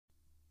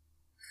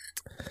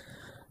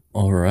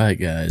All right,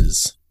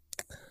 guys.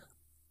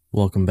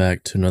 Welcome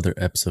back to another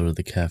episode of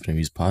the Caffeine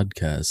Reviews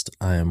podcast.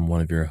 I am one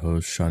of your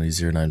hosts,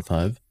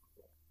 Shawnee095.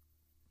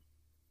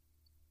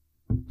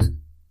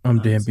 I'm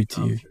Dan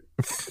BT.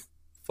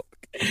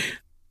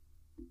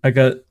 I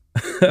got.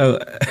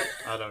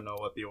 I don't know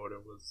what the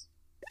order was.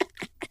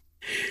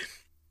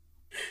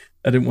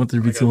 I didn't want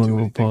there to be too long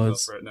of a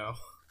pause. Right now.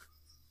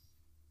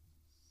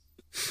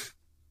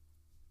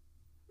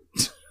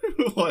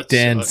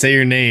 Dan, say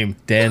your name.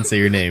 Dan, say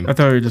your name. I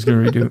thought we were just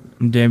gonna redo it.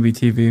 I'm Dan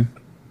BTV.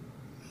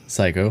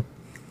 Psycho.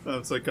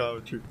 I'm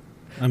Psychometry.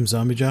 I'm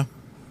Zombie Jaw.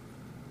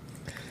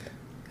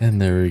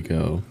 And there we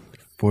go.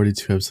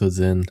 42 episodes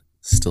in,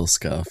 still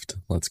scuffed.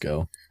 Let's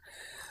go.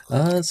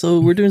 So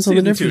we're doing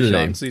something different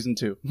today. Season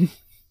 2.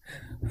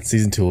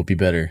 Season 2 will be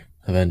better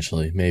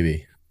eventually,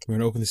 maybe. We're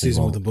gonna open the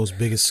season with the most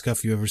biggest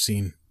scuff you've ever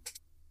seen.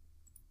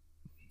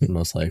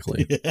 Most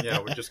likely. Yeah,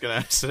 we're just gonna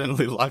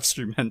accidentally live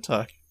stream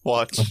hentai.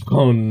 Watch.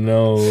 Oh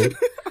no.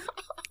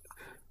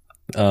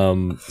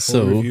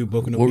 So review,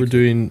 what we're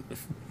doing.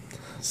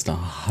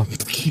 Stop.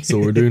 So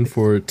what we're doing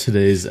for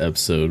today's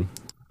episode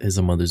is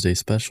a Mother's Day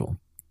special.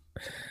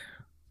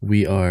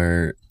 We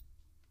are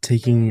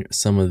taking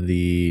some of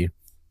the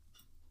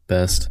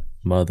best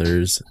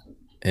mothers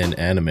in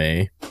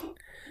anime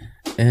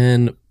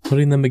and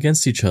putting them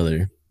against each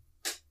other.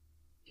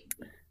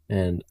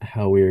 And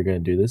how we are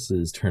going to do this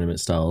is tournament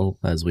style,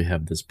 as we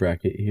have this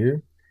bracket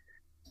here.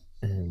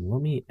 And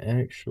let me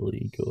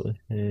actually go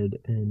ahead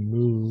and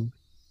move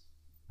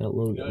that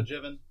logo. No,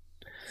 Jiven.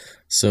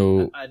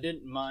 So, I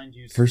didn't mind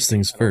you. First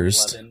things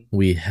first,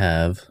 we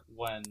have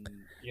when,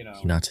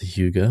 Hinata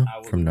Hyuga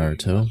from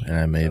Naruto, and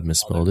I may have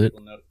misspelled it.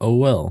 Oh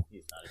well.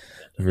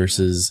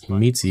 Versus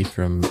Mitzi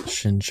from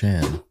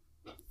Shin-Chan.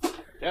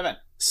 Jiven.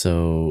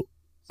 So,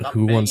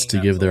 who wants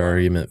to give their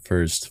argument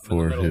first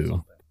for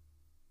who?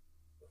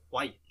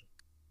 Why?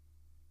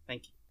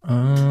 Thank you.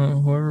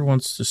 Whoever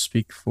wants to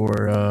speak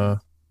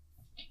for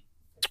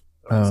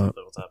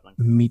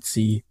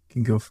Mitzi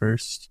can go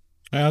first.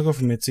 I'll go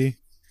for Mitzi.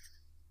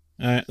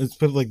 Let's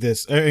put it like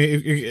this.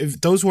 If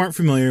those who aren't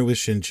familiar with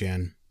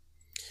Shin-Chan,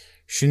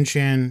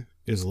 Shin-Chan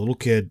is a little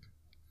kid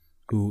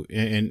who,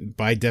 and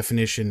by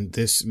definition,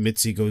 this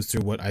Mitzi goes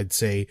through what I'd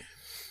say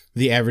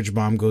the average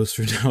mom goes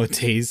through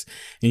nowadays.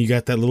 And you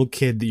got that little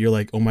kid that you're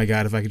like, oh my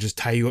God, if I could just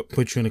tie you up,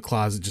 put you in a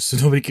closet just so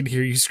nobody can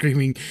hear you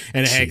screaming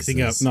and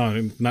acting up.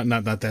 No,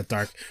 not that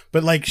dark.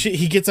 But like,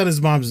 he gets on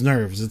his mom's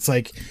nerves. It's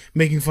like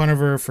making fun of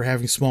her for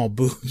having small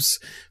boobs.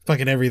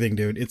 Fucking everything,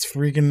 dude. It's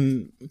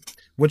freaking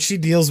what she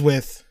deals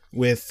with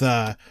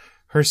her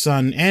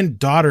son and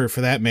daughter,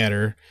 for that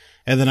matter.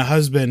 And then a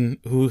husband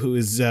who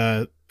is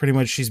pretty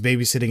much, she's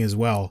babysitting as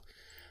well.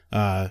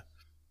 I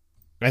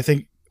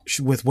think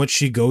with what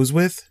she goes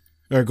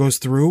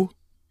through,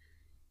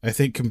 I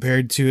think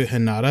compared to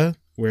Hinata,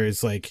 where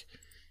it's like,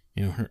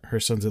 her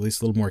son's at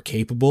least a little more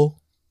capable,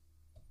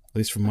 at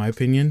least from my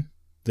opinion,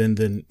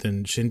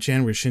 than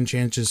Shin-Chan, where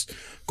Shin-Chan's just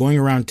going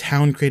around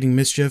town creating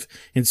mischief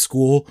in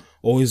school,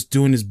 always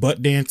doing his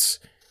butt dance,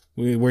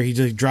 where he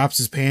just drops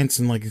his pants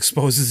and like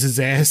exposes his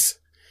ass.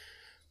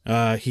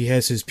 He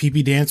has his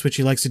pee-pee dance, which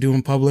he likes to do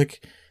in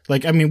public.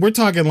 Like, I mean, we're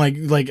talking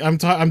like I'm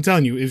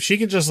telling you, if she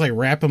could just like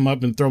wrap him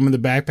up and throw him in the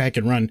backpack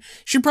and run,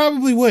 she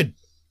probably would.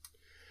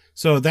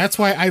 So that's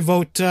why I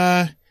vote.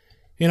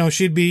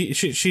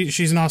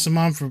 She's an awesome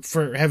mom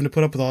for having to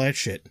put up with all that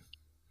shit.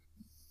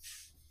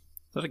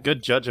 Is that a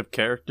good judge of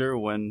character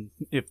when,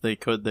 if they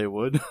could, they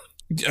would?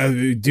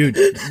 Dude,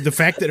 the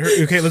fact that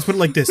let's put it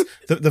like this.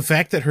 The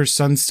fact that her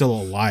son's still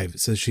alive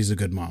says she's a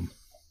good mom.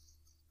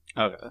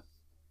 Okay.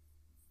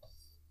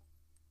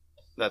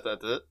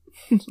 That's it?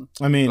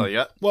 I mean, oh,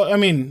 yeah. Well, I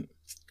mean,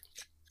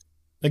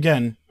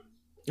 again,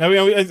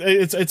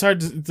 it's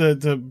hard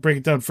to break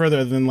it down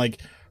further than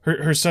like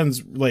her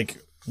son's like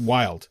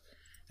wild,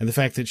 and the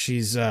fact that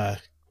she's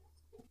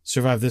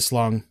survived this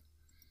long.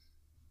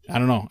 I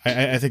don't know.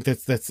 I think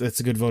that's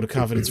a good vote of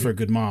confidence for a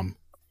good mom,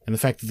 and the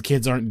fact that the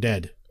kids aren't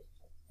dead.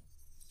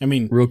 I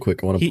mean, real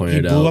quick, I want to point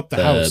it out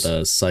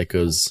that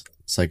Psycho's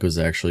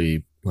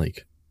actually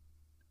like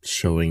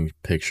showing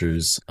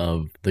pictures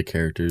of the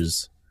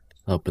characters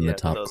up in the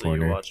top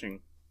corner. You're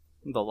watching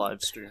the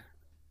live stream.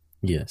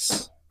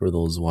 Yes, for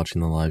those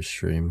watching the live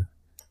stream.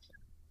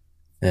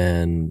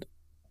 And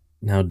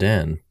now,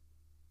 Dan,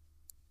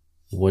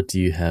 what do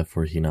you have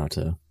for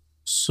Hinata?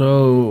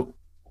 So,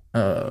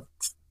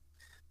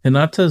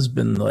 Hinata's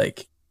been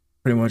like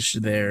pretty much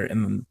there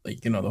in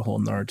the whole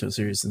Naruto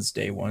series since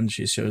day one.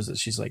 She shows that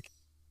she's like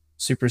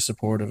super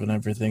supportive and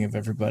everything of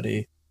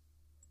everybody,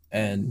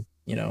 and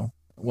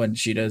when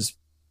she does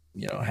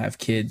have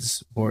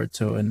kids,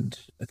 Boruto and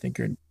I think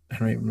I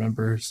don't even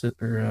remember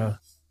her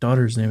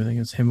daughter's name. I think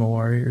it's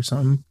Himawari or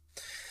something.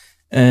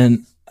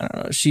 And I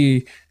don't know,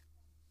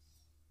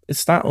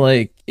 it's not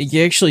like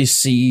you actually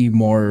see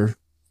quite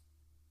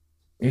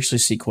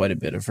a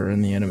bit of her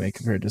in the anime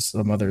compared to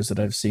some others that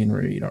I've seen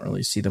where you don't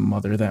really see the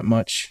mother that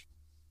much.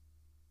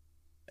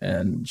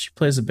 And she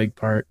plays a big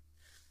part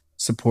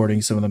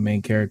supporting some of the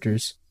main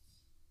characters.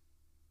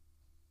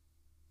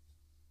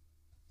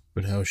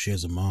 But how is she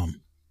as a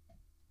mom?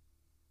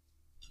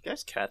 You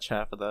guys catch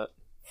half of that?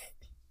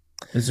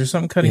 Is there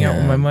something cutting out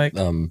with my mic?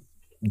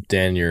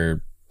 Dan,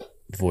 your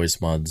voice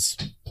mod's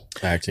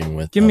acting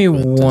with. Give me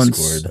with one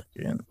Discord.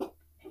 second.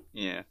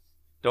 Yeah.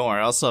 Don't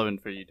worry, I'll sub in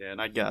for you, Dan.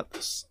 I got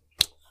this.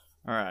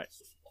 Alright.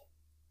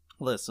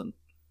 Listen.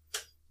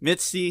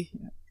 Mitzi,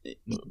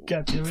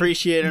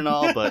 appreciate it and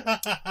all, but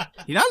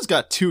Hinata's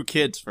got 2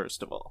 kids,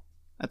 first of all.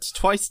 That's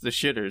twice the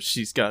shitters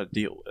she's got to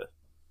deal with.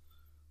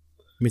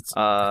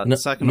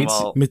 Second of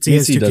all...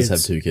 Mitzi does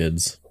have 2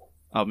 kids.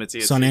 Oh, Mitzi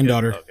has son 2 and kids?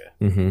 daughter. Okay.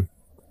 Mm-hmm.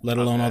 Let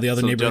alone all the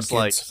other neighborhood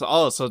kids.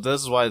 So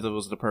this is why it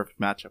was the perfect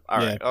matchup. All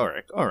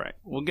right.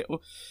 We'll get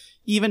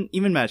even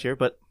match here,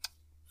 but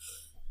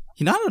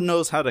Hinata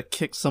knows how to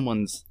kick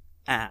someone's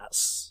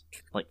ass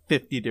like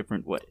 50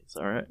 different ways.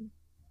 All right,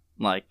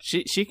 like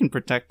she can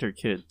protect her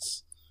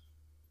kids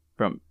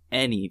from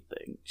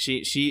anything.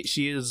 She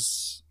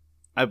is.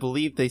 I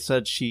believe they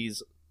said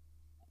she's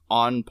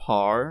on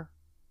par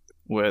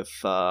with,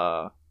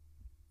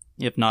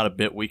 if not a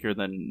bit weaker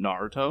than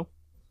Naruto.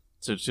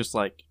 So it's just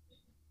like.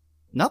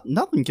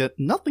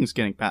 Nothing's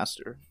getting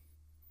past her.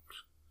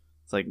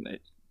 It's like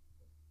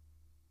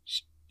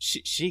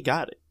she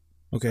got it.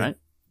 Okay. Right?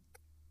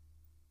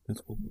 That's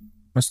cool. Am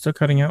I still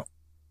cutting out?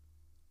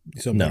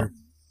 So No. better.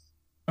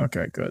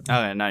 Okay, good.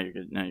 Okay, now you're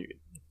good.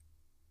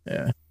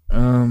 Yeah.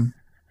 But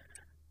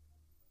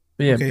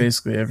yeah, Okay.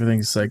 basically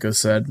everything Psycho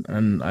said,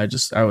 and I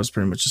was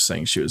pretty much just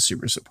saying she was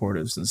super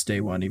supportive since day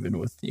one, even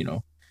with,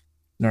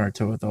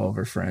 Naruto with all of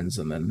her friends,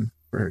 and then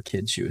for her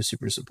kids she was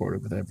super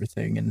supportive with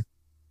everything, and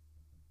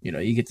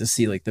you get to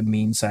see like the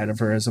mean side of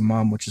her as a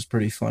mom, which is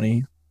pretty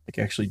funny, like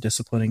actually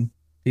disciplining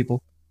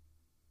people.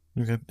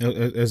 Okay.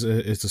 As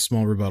a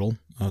small rebuttal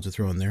to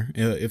throw in there,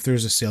 if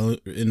there's a sale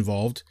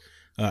involved,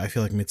 I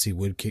feel like Mitzi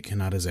would kick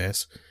Hinata's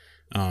ass.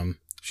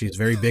 She's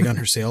very big on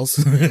her sales.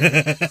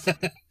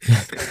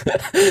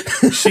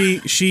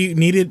 she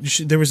needed.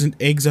 There was an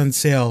eggs on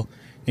sale,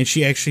 and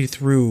she actually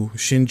threw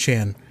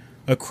Shin-chan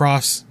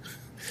across.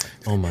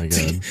 Oh my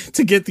god!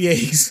 to get the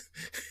eggs.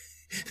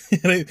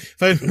 And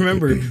if I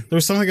remember, there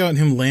was something about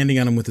him landing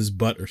on him with his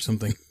butt or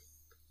something.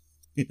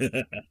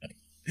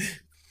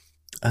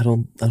 I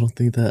don't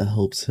think that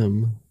helps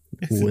him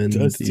win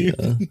does, the. dude.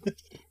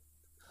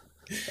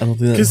 I don't think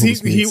that Because helps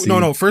he Mitzi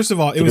no. First of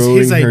all, it was throwing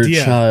his her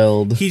idea.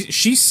 Child.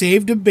 She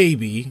saved a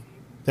baby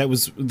that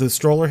was the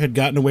stroller had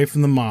gotten away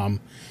from the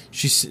mom.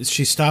 She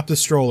stopped the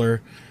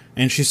stroller,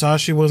 and she saw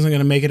she wasn't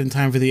going to make it in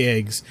time for the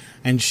eggs.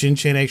 And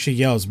Shin-chan actually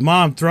yells,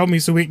 "Mom, throw me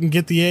so we can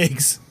get the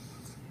eggs."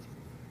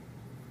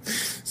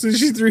 So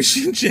she threw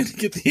Shin-chan to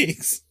get the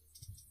eggs.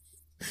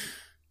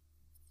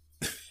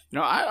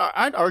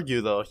 I'd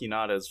argue though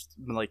Hinata's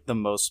like the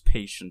most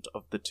patient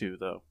of the 2,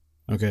 though.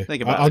 Okay,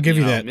 Think about I'll it, give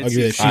you that. I'll give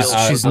you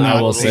that. She's not.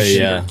 I will say,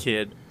 yeah.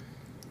 Kid,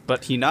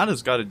 but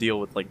Hinata's got to deal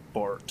with like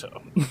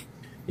Boruto.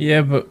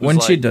 Yeah, but when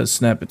she like- does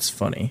snap, it's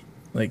funny.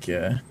 Like,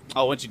 yeah.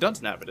 Oh, when she does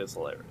snap, it is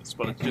hilarious.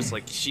 But it's just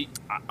like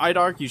I'd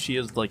argue she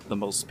is like the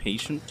most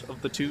patient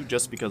of the 2,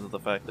 just because of the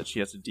fact that she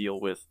has to deal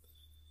with,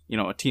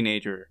 a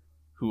teenager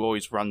who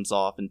always runs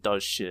off and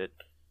does shit,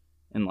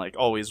 and like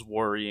always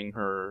worrying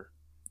her,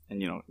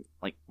 and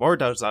like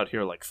Boruto's out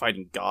here like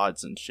fighting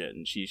gods and shit,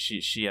 and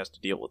she has to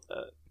deal with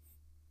that.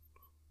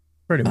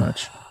 Pretty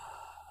much.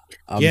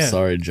 I'm Yeah.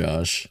 sorry,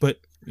 Josh. But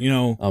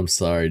I'm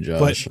sorry,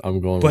 Josh. I'm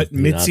going but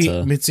with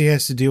Hinata. Mitzi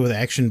has to deal with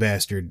Action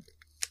Bastard.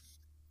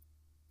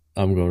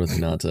 I'm going with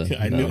Hinata.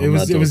 I knew No, it I'm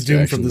was not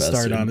doomed from Action the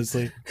start. Bastard.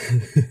 Honestly,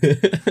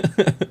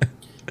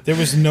 there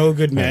was no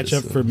good Alright,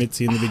 matchup so- for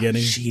Mitzi in the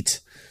beginning.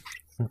 Shit.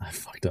 I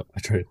fucked up. I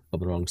tried on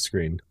the wrong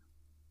screen.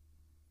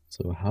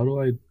 So how do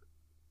I You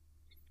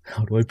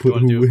put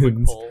want to do who a quick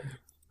wins? poll?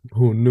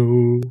 Oh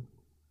no.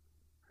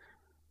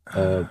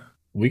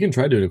 We can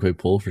try doing a quick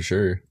poll for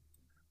sure.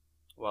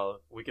 Well,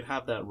 we could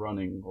have that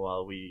running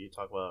while we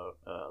talk about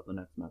the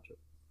next matchup.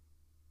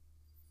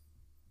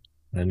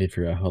 I need to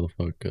figure out how the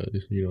fuck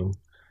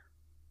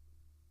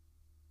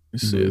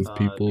Let's see. move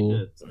people. I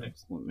think it's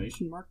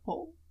exclamation mark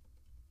poll.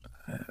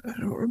 I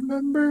don't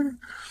remember.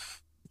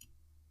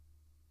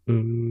 Uh,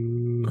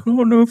 I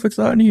don't know if it's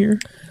on here.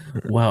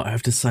 wow, I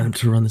have to sign up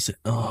to run this.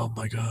 Oh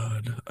my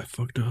god, I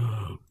fucked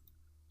up.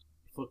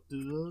 Fucked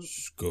it up.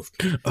 Just go,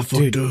 I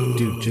fucked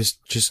dude. up.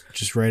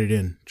 Just write it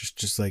in.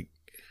 Just like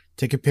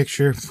take a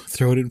picture,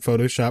 throw it in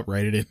Photoshop,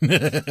 write it in.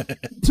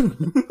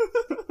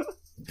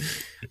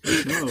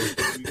 No, we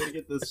gotta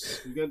get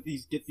this. We gotta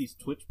get these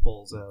Twitch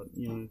polls out.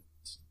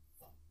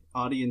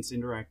 Audience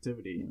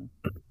interactivity.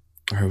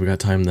 All right, we got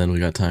time then. We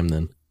got time.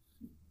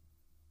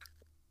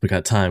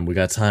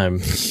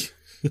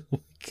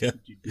 God.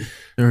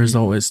 There is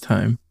always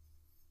time.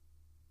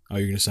 Oh,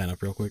 you're gonna sign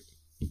up real quick.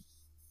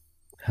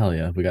 Hell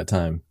yeah, we got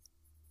time.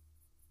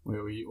 Wait,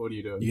 what are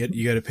you doing?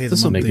 You got to pay the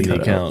This will monthly make an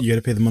cut account. You got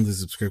to pay the monthly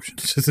subscription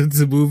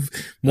to move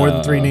more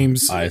than 3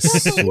 names. I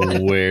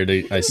swear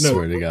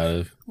to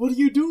God. What are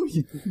you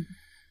doing?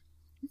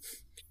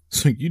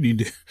 So you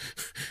need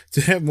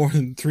to have more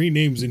than 3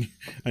 names in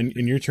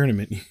your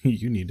tournament.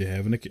 You need to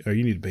have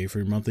you need to pay for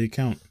your monthly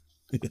account.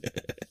 What are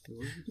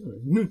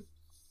you doing?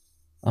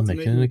 I'm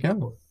making an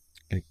account.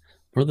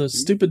 For the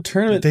stupid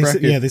tournament They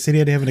bracket. said, they said he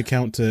had to have an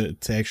account to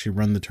actually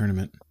run the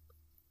tournament.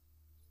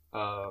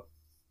 Oh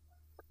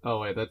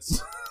wait,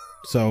 that's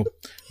So,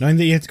 knowing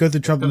that you have to go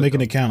through trouble to make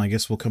an account, I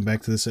guess we'll come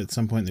back to this at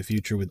some point in the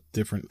future with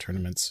different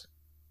tournaments.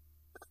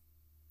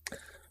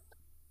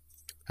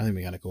 I think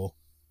we got it cool.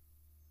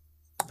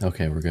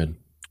 Okay, we're good.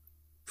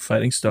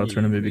 Fighting style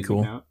tournament would be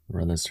cool. Account?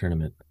 Run this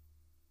tournament.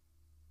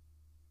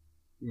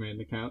 You made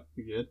an account.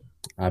 You good?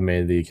 I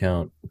made the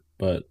account,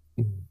 but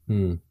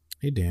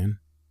Hey, Dan.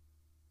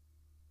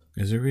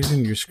 Is there a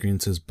reason your screen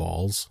says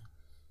balls?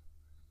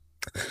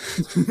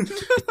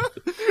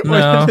 No.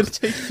 Where did it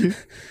take you?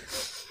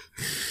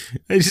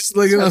 I just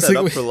like, I Had was that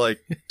like, up for like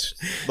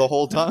the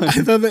whole time. I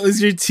thought that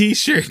was your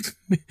T-shirt.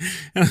 I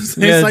Yeah,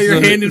 saw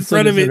your so- hand in so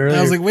front of did it. And I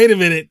earlier. was like, wait a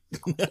minute.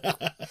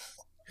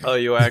 Oh,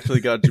 you actually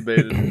got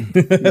debated.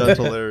 That's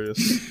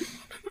hilarious.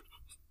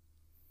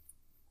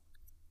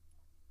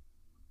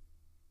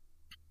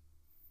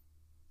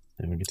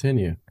 then we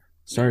continue.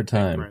 Start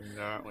time. Brandon,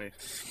 aren't we?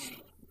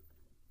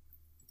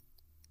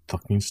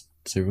 Fucking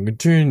save and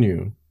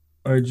continue.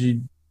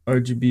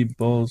 RGB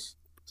balls.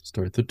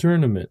 Start the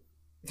tournament.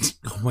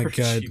 Oh my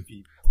god.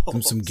 RGB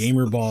Them some balls.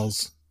 gamer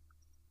balls.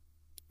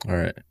 All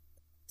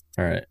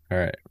right.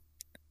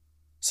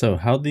 So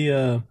how's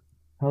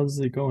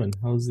it going?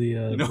 How's the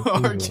You know, the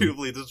thing going?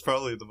 arguably, this is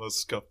probably the most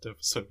scuffed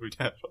episode we've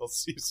had all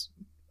season.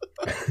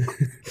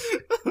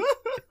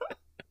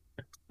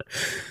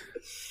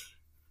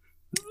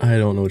 I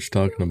don't know what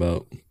you're talking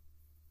about.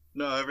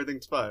 No,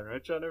 everything's fine,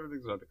 right, John?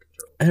 Everything's under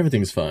control.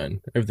 Everything's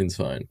fine. Everything's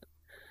fine.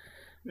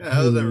 Yeah,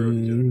 how's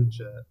everyone doing in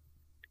chat?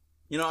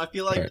 You know, I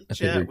feel like Alright, I think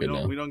chat we're good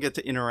now. we don't get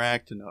to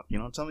interact enough. You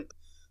know, tell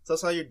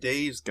us how your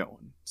day's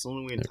going.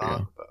 Something we can There we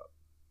talk go.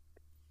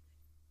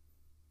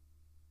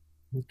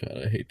 God,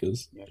 about. I hate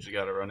this. You actually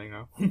got it running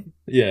now.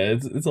 Yeah,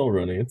 it's all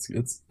running. It's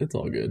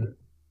all good.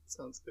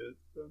 Sounds good.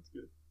 Sounds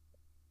good.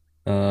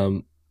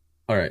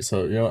 All right.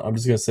 So I'm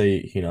just gonna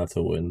say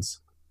Hinata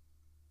wins.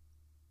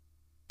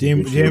 Did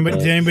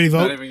anybody Not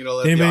vote? even gonna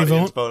let Did the anybody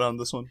audience vote? vote on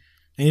this one.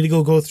 I need to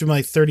go through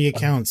my 30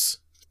 accounts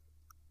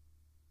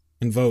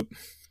and vote.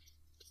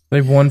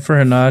 Like one for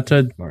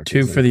Hinata, Mark two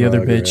is for in the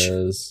other bitch.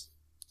 progress.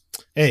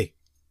 Hey,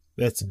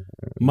 that's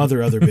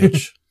mother other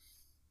bitch.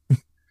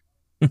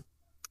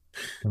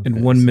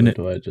 In 1 minute.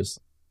 Do I just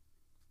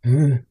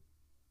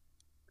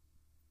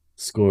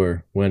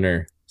score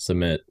winner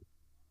submit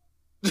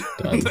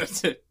Done.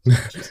 That's it.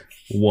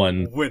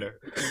 one? Winner.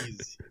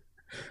 Easy.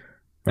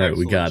 All right,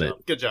 we Excellent got job.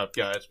 it. Good job,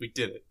 guys. We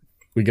did it.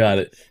 We got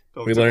it. It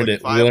We took learned like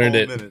it. 5 We learned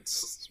whole it.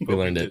 Minutes, We but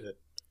learned did it.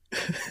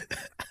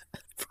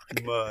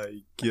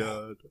 My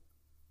God.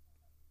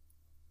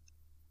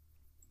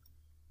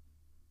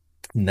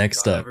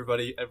 Next God, up,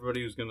 everybody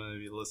who's gonna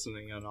be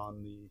listening in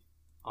on the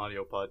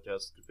audio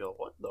podcast could feel,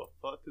 what the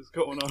fuck is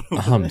going on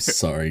over I'm there?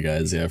 sorry,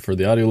 guys. Yeah, for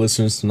the audio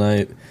listeners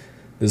tonight,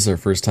 this is our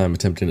first time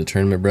attempting a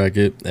tournament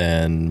bracket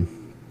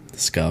and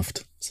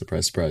scuffed.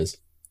 Surprise, surprise.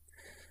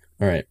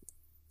 All right,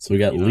 so we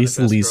got You're not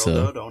Lisa the best Lisa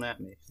girl, though, don't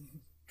at me.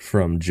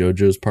 from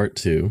JoJo's Part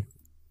 2,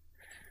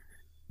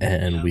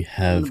 and Yeah, we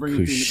have I'm gonna bring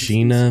it to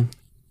you, Kushina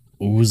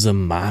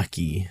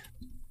Uzumaki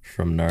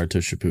from Naruto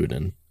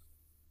Shippuden.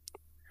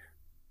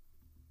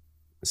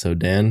 So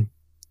Dan,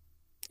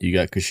 you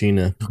got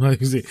Kushina.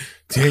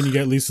 Dan, you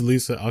got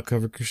Lisa. I'll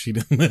cover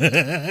Kushina.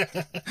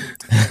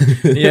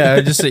 Yeah,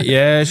 I just say,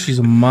 yeah, she's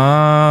a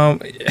mom.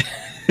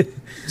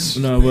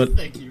 No, but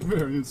Thank you,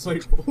 very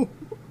insightful.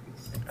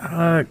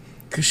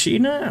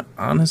 Kushina,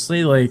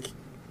 honestly, like,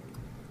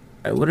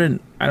 I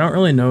don't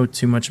really know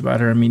too much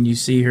about her. I mean, you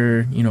see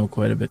her,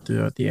 quite a bit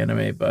throughout the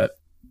anime, but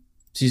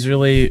she's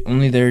really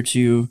only there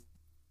to,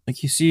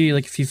 like, you see,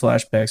 like, a few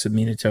flashbacks of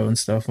Minato and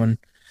stuff when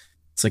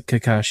it's like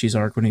Kakashi's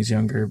arc when he's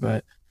younger,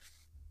 but,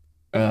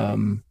 what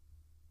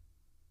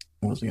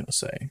was I gonna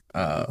say?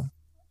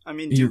 I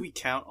mean, do we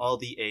count all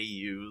the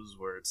AUs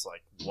where it's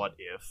like, what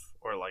if?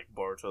 Or like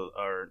Boruto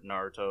or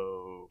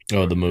Naruto?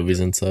 Oh, the movies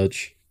and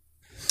such.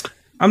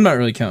 I'm not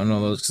really counting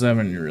all those because I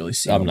haven't really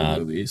seen I'm all not.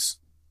 the movies.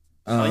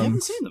 Oh, you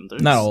haven't seen them.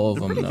 Not all of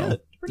they're them, pretty no. good.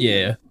 They're pretty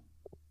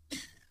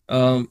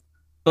Yeah.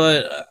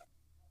 But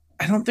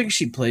I don't think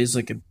she plays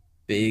like a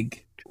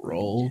big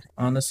role,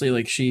 honestly.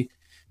 Like she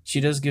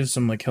does give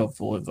some like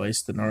helpful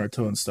advice to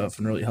Naruto and stuff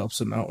and really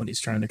helps him out when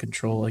he's trying to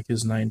control like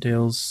his Nine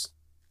Tails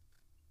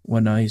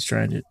when he's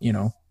trying to,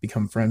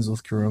 become friends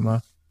with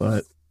Kuruma.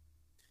 But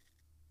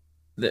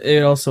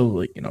it also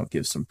like,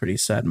 gives some pretty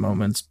sad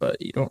moments, but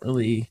you don't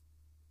really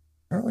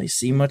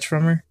see much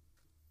from her,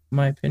 in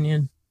my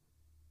opinion.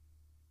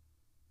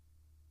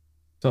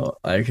 So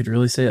I could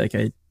really say like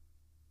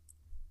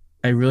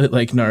I really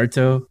like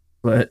Naruto,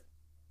 but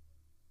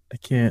I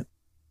can't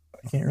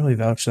really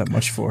vouch that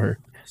much for her.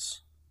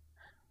 Yes.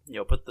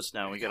 Yo, put this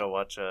down. We gotta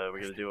watch. We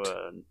gotta do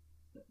a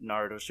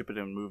Naruto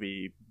Shippuden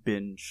movie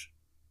binge.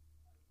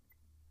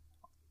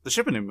 The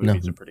Shippuden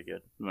movies are pretty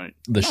good. Right.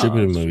 The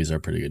Shippuden movies are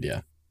pretty good,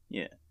 yeah.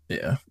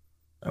 Yeah,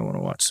 I want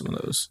to watch some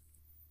of those.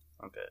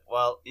 Okay.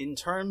 Well, in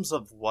terms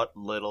of what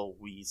little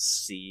we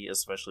see,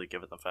 especially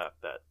given the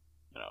fact that,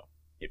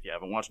 if you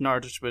haven't watched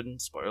Naruto Shippuden,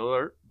 spoiler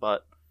alert,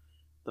 but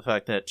the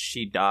fact that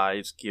she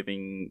dies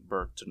giving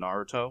birth to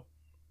Naruto.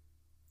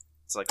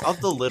 It's like,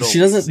 of the little she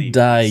doesn't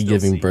die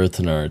giving birth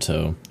to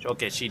Naruto.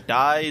 Okay, she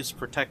dies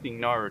protecting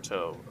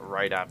Naruto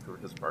right after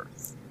his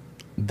birth.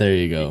 There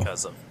you go.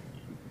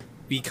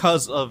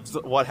 Because of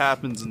what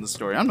happens in the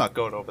story. I'm not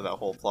going over that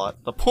whole plot.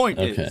 The point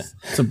is,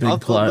 it's a big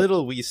of plot. the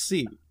little we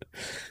see,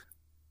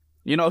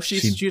 you know,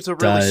 she's a really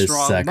dies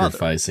strong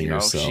sacrificing mother.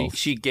 herself.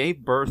 She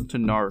gave birth to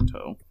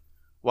Naruto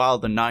while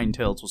the Nine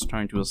Tails was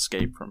trying to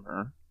escape from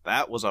her.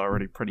 That was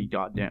already pretty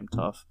goddamn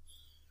tough.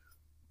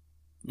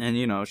 And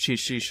you know, she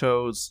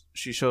shows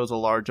a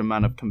large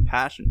amount of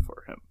compassion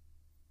for him.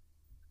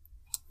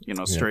 You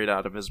know, straight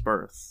out of his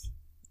birth,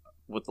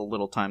 with the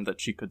little time that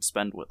she could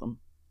spend with him.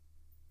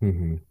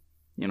 Mm-hmm.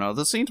 You know,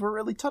 the scenes were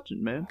really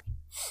touching, man.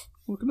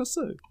 What can I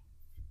say?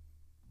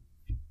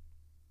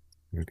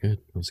 You're good.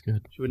 It was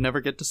good. She would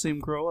never get to see him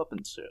grow up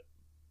and shit.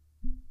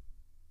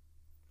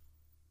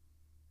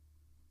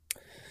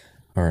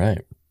 All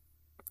right.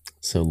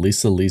 So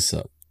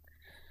Lisa.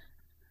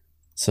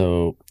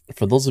 So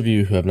for those of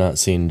you who have not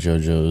seen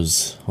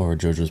JoJo's, or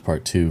JoJo's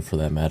Part 2 for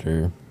that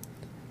matter,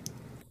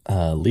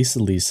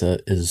 Lisa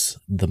is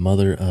the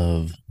mother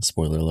of,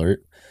 spoiler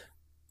alert,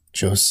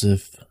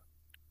 Joseph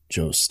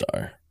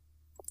Joestar.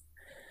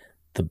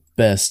 The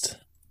best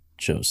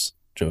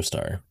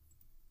Joestar.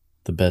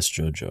 The best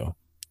JoJo.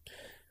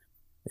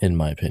 In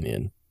my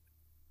opinion.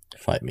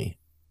 Fight me.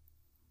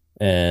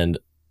 And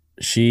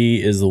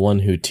she is the one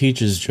who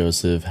teaches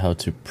Joseph how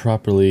to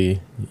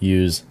properly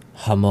use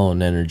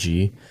Hamon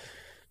energy.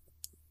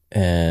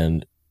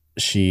 And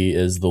she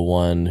is the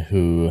one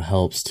who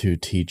helps to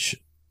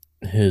teach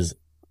his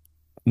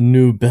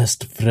new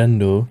best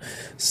friendo,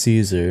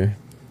 Caesar,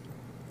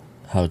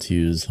 how to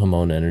use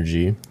Hamon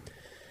energy.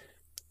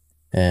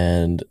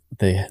 And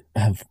they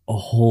have a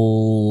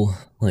whole,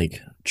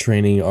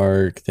 training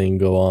arc thing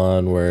go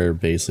on where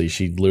basically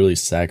she literally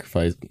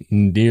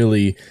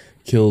nearly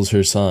kills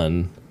her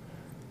son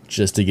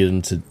just to get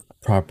him to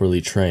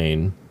properly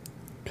train,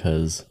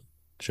 because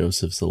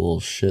Joseph's a little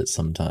shit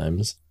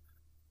sometimes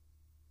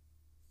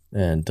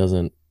and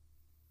doesn't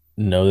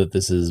know that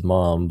this is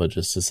mom, but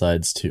just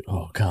decides to,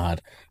 oh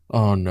god,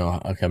 oh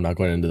no, okay, I'm not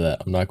going into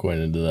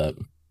that.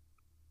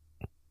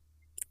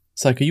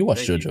 Psycho, you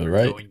watched JoJo,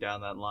 right? Going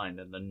down that line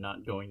and then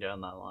not going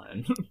down that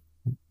line.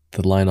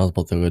 The line I was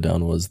about to go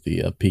down was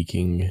the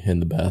peeking in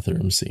the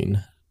bathroom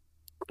scene.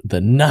 The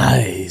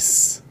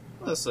nice.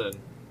 Listen,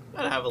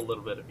 gotta have a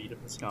little bit of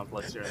Oedipus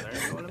complex here and there,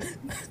 you know what I mean?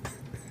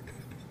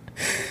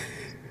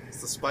 It's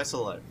the spice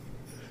of life.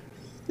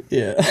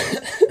 Yeah.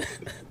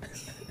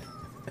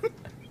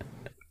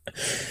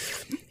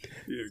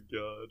 Dear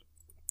God.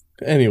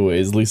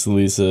 Anyways, Lisa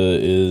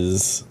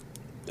is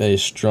a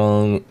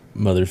strong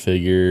mother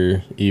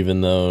figure,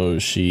 even though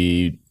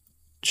she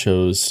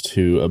chose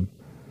to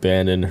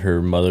abandon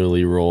her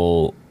motherly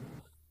role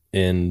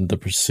in the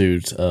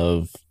pursuit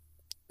of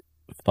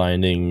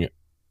finding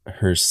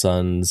her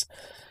son's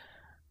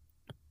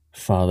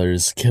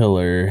father's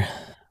killer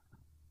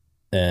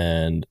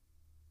and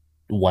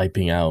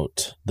wiping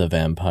out the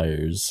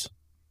vampires.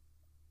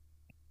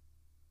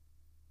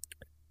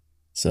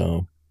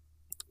 So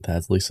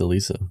that's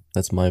Lisa.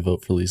 That's my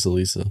vote for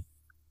Lisa.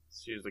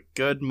 She was a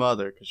good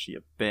mother because she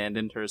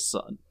abandoned her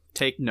son.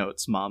 Take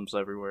notes, moms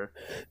everywhere.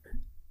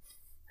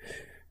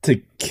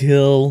 To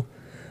kill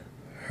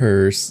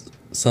her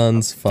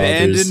son's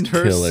father's abandoned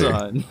her killer.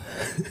 Son.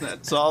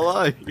 That's all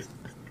I.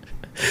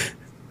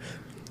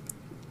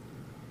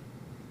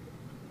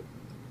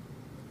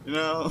 You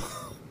know,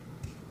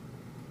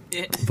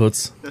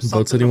 Votes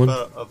there's anyone?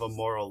 of a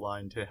moral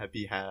line to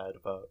be had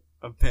about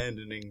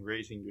abandoning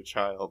raising your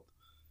child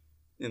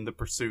in the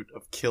pursuit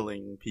of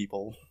killing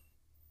people,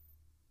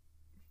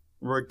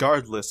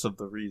 regardless of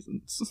the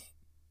reasons.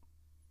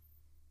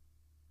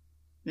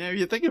 Yeah, if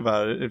you think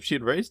about it, if she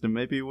had raised him,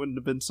 maybe he wouldn't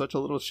have been such a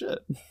little shit.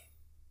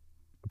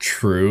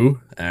 True.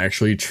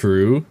 Actually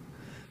true.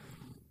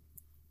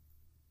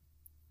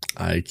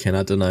 I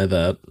cannot deny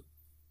that.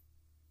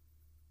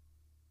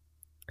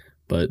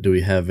 But do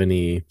we have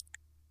any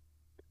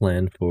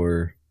plan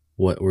for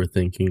what we're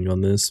thinking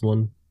on this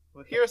one?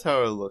 Well, here's how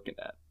we're looking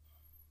at it.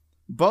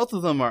 Both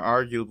of them are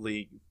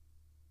arguably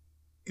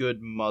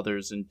good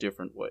mothers in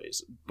different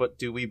ways. But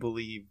do we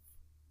believe...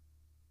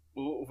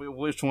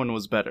 Which one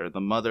was better?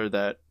 The mother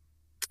that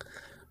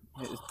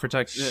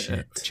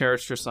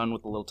cherished her son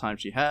with the little time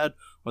she had,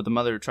 or the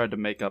mother who tried to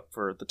make up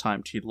for the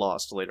time she'd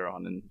lost later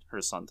on in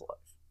her son's life?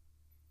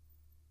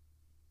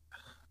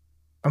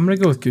 I'm gonna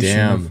go with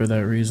Kushina for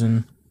that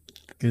reason,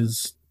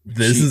 because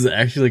this is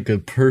actually a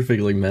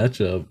perfect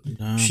matchup.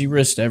 She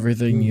risked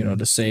everything,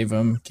 to save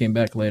him. Came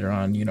back later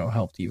on,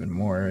 helped even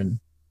more, and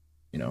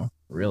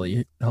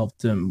really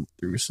helped him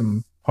through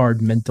some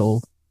hard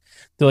mental.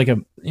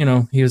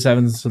 He was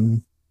having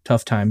some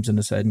tough times in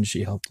his head, and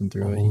she helped him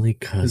through it. Only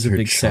because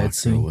her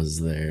chakra was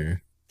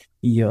there.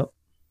 Yep.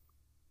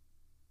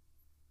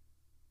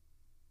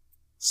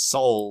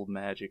 Soul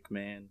magic,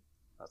 man.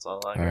 That's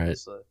all I got to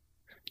say.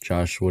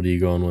 Josh, what are you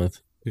going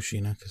with?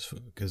 Kushina,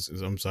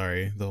 because I'm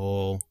sorry, the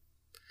whole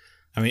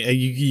I mean,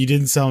 you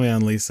didn't sell me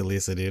on Lisa,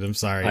 dude. I'm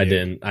sorry. I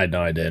didn't. I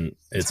know I didn't.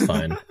 It's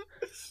fine.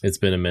 It's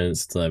been a minute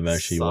since I've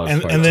actually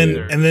watched and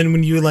then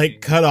when you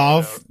like cut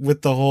off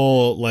with the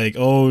whole like,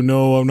 oh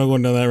no, I'm not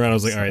going down that route. I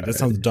was like, all right, that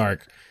sounds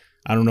dark.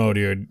 I don't know,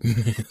 dude.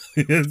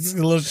 It's a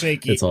little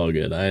shaky. It's all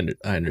good. I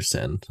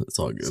understand. It's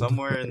all good.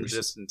 Somewhere in the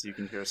distance, you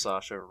can hear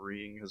Sasha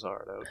reeing his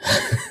heart out.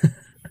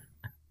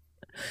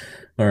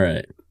 All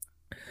right.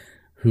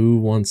 Who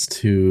wants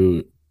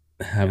to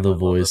have the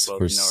voice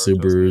for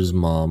Subaru's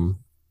mom?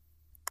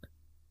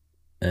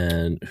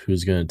 And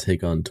who's going to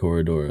take on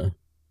Toradora?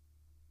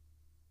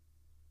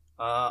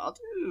 I'll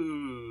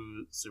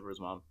do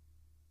Subaru's mom.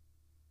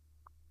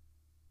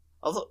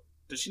 Although,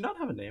 did she not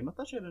have a name? I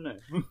thought she had a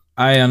name.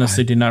 I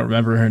honestly do not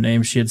remember her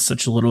name. She had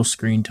such a little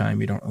screen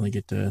time. You don't really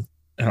get to.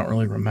 I don't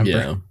really remember.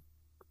 Yeah.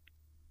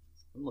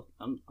 I'm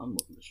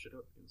looking this shit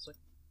up in a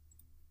second.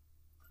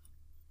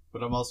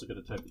 But I'm also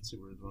gonna type in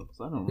Subaru's mom because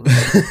I don't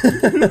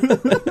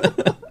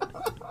remember.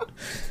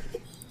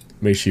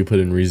 Make sure you put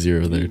in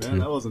ReZero there too.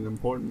 That wasn't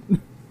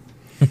important.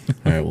 All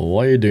right. Well,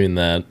 while you're doing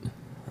that,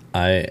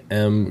 I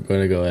am going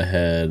to go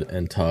ahead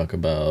and talk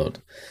about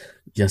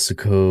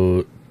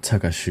Yasuko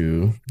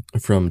Takashu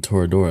from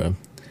Toradora.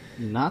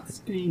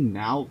 Natsuki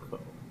Naoko.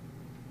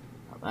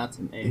 Now that's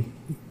a name.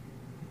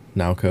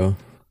 Natsuki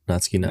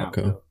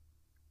Naoko.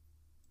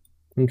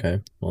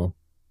 Okay. Well,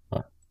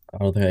 I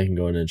don't think I can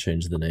go in and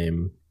change the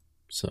name.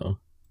 So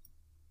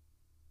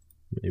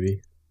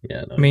maybe.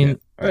 Yeah. No, I mean,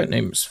 that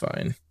name is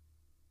fine.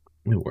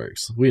 It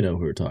works. We know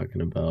who we're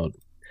talking about.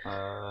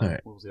 All right.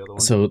 What was the other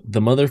one? So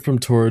the mother from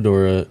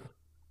Toradora,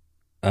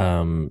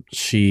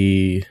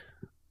 she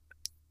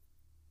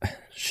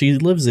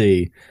lives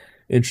a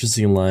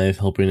interesting life,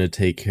 helping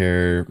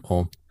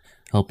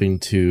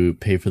to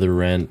pay for the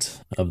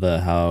rent of the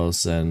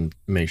house and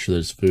make sure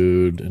there's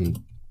food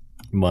and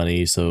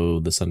money so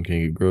the son can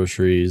get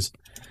groceries.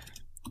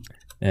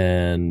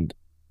 And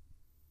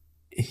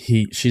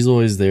she's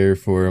always there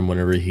for him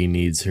whenever he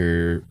needs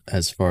her,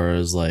 as far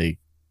as like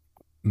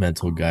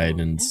mental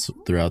guidance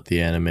throughout the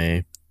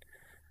anime.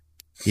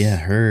 Yeah,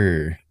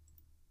 her.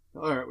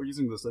 Alright, we're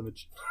using this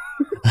image.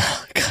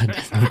 God,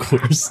 of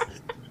course.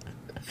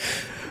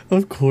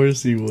 Of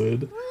course he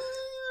would.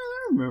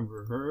 I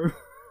remember her.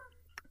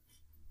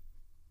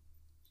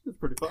 She's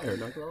pretty fire,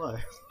 not gonna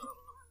lie.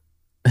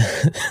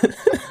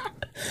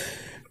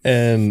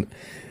 And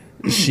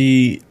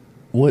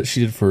what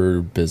she did for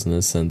her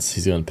business, since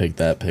he's gonna pick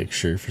that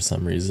picture for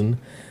some reason,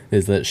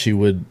 is that she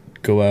would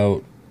go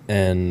out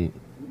and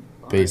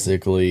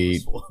basically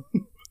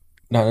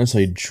not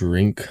necessarily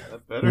drink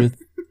with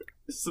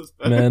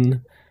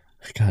men.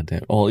 God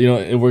damn. Well,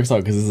 it works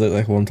out because it's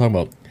like what I'm talking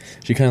about.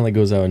 She kind of like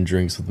goes out and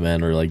drinks with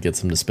men, or like gets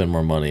them to spend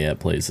more money at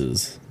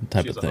places,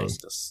 type of thing.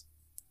 Hostess.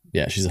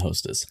 Yeah, she's a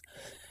hostess.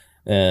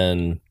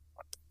 And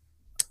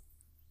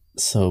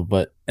so,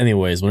 but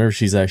anyways, whenever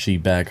she's actually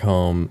back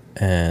home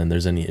and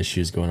there's any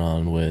issues going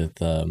on with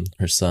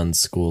her son's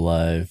school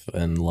life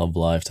and love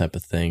life type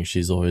of thing,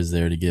 she's always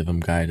there to give him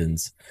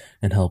guidance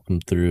and help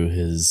him through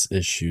his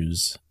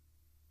issues.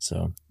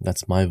 So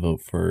that's my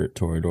vote for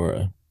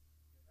Toradora.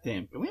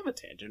 Damn, can we have a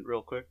tangent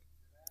real quick?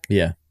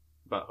 Yeah.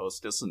 About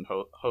hosts and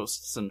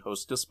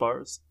hostess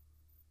bars?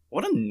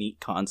 What a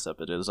neat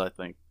concept it is, I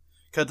think.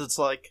 Because it's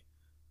like,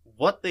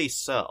 what they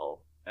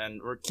sell,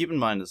 and keep in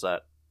mind is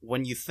that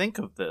when you think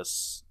of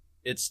this,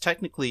 it's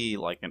technically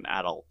like an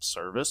adult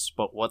service,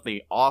 but what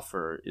they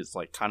offer is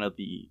like kind of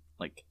the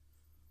like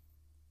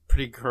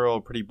pretty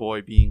girl, pretty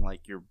boy being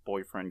like your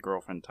boyfriend,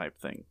 girlfriend type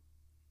thing.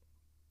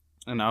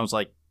 And I was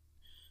like,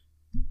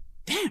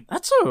 damn,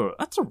 that's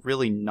a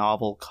really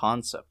novel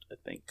concept, I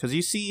think. Because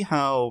you see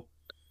how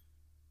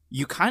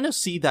you kind of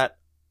see that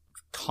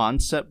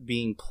concept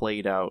being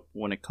played out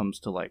when it comes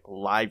to like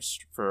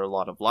for a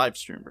lot of live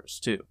streamers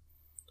too,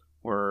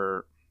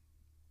 where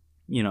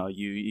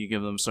you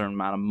give them a certain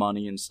amount of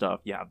money and stuff,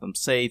 you have them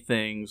say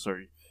things,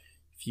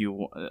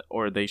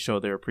 or they show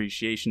their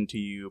appreciation to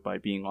you by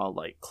being all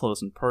like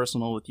close and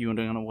personal with you in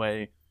a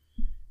way.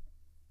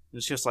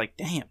 It's just like,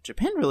 damn,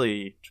 Japan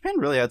really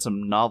had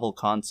some novel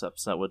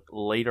concepts that would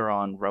later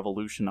on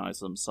revolutionize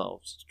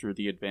themselves through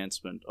the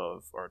advancement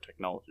of our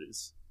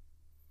technologies.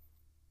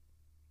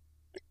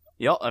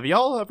 Have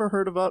y'all ever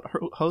heard about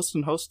host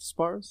and hostess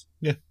bars?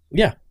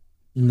 Yeah.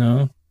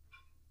 No.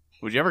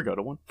 Would you ever go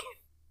to one?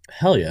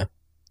 Hell yeah.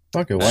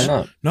 Fuck it, why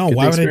not? No,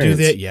 why would I do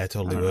that? Yeah, I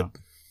totally would.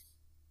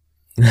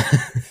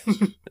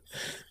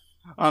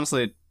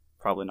 Honestly,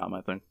 probably not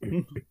my thing.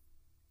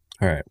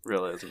 All right.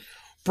 Really isn't.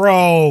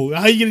 Bro,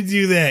 how you gonna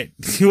do that?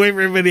 You wait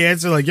for everybody to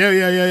answer like, yeah.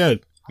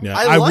 Yeah,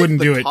 I like wouldn't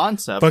do it.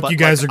 Concept, Fuck, you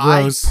guys are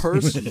gross.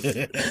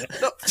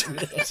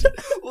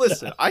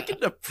 Listen, I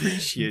can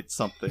appreciate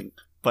something,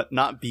 but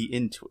not be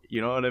into it.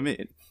 You know what I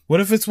mean? What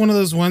if it's one of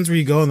those ones where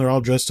you go and they're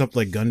all dressed up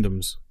like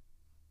Gundams?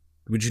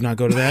 Would you not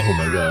go to that? Oh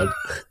my god.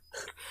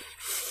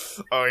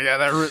 Oh yeah,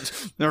 that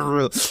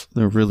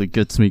really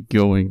gets me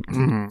going.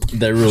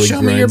 That really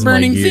show me your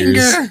burning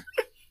finger.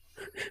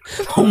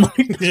 Oh my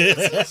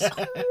god.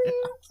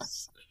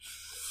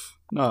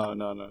 No.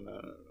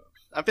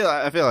 I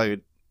feel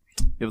like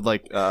It would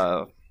like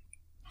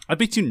I'd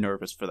be too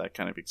nervous for that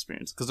kind of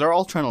experience because they're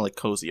all trying to like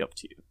cozy up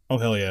to you. Oh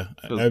hell yeah,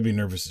 I'd be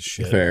nervous as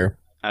shit. Fair.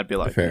 I'd be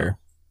like, fair.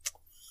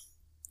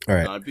 All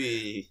right. I'd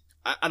be.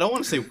 I don't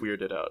want to say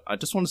weirded out. I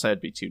just want to say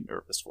I'd be too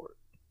nervous for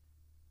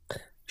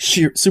it.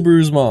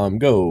 Subaru's mom,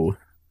 go.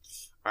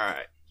 All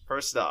right.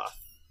 First off,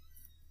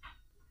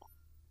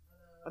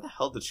 how the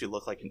hell did she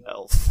look like an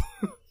elf?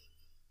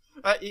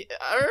 I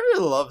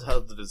really loved how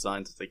the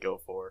designs that they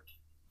go for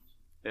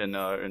in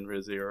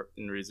ReZero,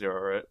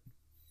 right?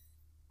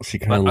 She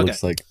kind of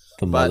looks like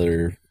the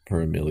mother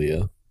for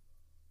Amelia.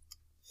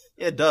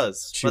 Yeah, it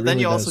does. She but then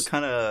really you also does.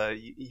 kind of...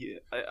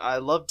 I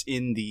loved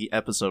in the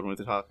episode when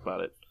they talked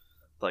about it,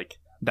 like,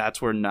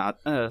 that's where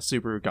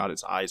Subaru got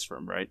his eyes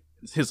from, right?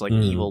 His, like,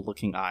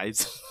 evil-looking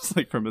eyes,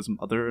 like, from his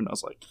mother, and I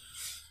was like,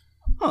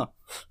 huh.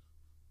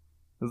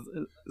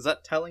 Is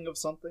that telling of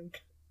something?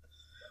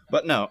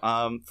 But no,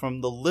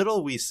 from the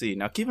little we see...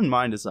 Now, keep in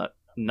mind is that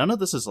none of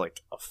this is, like,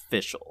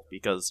 official,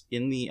 because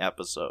in the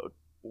episode,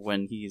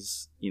 when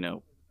he's,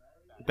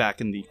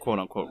 back in the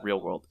quote-unquote real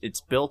world,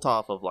 it's built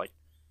off of, like,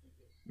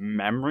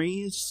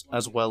 memories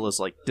as well as,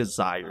 like,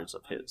 desires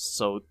of his.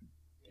 So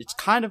it's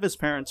kind of his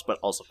parents, but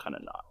also kind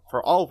of not.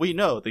 For all we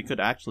know, they could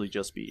actually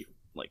just be,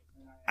 like,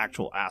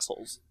 actual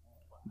assholes.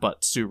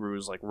 But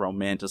Subaru's, like,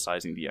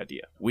 romanticizing the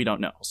idea. We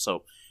don't know.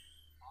 So,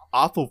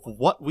 off of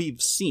what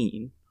we've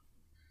seen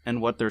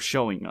and what they're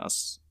showing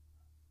us,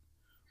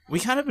 we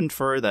kind of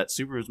infer that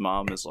Subaru's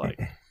mom is, like,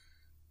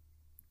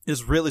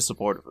 is really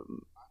supportive of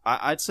him.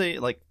 I'd say,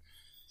 like,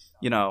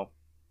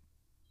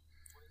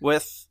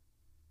 with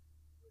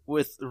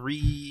what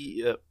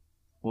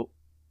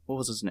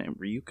was his name?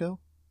 Ryuko?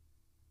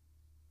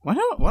 Why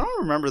don't I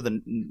remember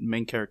the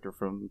main character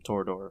from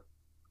Toradora?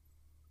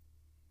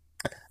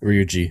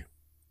 Ryuji,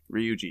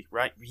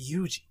 right?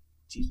 Ryuji.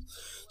 Jeez.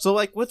 So,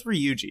 like, with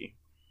Ryuji,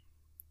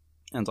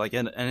 and like,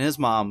 and his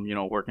mom,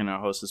 working at a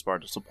hostess bar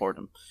to support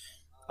him.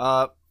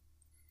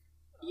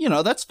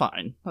 That's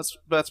fine.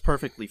 That's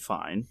perfectly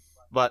fine.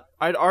 But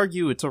I'd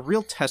argue it's a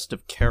real test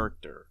of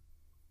character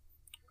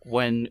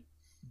when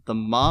the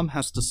mom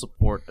has to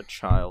support a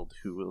child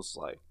who is,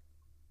 like,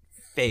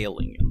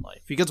 failing in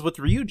life. Because with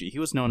Ryuji, he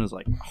was known as,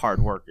 like, a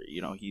hard worker.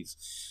 He's,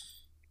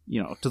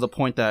 to the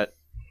point that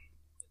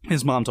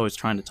his mom's always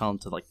trying to tell him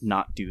to, like,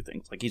 not do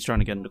things. Like, he's trying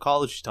to get into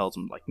college. She tells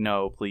him, like,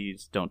 no,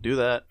 please don't do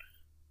that.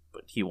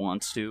 But he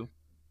wants to.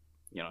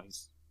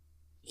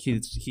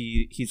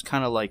 He's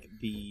kind of like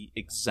the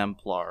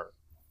exemplar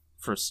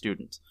for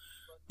students.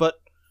 But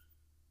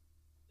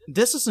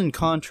this is in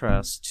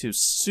contrast to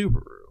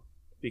Subaru,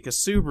 because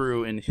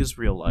Subaru in his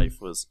real life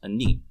was a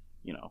NEET.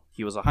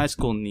 He was a high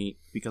school NEET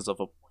because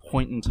of a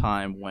point in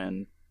time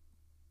when,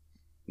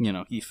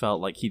 he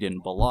felt like he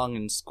didn't belong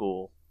in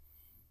school,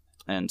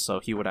 and so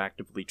he would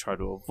actively try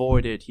to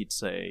avoid it. He'd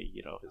say,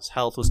 his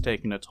health was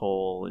taking a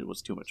toll, it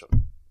was too much of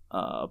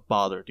a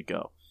bother to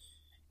go.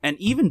 And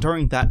even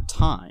during that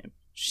time,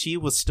 she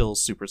was still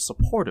super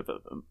supportive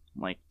of him,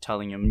 like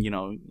telling him,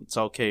 it's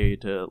okay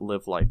to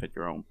live life at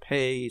your own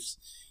pace,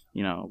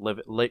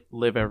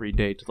 live every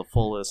day to the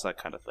fullest, that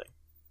kind of thing.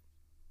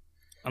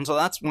 And so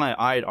that's why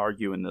I'd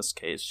argue in this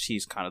case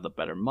she's kind of the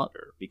better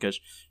mother, because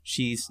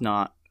she's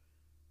not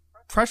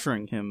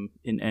pressuring him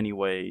in any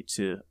way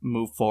to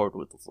move forward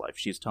with his life.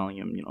 She's telling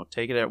him,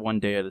 take it at one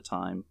day at a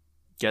time,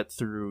 get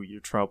through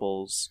your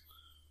troubles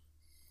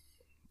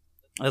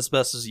as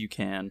best as you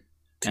can,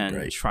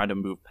 and try to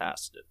move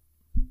past it.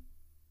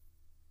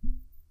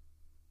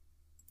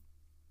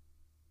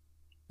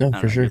 No,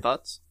 for sure. Your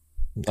thoughts?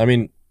 I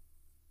mean,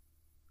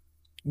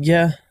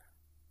 yeah.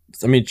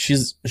 I mean, she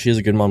is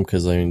a good mom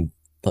because, you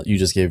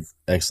just gave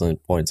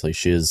excellent points. Like,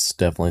 she is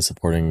definitely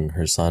supporting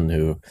her son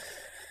who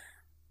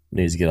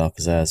needs to get off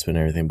his ass and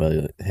everything,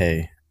 but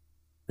hey,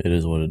 it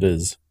is what it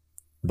is.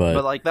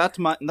 But like, that's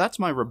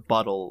my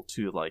rebuttal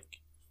to, like,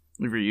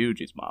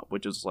 Ryuji's mom,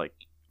 which is, like,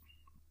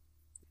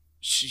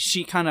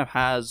 she kind of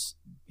has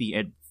the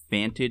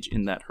advantage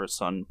in that her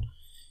son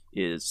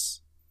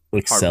is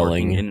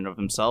hardworking in and of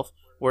himself,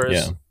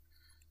 whereas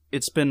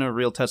it's been a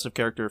real test of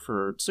character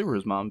for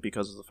Subaru's mom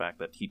because of the fact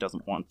that he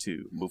doesn't want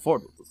to move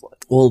forward with his life.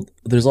 Well,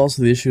 there's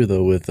also the issue,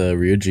 though, with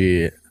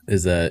Ryuji,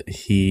 is that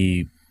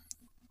he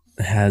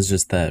has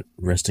just that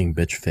resting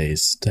bitch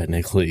face,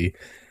 technically,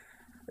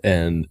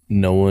 and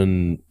no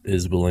one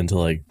is willing to,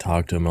 like,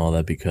 talk to him and all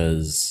that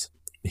because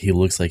he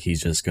looks like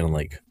he's just gonna,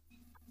 like,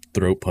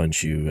 throat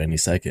punch you any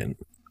second,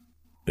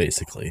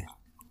 basically.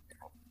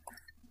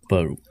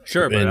 But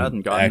sure, but it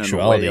hasn't gotten in the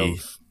way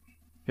of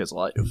his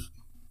life.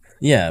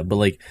 Yeah, but,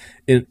 like,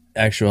 in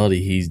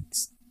actuality,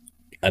 he's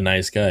a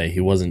nice guy. He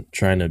wasn't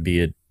trying to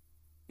be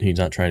he's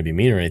not trying to be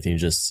mean or anything.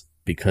 Just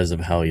because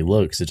of how he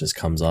looks, it just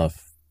comes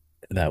off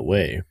that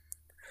way.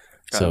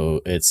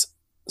 So it's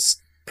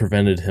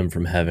prevented him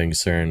from having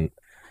certain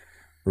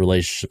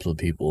relationships with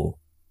people.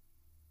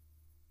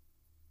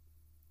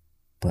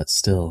 But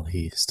still,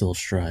 he still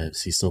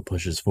strives. He still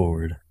pushes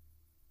forward.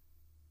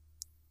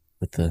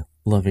 With the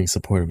loving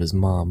support of his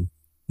mom.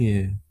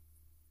 Yeah.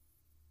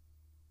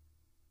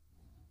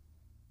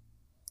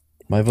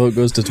 My vote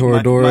goes to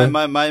Toradora.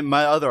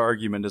 My other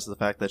argument is the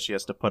fact that she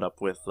has to put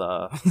up with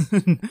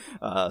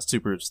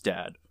Super's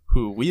dad,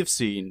 who we have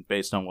seen,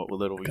 based on what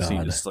little we've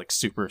seen, is like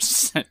super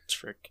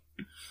eccentric.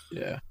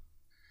 Yeah.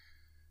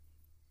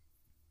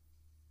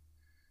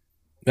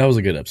 That was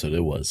a good episode.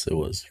 It was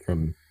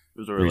from It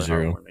was a really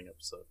ReZero. heartwarming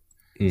episode.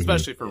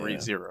 Especially for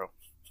ReZero.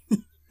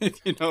 If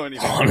you know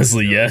anything.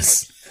 Honestly, ReZero,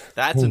 yes. like,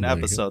 that's Oh an my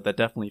episode that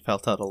definitely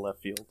felt out of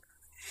left field.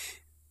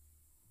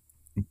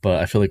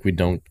 But I feel like we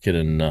don't get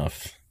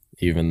enough,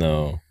 even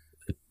though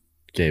it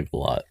gave a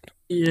lot.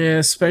 Yeah,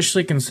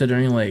 especially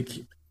considering like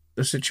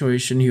the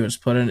situation he was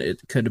put in.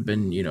 It could have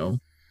been,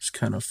 just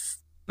kind of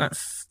not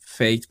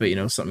faked, but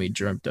something he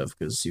dreamt of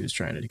because he was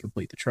trying to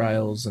complete the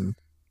trials, and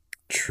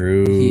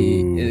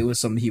True. it was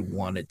something he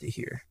wanted to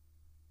hear.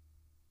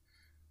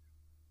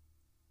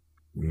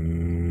 I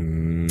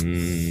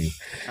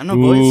know,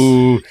 boys.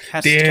 Ooh,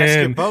 Cast your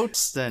damn.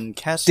 votes, then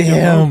cast Damn.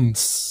 your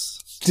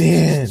votes.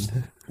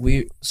 Dan.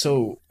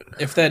 So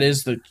if that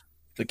is the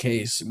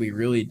case, we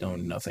really know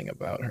nothing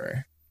about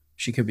her.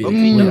 She could be the We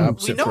complete know,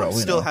 opposite we know for it all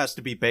we still know. has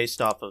to be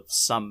based off of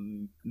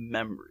some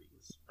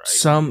memories,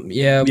 right?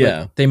 Yeah,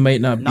 but they might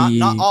not be.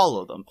 Not all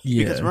of them.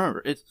 Yeah. Because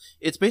remember,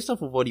 it's based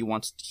off of what he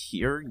wants to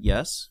hear,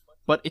 yes,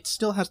 but it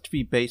still has to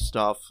be based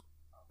off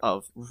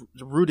of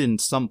rooted in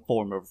some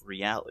form of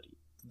reality.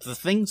 The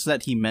things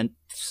that he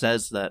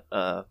says that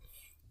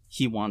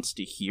he wants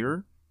to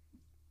hear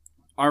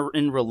are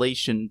in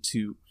relation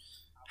to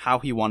how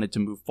he wanted to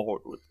move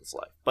forward with his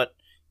life. But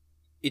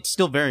it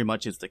still very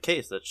much is the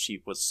case that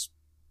she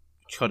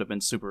could have been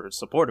super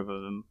supportive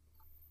of him,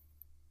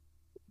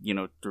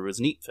 through his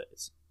NEET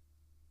phase.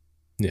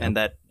 Yeah. And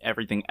that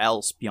everything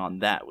else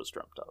beyond that was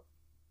dreamt of.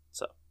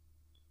 So,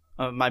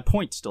 my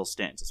point still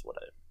stands, is what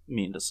I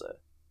mean to say.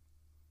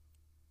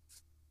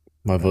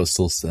 My vote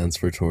still stands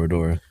for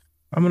Toradora.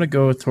 I'm gonna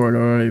go with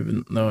Toradora,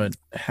 even though I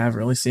haven't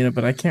really seen it,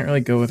 but I can't really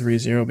go with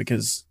ReZero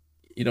because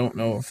you don't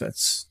know if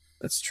that's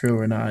true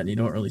or not, and you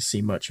don't really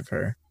see much of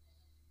her.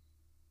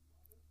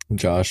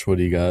 Josh, what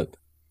do you got?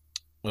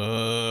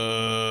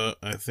 I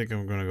think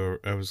I'm gonna go.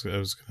 I was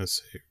gonna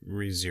say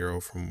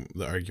ReZero from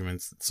the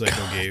arguments that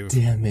Psycho gave.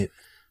 Damn it!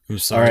 I'm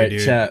sorry, All right,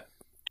 dude. chat.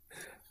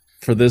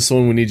 For this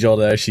one, we need y'all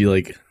to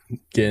actually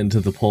get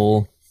into the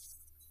poll,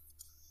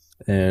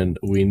 and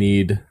we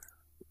need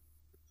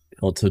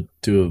y'all to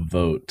do a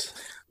vote.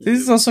 This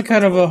is also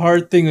kind of a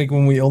hard thing,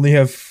 when we only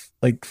have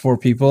 4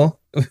 people.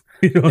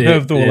 We don't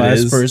have the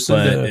last person.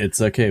 But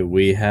it's okay.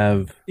 We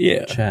have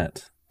Yeah.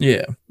 chat.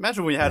 Yeah.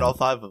 Imagine we had all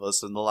 5 of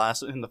us, and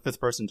the 5th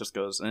person just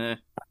goes, either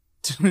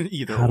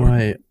How do or.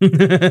 I?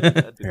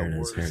 That'd be Here the it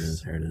is.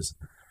 worst. Here it is.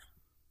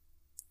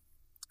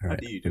 All How right.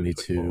 do you We do need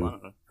a quick poll?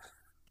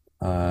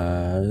 I to.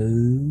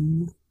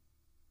 don't know.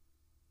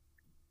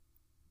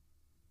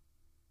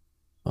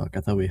 Fuck!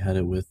 I thought we had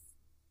it with.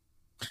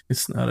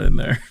 It's not in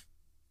there.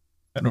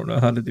 I don't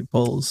know how to do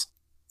polls.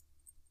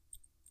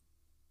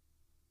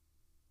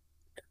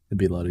 It'd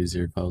be a lot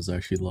easier if I was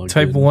actually logged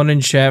Type in. 1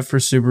 in chat for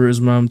Subaru's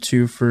mom,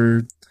 2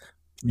 for...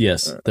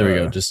 Yes, there we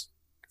go. Just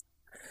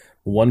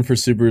 1 for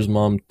Subaru's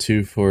mom,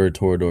 2 for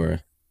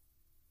Toradora.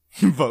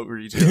 Vote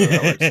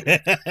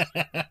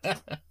ReZero.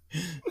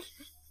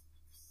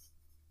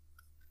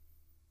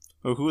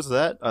 Oh, who was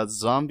that?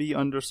 Zombie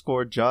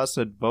 _ Jaw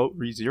said vote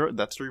ReZero.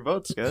 That's 3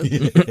 votes, guys.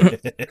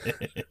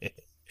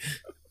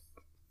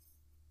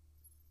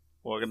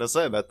 What am I gonna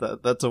say?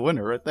 That's a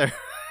winner right there.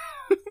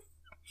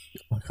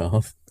 Fuck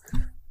off.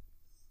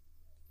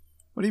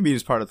 What do you mean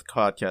he's part of the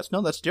podcast?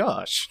 No, that's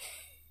Josh.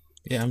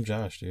 Yeah, I'm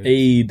Josh, dude.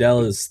 Hey,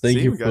 Dallas, thank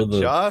See, you we for got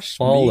the Josh,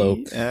 follow.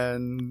 me,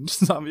 and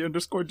Zombie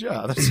 _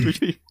 Jaw. That's 3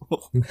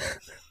 people.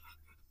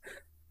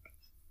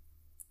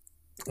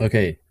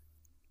 Okay,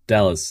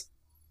 Dallas,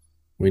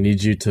 we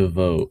need you to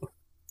vote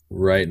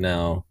right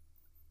now,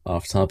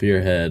 off the top of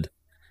your head,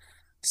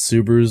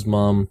 Subaru's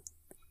mom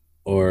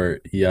or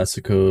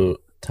Yasuko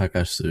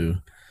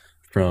Takasu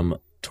from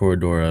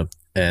Toradora.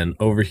 And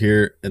over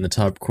here in the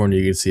top corner,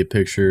 you can see a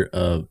picture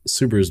of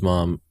Subaru's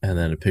mom and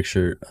then a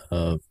picture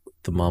of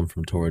the mom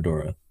from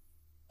Toradora.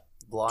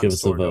 Blonde, Give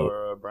us a vote.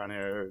 Toradora, brown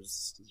hair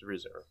is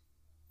ReZero.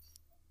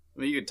 I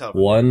mean, you can tell. from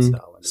the 1,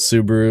 style anyway.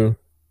 Subaru,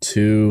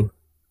 2,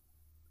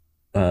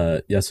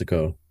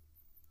 Yasuko.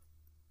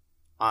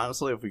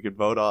 Honestly, if we could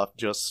vote off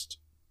just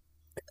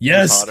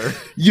Yes! Potter.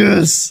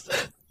 Yes!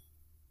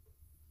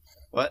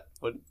 What?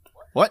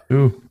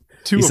 Ooh.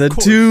 2. He of said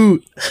course.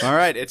 2! All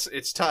right,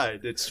 it's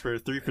tied. It's for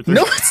 3 for 3.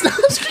 No, it's not!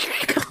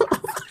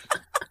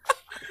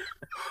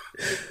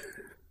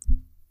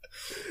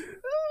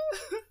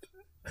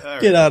 All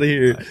right. Get out of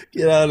here!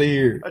 Get out of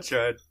here! I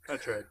tried,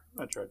 Chad.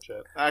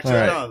 Actually, All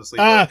right. I honestly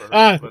vote for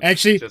her, but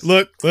Actually, just-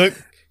 look.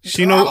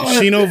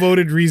 Shino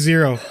voted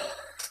ReZero.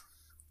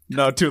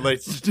 No, too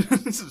late.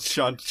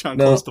 Sean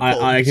No, closed the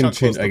poll. I Sean can change.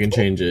 closed the I can poll.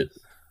 change it.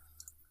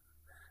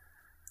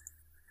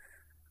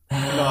 No,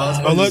 I was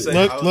about Oh, to say- I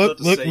was about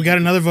to look. say We got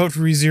another vote for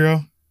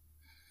ReZero.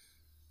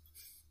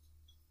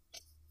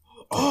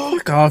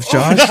 Fuck off,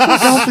 Josh. Fuck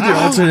off with your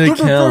alternate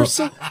the account.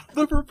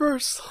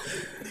 reverse.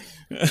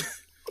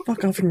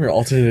 Fuck off from your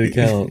alternate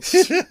account.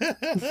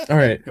 All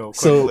right, Yo, quick,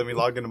 so let me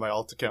log into my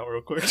alt account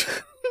real quick.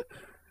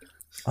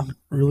 I'm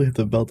really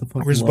about to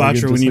fucking Where's log in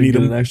Botcher just when so you I need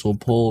get him? an actual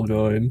poll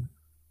going.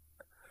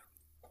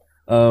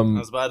 I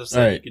was about to say,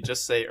 all right. you could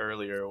just say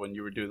earlier when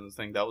you were doing the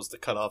thing, that was the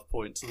cutoff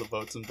point to the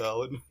votes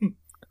invalid.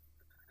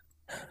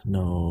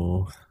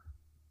 No,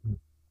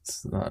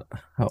 it's not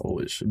how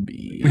it should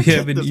be. We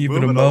haven't Just even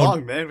moving amount.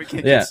 along, man. We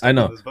can't Yeah, get stuck I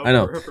know, on this vote I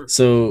know. forever.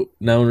 So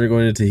now we're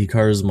going into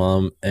Hikaru's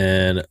mom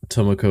and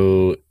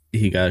Tomoko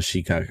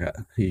Higashikata.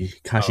 Oh, we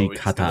just gotta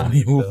Higashikata.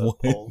 leave the What?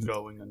 poll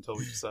going until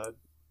we decide.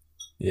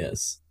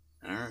 Yes,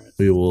 Alright.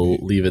 we will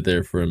leave it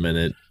there for a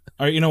minute.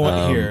 All right, you know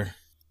what? Here.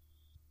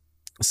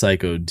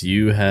 Psycho, do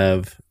you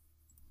have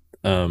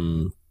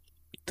the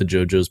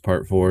JoJo's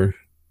Part 4?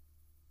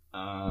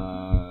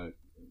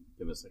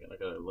 Give me a second. I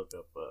gotta look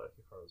up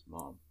Hikaru's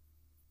mom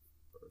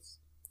first.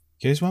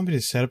 You guys want me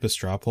to set up a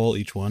straw poll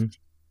each one?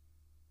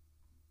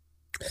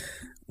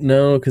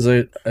 No, because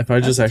if I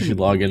That's just actually too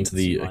log many into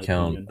the points, in my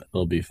account, opinion.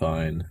 it'll be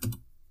fine.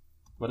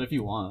 But if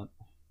you want.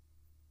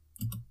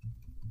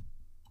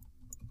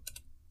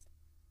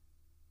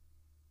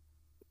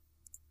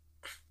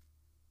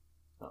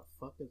 The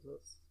fuck is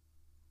this?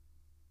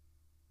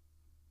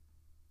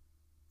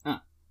 Huh.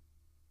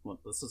 Well,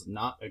 this is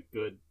not a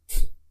good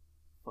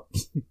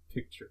fucking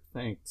picture.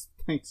 Thanks.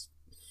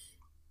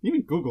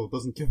 Even Google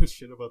doesn't give a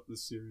shit about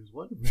this series.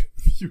 Why did we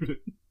review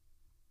it?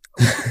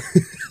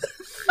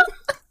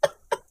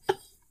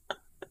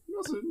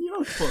 You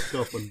know, it's fucked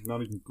up when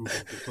not even Google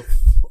gives a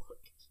fuck.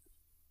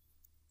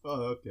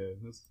 Oh, okay.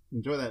 Let's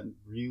enjoy that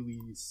really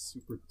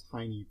super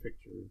tiny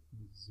picture.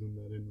 Zoom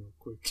that in real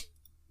quick.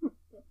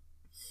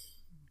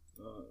 What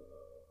am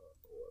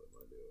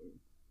I doing?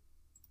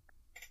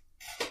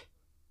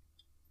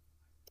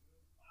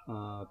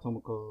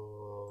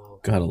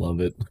 Tomoko. Gotta love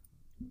it.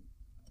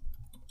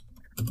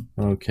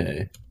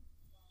 Okay.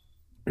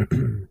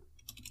 Right?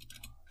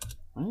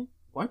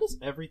 Why does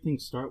everything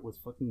start with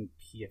fucking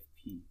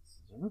PFPs? Is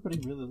everybody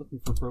really looking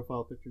for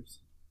profile pictures?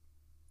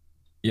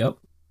 Yep.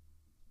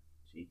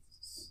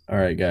 Jesus. All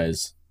right,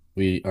 guys.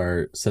 We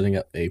are setting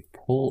up a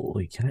poll.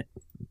 Wait, can I?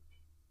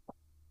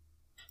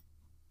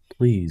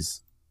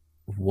 Please.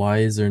 Why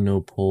is there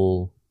no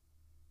poll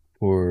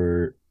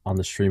for on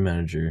the stream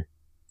manager?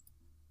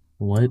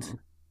 What?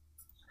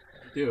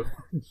 Do.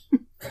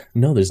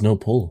 No, there's no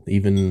poll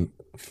even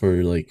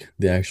for like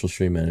the actual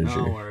stream manager.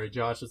 Don't worry,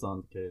 Josh is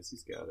on the case.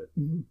 He's got it.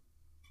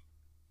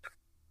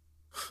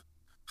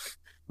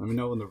 Let me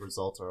know when the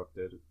results are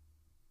updated.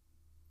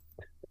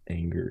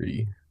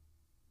 Angry.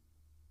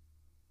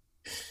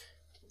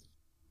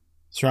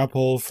 Straw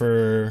poll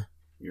for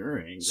You're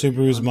angry.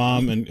 Subaru's I'm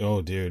mom not. and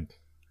oh, dude,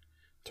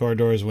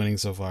 Torador is winning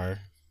so far.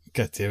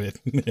 God damn it!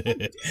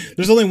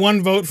 There's only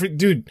one vote for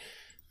dude.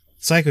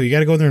 Psycho, you got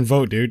to go there and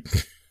vote, dude.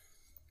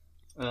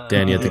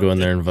 Dan, you have to go in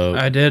there and vote.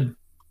 I did.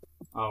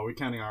 Oh, are we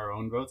counting our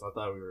own votes? I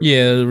thought we were.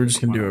 Yeah, we're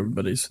just gonna do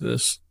everybody's for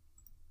this.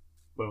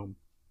 Boom.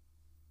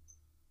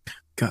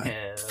 God,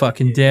 Hell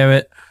fucking yeah. damn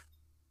it!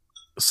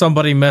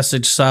 Somebody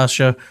message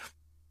Sasha.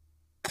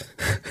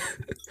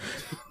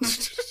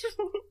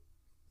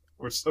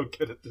 We're so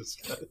good at this,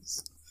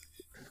 guys.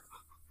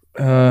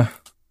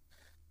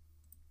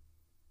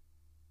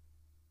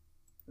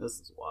 This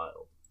is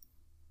wild.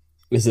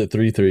 Is it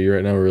 3-3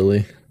 right now,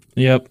 really?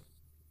 Yep.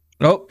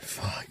 Oh,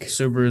 Fuck.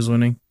 Subaru is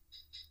winning.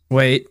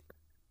 Wait.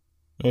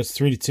 Oh, it's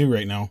 3-2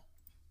 right now.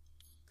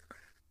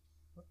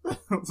 What the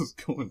hell is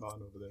going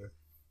on over there?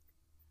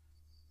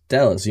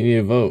 Dallas, you need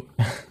to vote.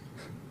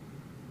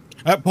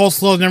 Poll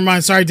slow. Never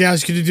mind. Sorry,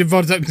 Dallas. You could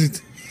vote.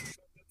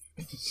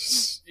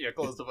 Yeah,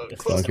 close the vote.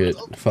 Close Fuck the it.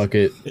 vote. Fuck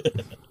it.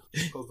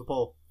 Close the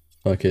poll.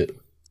 Fuck it.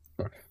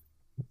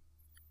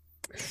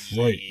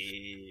 Right.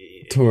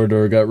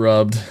 Torador got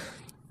robbed.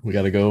 We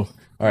gotta go.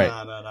 All right.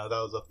 No.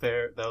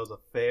 That was a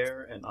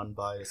fair and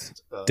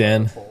unbiased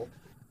Dan. poll.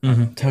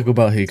 Talk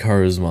about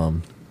Hikaru's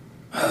mom.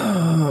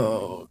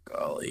 Oh,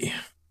 golly.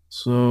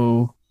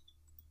 So,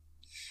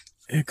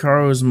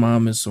 Hikaru's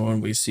mom is the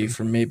one we see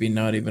for maybe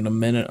not even a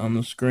minute on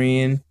the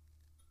screen.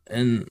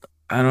 And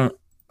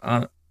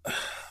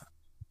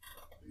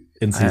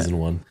In season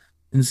 1.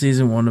 in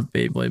season 1 of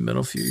Beyblade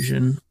Metal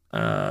Fusion,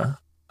 I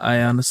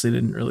honestly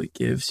didn't really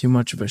give too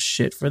much of a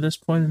shit for this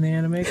point in the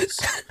anime. 'Cause,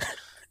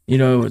 you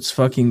know, it's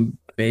fucking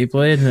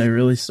Beyblade, and I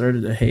really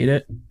started to hate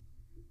it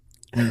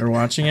when we were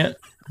watching it.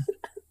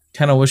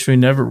 Kind of wish we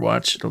never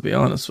watched it, I'll be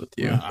honest with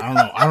you.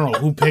 I don't know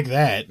who picked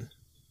that.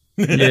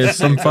 Yeah,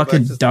 some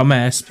fucking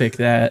dumbass picked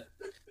that.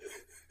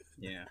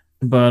 Yeah.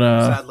 But,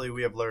 Sadly,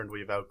 we have learned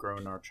we've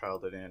outgrown our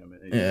childhood anime.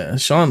 yeah,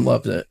 Sean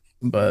loved it,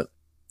 but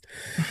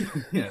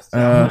Yes, I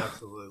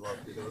absolutely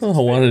loved it. It was I his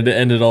wanted to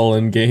favorite. end it all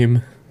in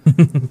game.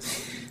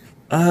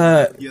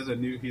 He has a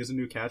new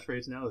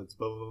catchphrase now. It's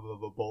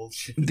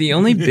bullshit. the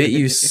only bit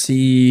you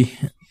see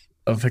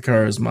of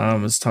Hikaru's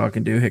mom is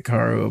talking to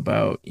Hikaru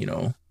about, you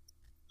know,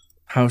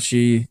 how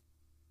she,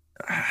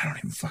 I don't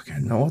even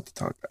fucking know what to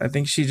talk. I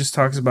think she just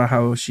talks about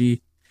how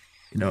she,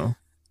 you know,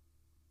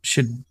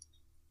 should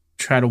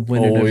try to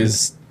win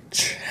Always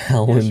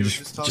Challenge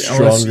just talking-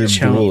 stronger Challenge-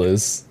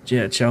 duelists.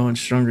 Yeah,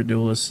 challenge stronger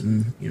duelists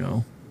and,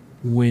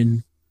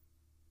 win.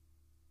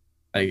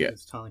 I get.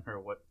 He's telling her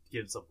what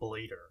gives a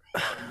blader.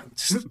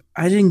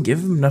 I didn't give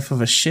him enough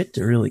of a shit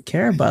to really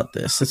care about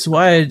this. That's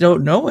why I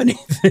don't know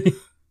anything.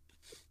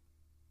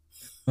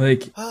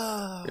 Like,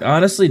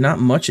 honestly, not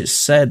much is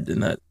said in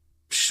that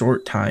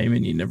short time,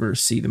 and you never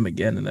see them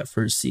again in that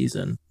first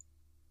season.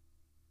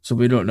 So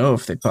we don't know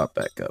if they pop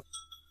back up.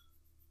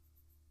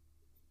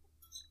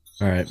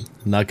 All right,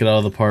 knock it out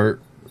of the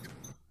park.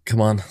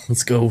 Come on,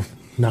 let's go.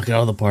 Knock it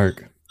out of the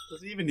park.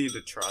 Doesn't even need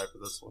to try for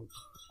this one.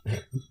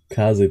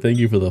 Kazi, thank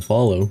you for the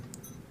follow.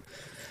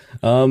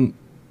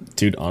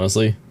 Dude,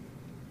 honestly,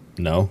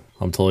 no.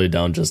 I'm totally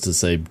down just to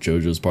say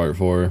JoJo's Part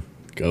 4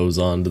 goes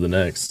on to the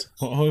next.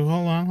 Hold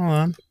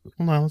on.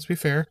 Let's be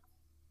fair.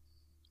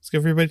 Let's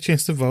give everybody a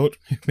chance to vote.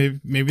 Maybe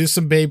there's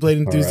some Beyblade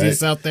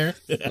enthusiasts out there.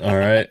 All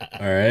right.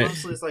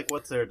 Honestly, it's like,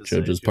 what's there to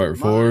JoJo's say? Part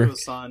To a mother, 4. to a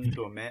son,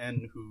 to a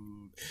man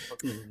who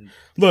fucking...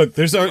 Look,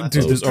 there's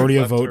already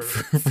a vote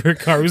for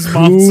Karu's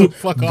mom. Who So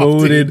fuck off,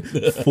 voted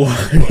dude. for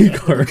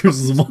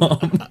Hikaru's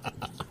mom?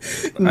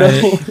 No.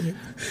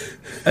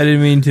 I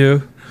didn't mean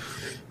to.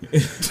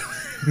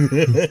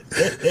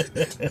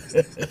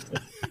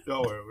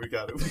 Don't worry, we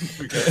got it.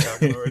 We got it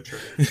back on our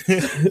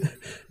return.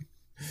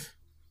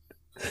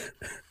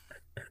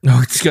 No,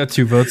 it's got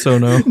 2 votes. Oh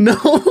no, No.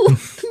 Oh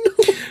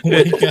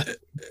my God.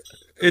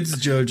 it's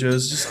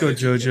JoJo's. Just go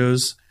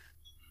JoJo's.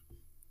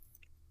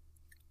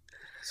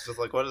 It's just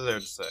like, what is there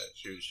to say?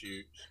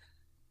 She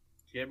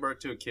gave birth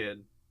to a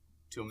kid,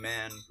 to a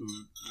man who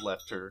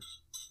left her.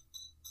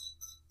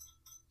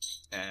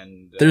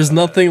 And There's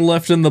nothing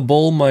left in the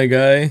bowl, my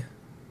guy.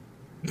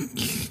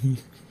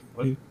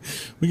 What?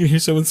 We can hear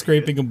someone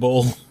scraping a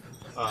bowl.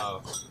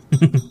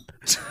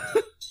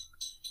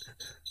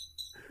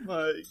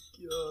 My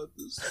God,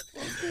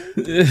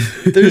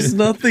 this There's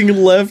nothing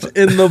left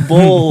in the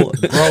bowl.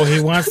 Bro, he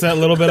wants that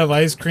little bit of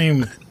ice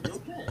cream.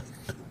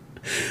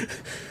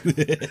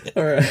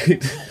 All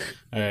right.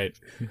 All right,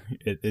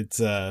 it's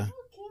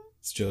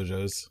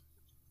JoJo's.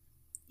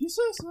 He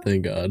says that.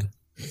 Thank God.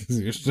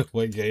 You're still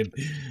wicked.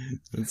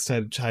 Let's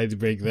try to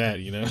break that,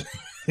 you know.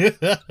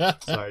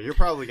 Sorry, you're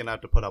probably gonna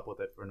have to put up with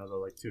it for another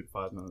like 2 to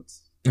 5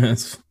 minutes.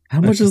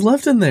 How much is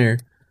left in there?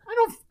 I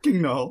don't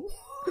fucking know.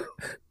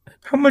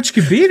 How much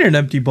could be in an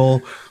empty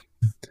bowl?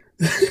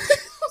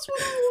 That's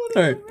what I want.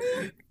 All right.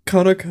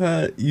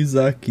 Konoka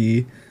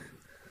Yuzaki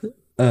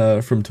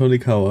from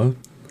Tonikawa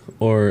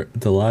or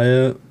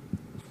Delia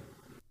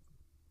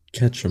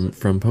Ketchum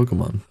from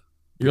Pokemon.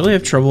 You really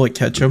have trouble at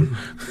Ketchum?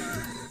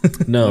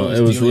 No, No, it's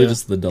it was really Delia.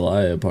 just the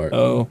Delia part.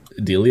 Oh.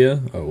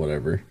 Delia or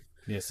whatever.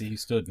 Yeah, see, you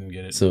still didn't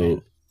get it.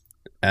 So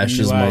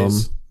Ash's New mom.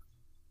 eyes.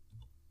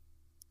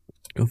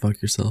 Go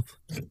fuck yourself.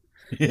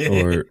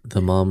 Or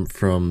the mom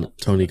from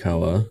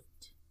Tonikawa,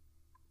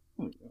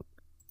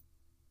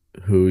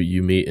 who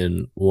you meet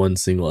in one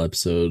single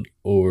episode,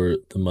 or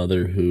the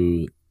mother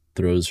who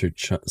throws her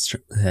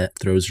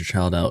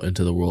child out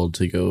into the world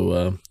to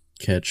go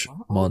catch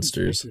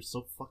monsters. You're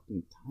so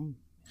fucking tiny.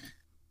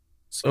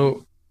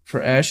 So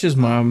for Ash's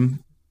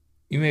mom,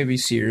 you maybe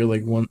see her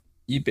like one.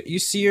 You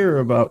see her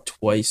about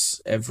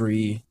twice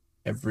every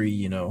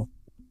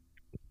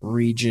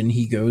region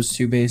he goes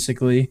to,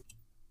 basically,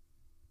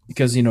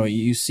 because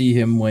you see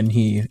him when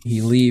he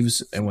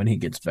leaves and when he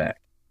gets back,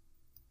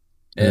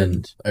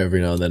 and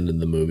every now and then in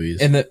the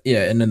movies. and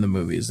in the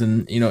movies,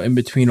 and in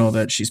between all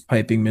that, she's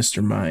piping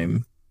Mr.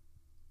 Mime.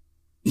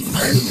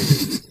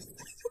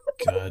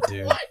 God,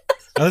 dude. Now,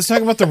 let's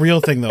talk about the real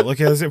thing, though. Look,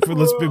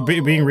 let's be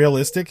being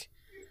realistic.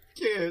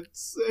 Can't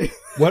say.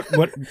 What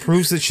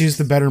proves that she's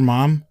the better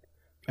mom?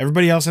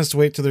 Everybody else has to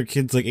wait till their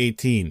kid's like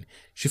 18.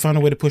 She found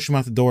a way to push him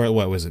out the door at,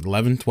 what was it,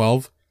 11,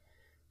 12?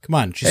 Come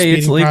on, she's Hey,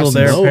 it's speeding legal process.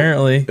 there. No,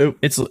 Apparently, it-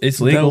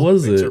 it's legal. That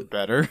was Things are it.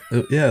 better.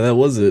 Yeah, that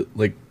was it.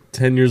 Like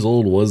 10 years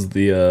old was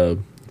the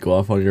go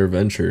off on your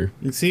adventure.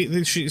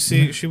 See,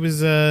 she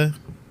was ahead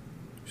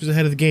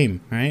of the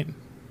game, right?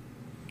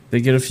 They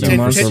get a few 10,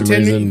 months. 10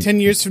 of- 10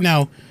 years from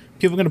now,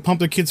 people are going to pump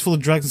their kids full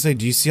of drugs and say,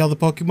 do you see all the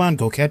Pokemon?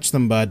 Go catch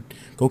them, bud.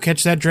 Go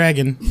catch that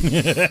dragon.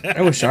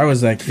 I wish I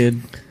was that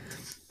kid.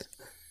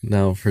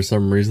 Now, for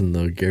some reason,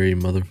 though, Gary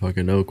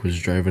motherfucking Oak was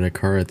driving a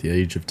car at the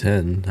age of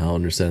 10. I don't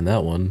understand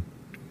that one.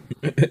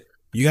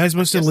 You guys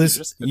must have Guess they're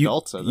listened. just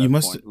adults at that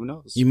point. Who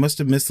knows? You must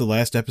have missed the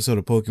last episode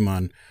of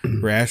Pokemon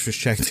where Ash was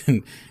checked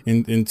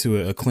into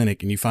a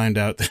clinic and you find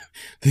out that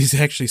he's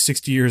actually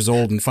 60 years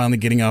old and finally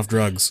getting off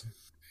drugs.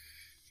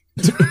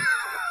 It's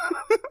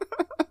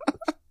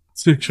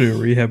actually a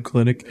rehab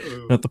clinic,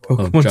 not the Oh,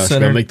 Pokemon Josh,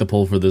 Center. go make the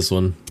poll for this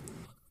one,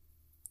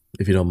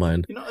 if you don't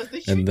mind. They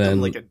treat them then-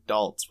 like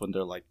adults when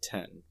they're like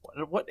 10.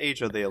 What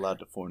age are they allowed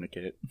to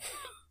fornicate?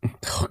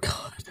 Oh,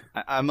 God.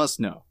 I must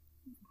know.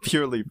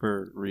 Purely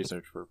for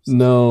research purposes.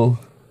 No.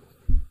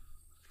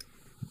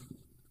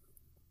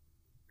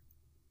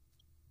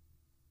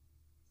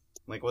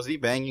 Like, was he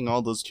banging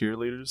all those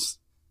cheerleaders?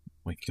 Oh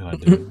my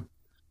God, dude.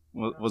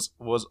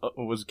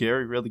 Was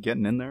Gary really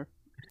getting in there?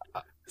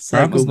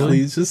 Psycho,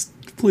 please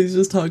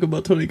just talk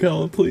about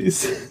Tonikawa,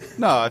 please.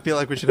 No, I feel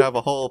like we should have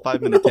a whole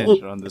 5-minute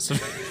tangent on this.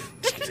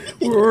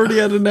 We're already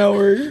at an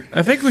hour.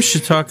 I think we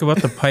should talk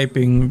about the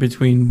piping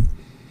between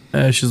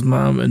Ash's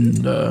mom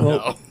and.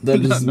 Well, that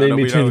just made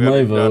me change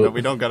my vote. No,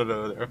 we don't gotta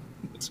go there.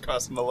 It's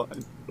crossing the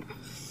line.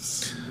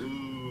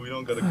 Ooh, we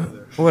don't gotta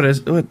go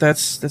there.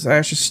 That's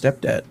Ash's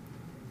stepdad.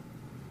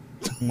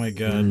 Oh my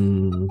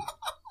god.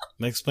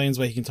 That explains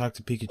why he can talk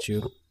to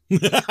Pikachu.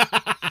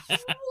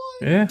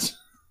 Yeah.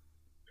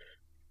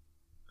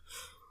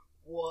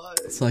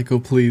 What? Psycho,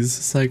 please.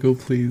 Psycho,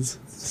 please.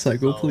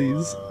 Psycho,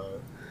 please.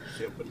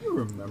 Shit, what do you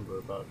remember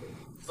about it?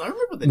 'Cause I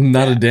remember the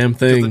Not dad, a damn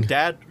thing.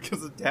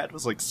 Because the dad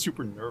was like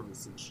super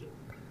nervous and shit.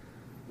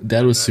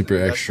 Dad was And super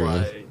that's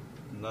extra.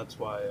 That's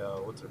why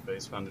what's her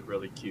face found it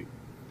really cute.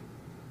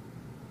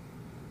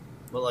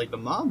 But like the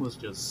mom was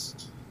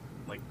just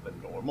like the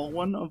normal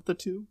one of the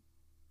two.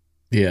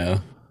 Yeah.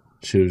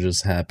 She was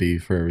just happy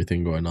for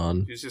everything going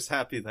on. She was just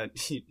happy that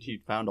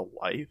he found a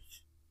wife.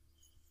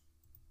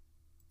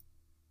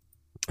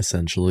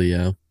 Essentially,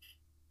 yeah.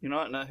 You know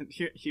what? Now,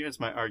 here's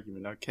my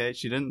argument, okay?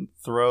 She didn't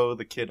throw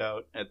the kid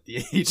out at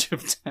the age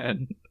of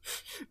 10.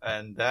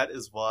 And that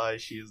is why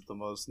she is the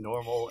most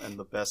normal and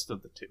the best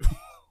of the two.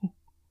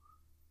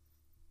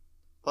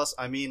 Plus,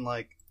 I mean,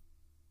 like,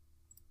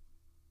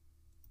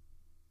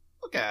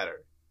 look at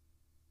her.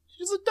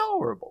 She's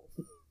adorable.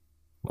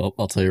 Well,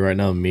 I'll tell you right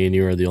now, me and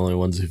you are the only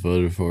ones who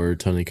voted for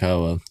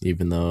Tonikawa,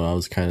 even though I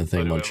was kind of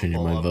thinking about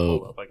changing my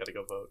vote. I gotta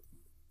go vote.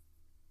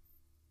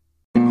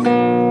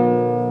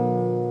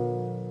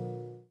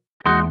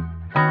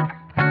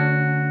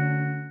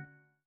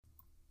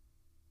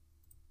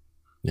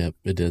 Yep,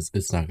 it is.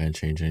 It's not going to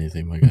change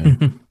anything, my guy.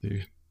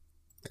 Dude.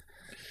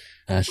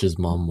 Ash's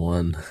mom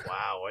won.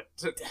 Wow, what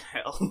the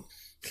hell?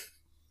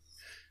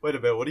 Wait a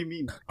minute, what do you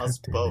mean us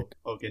vote?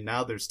 Okay,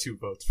 now there's 2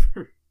 votes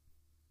for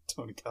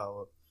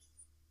Tonikawa.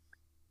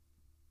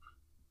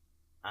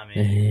 I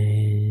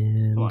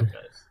mean, come on,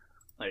 guys.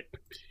 Like,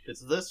 it's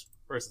this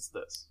versus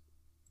this.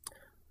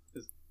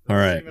 This all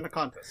right. Even a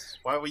contest.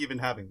 Why are we even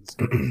having this?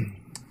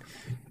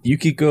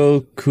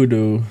 Yukiko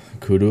Kudo.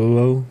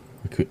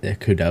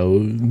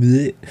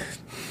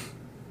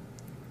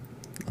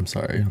 I'm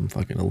sorry, I'm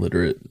fucking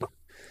illiterate.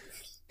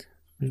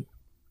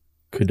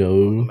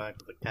 Kudo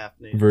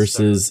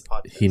versus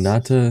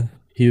Hinata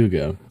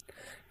Hyuga.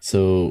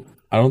 So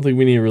I don't think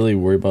we need to really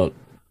worry about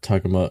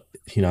talking about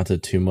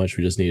Hinata too much.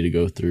 We just need to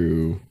go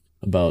through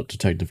about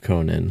Detective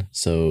Conan.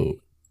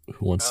 So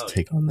who wants to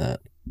take on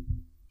that?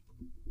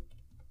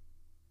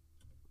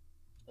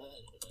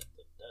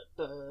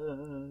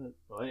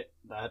 Wait,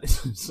 that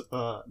is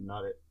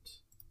not it.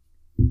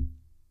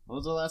 What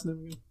was the last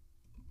name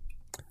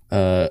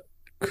again?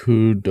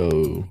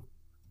 Kudo.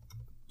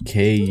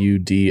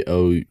 Kudou.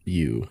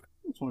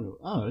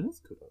 Oh, it is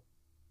Kudo.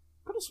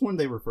 I could have sworn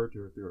they referred to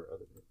her through her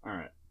other name.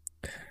 Alright.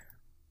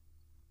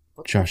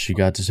 Josh, you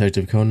got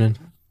Detective Conan?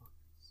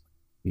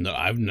 No,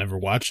 I've never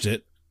watched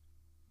it.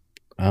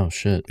 Oh,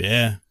 shit.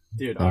 Yeah.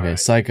 Dude, okay, right.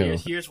 Psycho.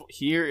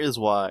 Here is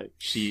why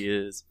she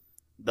is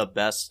the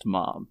best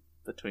mom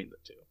between the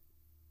two.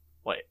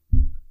 Wait.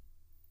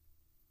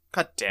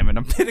 God damn it,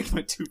 I'm hitting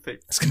my 2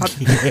 fingers.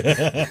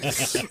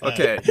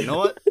 Okay, you know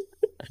what?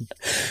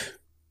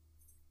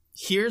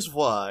 Here's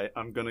why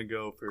I'm gonna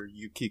go for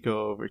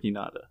Yukiko over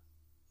Hinata.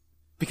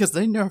 Because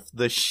they nerfed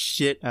the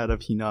shit out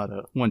of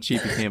Hinata when she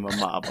became a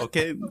mom,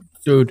 okay?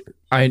 Dude,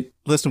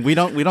 Listen, we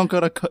don't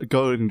gotta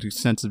go into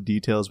sensitive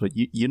details, but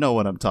you know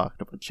what I'm talking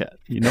about, chat.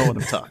 You know what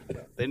I'm talking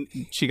about.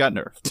 She got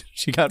nerfed.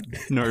 She got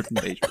nerfed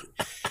majorly.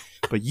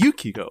 But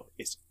Yukiko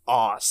is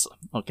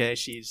awesome, okay?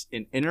 She's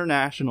an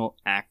international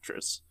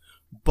actress,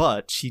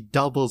 but she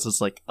doubles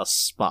as, like, a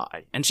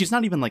spy. And she's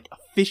not even, like,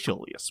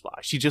 officially a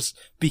spy. She just,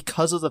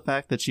 because of the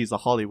fact that she's a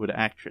Hollywood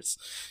actress,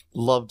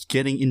 loved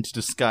getting into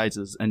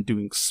disguises and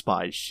doing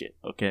spy shit,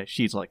 okay?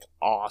 She's, like,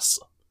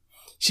 awesome.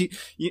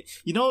 You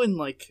know in,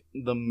 like,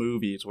 the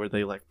movies where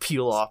they, like,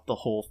 peel off the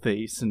whole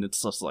face and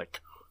it's just like,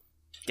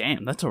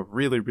 damn, that's a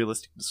really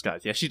realistic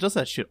disguise. Yeah, she does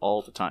that shit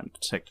all the time,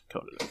 Detective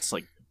Conan. It's,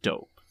 like,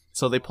 dope.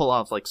 So they pull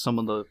off, like, some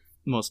of the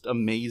most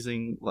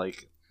amazing,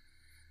 like,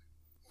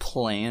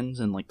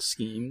 plans and, like,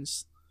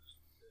 schemes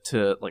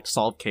to, like,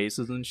 solve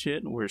cases and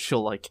shit, where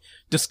she'll, like,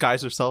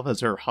 disguise herself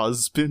as her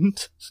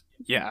husband.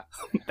 Yeah,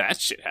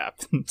 that shit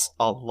happens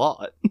a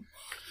lot.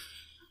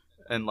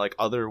 And, like,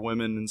 other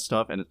women and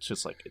stuff, and it's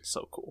just, like, it's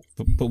so cool.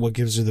 But what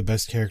gives her the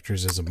best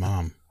characters as a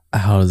mom?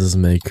 How does this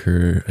make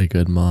her a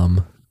good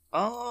mom?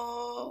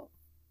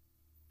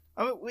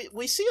 I mean,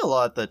 we see a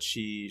lot that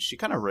she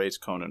kind of raised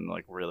Conan,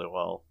 like, really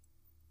well.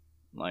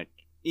 Like,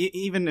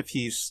 even if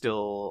he's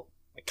still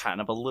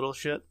kind of a little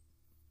shit.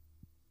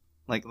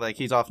 Like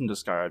he's often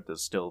described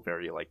as still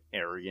very, like,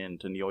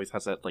 arrogant, and he always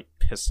has that, like,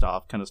 pissed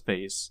off kind of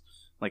face,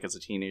 like, as a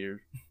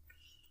teenager.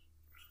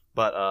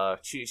 But,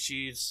 she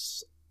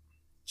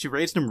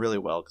raised him really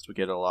well, because we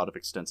get a lot of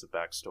extensive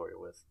backstory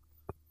with,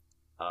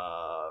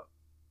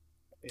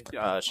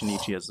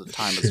 Shinichi as a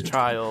time as a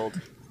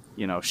child.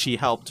 You know, she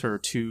helped her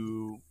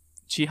two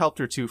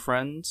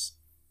friends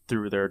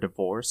through their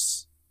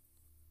divorce.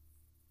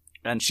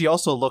 And she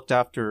also looked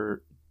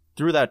after,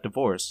 through that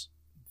divorce,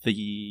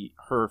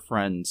 her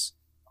friend's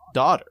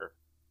daughter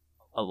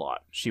a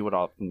lot. She would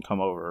often come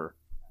over,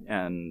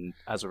 and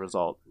as a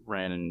result,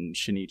 Ran and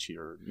Shinichi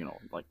are,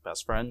 like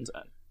best friends,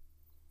 and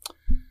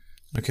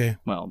Okay.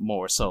 well,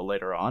 more so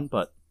later on,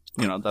 but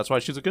that's why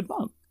she's a good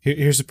mom.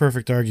 Here's the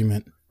perfect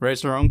argument.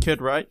 Raised her own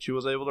kid right, she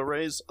was able to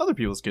raise other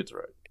people's kids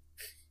right.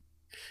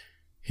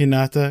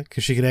 Hinata,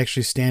 because she could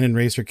actually stand and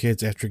raise her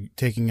kids after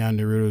taking on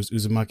Naruto's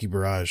Uzumaki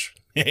Barrage.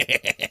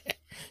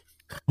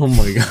 Oh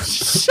my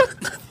gosh.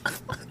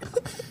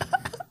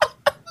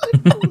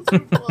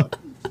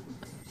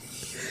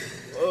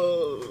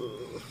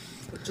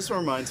 It just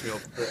reminds me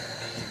of the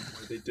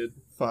where they did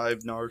 5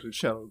 Naruto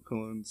Shadow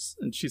Clones,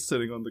 and she's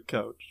sitting on the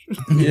couch.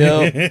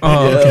 Yep.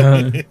 Oh,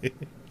 God.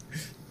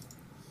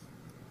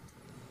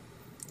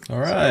 All So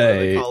right.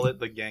 they call it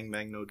the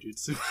Gangbang no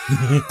Jutsu.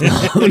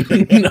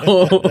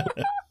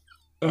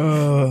 Oh,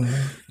 no.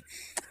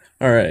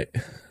 All right.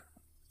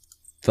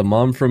 The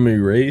mom from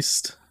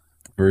Erased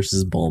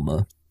versus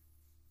Bulma.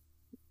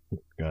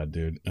 God,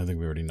 dude. I think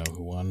we already know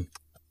who won.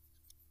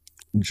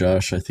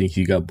 Josh, I think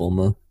you got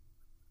Bulma.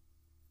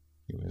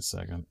 Give me a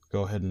second.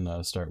 Go ahead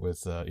and start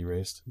with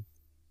Erased.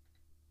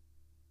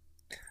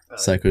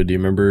 Psycho, do you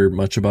remember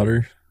much about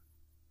her?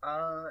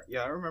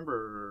 Yeah, I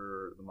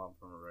remember the mom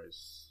from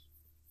Erase.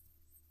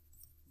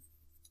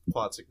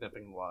 Plot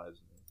significant wise,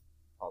 and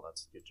all that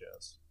good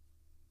jazz.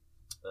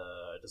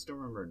 I just don't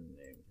remember her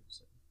name.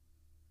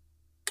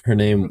 Her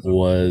name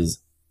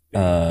was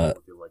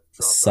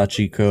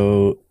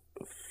Sachiko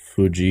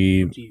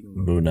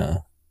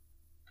Fujimuna.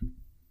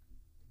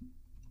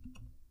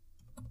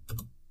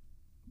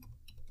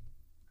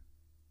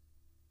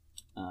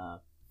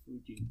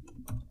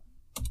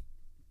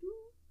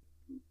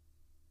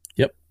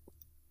 Yep.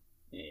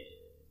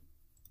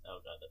 Oh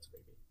god, that's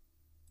creepy.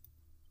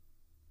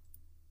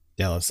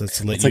 Dallas, that's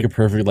to let It's you... like a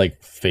perfect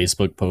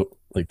Facebook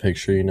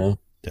picture,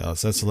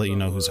 Dallas, that's to let you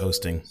know who's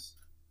hosting.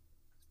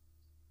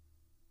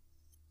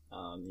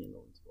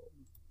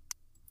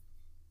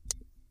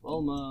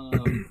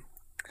 Bulma.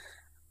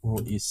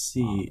 Well, you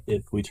see,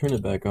 if we turn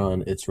it back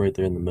on, it's right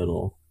there in the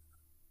middle.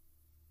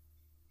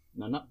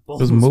 No, not Bulma.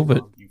 Just move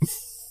it. You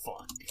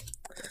fuck.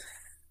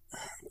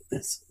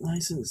 It's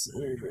nice and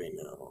centered right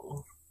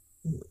now.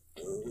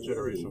 Which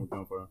iteration we're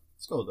going for?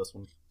 Let's go with this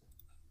one.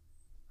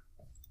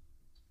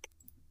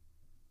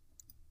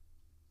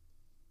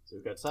 So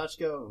we've got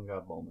Sachiko and we've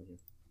got Bulma here.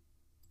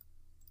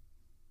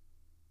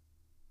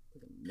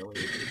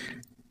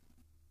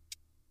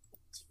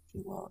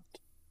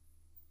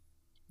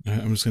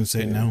 I'm just going to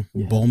say it now.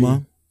 Yeah.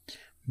 Bulma,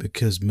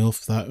 because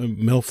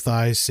MILF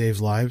thighs save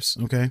lives,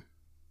 okay?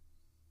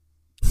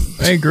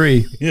 I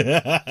agree.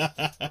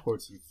 Of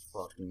course you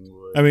fucking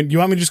would. I mean, you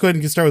want me to just go ahead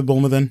and get started with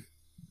Bulma then?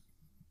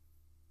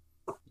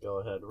 Go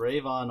ahead.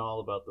 Rave on all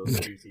about those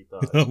juicy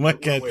thoughts. Oh my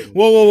god.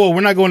 Whoa. We're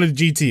not going to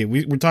GT.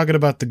 We're talking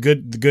about the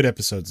good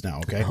episodes now,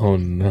 okay? Oh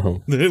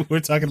no.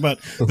 We're talking about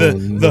Oh,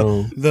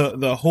 no.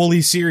 the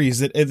holy series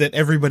that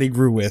everybody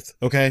grew with,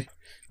 okay?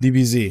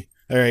 DBZ.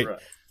 All right.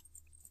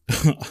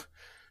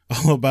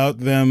 All about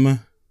them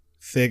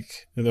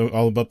thick,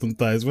 all about them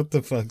thighs. What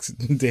the fuck's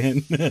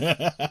Dan?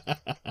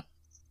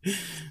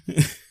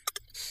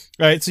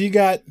 All right, so you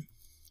got,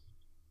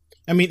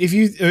 I mean, if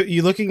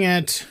you're looking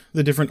at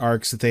the different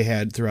arcs that they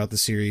had throughout the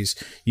series,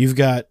 you've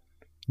got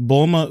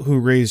Bulma, who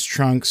raised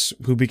Trunks,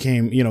 who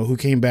became, who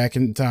came back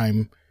in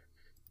time,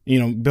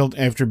 built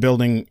after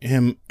building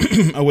him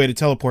a way to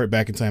teleport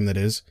back in time, that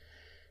is,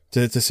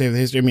 to save the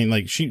history. I mean,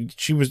 like,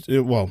 she was,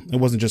 well, it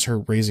wasn't just her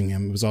raising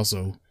him, it was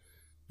also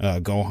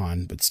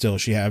Gohan, but still,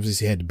 she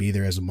obviously had to be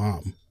there as a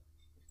mom.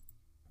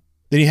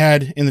 Then you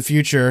had, in the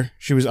future,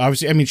 she was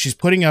obviously, I mean, she's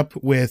putting up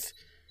with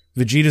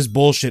Vegeta's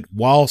bullshit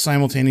while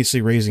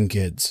simultaneously raising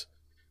kids.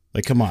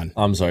 Like, come on.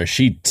 I'm sorry,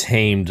 she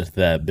tamed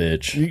that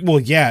bitch.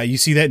 Well, yeah, you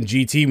see that in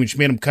GT when she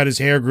made him cut his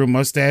hair, grew a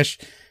mustache.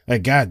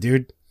 Like, God,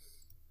 dude.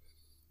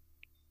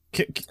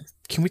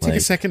 Can we take a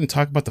second and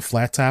talk about the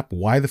flat top?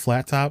 Why the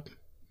flat top?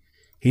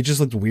 He just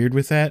looked weird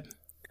with that.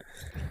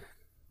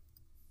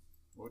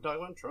 We're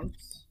talking about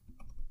Trunks.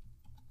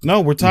 No,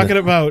 we're talking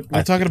about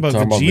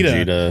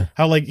Vegeta.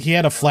 How he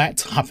had a flat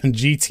top in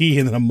GT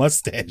and then a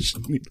mustache.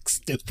 He looks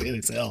stupid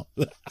as hell.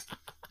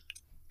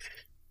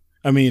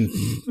 I mean,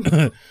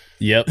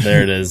 yep,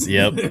 there it is.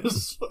 Yep.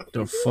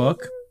 The fuck?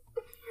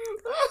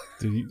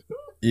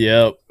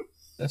 Yep.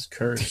 That's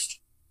cursed.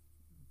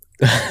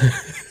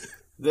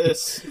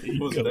 This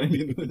was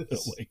banging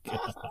this. Oh my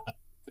god.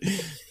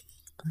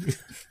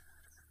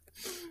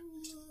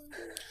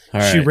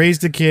 All She right.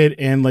 raised a kid,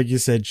 and like you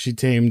said, she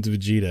tamed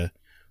Vegeta,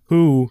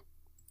 who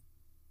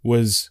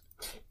was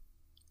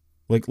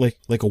like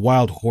a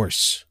wild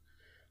horse.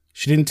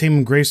 She didn't tame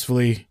him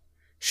gracefully.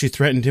 She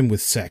threatened him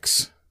with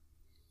sex.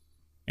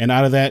 And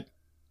out of that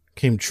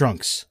came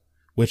Trunks,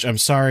 which I'm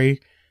sorry,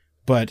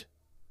 but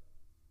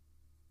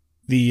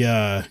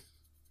the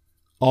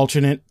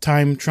alternate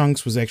time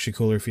Trunks was actually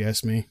cooler, if you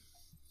ask me.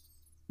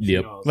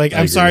 Yep. Like,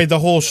 I'm sorry, the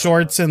whole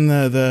shorts and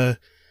the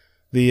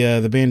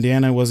The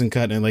bandana wasn't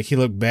cut, and like he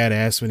looked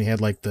badass when he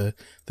had like the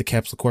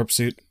Capsule Corp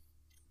suit.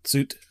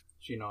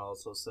 Gina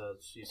also said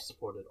she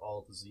supported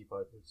all the Z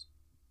fighters.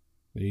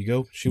 There you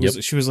go. She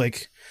was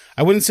like,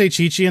 I wouldn't say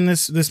Chi-Chi in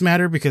this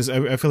matter, because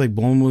I feel like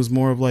Bulma was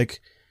more of like,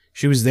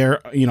 she was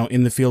there,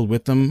 in the field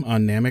with them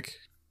on Namek.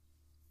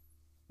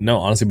 No,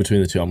 honestly,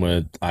 between the two,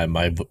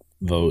 my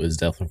vote is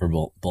definitely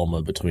for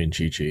Bulma between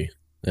Chi-Chi.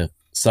 If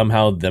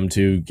somehow them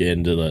two get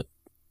into the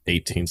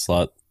 18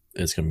 slot,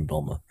 it's gonna be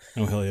Bulma.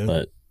 Oh hell yeah!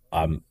 But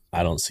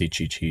I don't see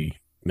Chi-Chi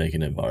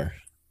making it far.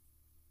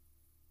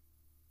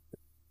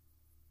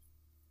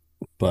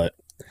 But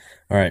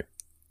all right,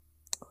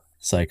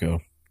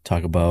 Psycho,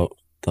 talk about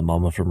the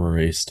mama from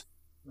Erased.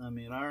 I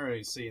mean, I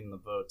already seen the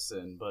votes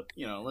in, but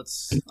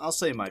I'll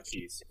say my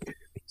piece.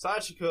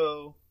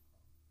 Sachiko,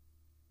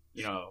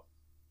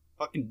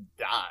 fucking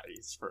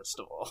dies first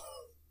of all.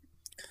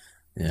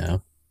 Yeah.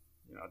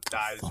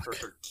 Dies for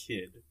her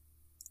kid.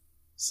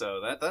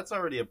 So that's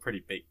already a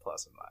pretty big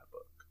plus in my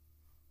book.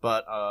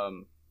 But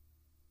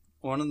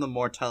one of the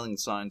more telling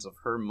signs of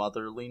her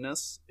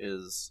motherliness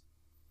is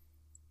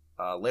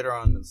later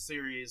on in the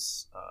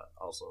series,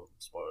 also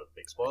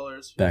big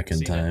spoilers. Back in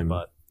time.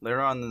 But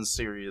later on in the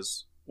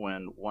series,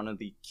 when one of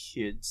the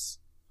kids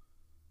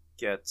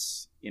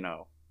gets,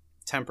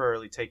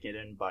 temporarily taken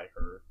in by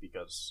her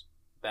because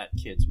that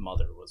kid's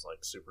mother was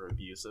like super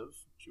abusive.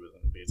 She was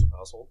in an abusive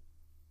household.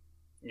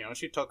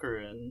 She took her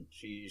in.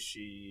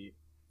 She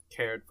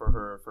cared for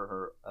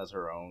her as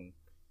her own.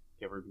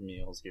 Gave her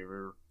meals. Gave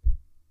her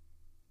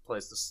a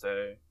place to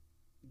stay.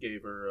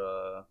 Gave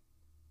her,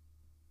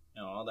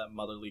 all that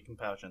motherly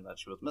compassion that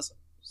she was missing.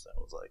 So it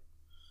was like,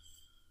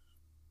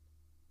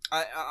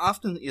 I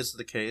often is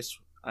the case.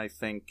 I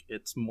think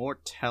it's more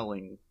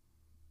telling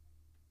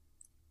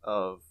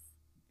of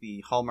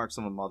the hallmarks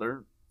of a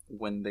mother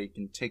when they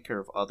can take care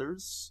of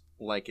others,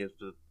 like it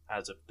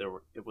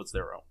was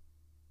their own.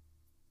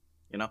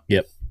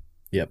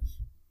 Yep.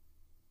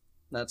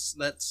 That's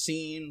that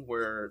scene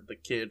where the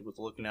kid was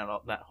looking at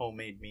all that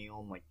homemade meal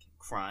and like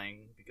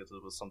crying because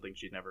it was something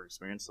she'd never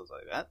experienced. I was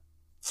like, that.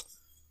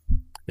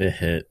 It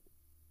hit.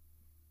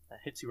 That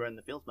hits you right in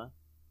the feels, man.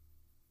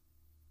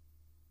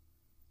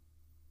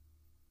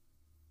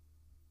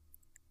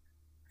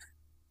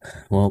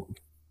 Well,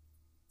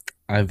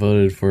 I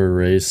voted for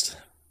Erased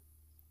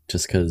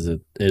just because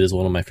it is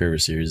one of my favorite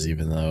series,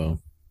 even though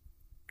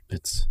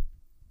it's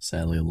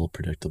sadly a little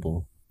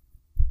predictable.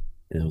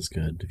 It was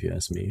good, if you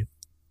ask me.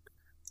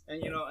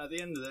 And at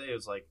the end of the day, it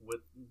was like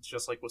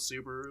just like with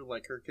Subaru,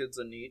 like her kid's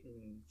a NEET,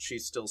 and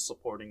she's still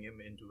supporting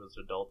him into his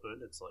adulthood.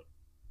 It's like,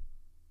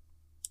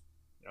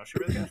 she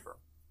really cares for him.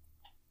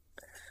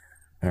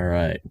 All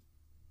right,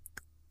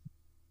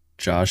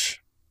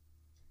 Josh,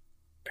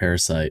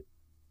 Parasite.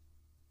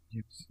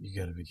 You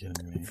gotta be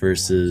kidding me.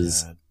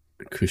 Versus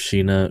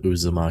Kushina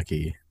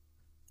Uzumaki.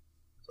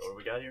 So what do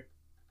we got here?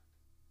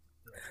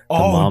 The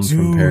mom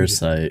from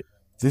Parasite.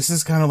 This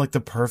is kind of like the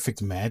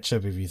perfect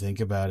matchup if you think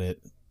about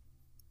it.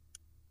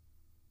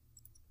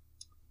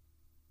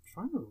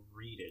 I'm trying to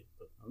read it,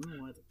 but I don't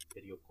know why the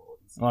video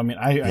quality. Well, I mean,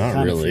 I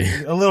not really.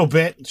 A little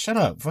bit. Shut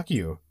up. Fuck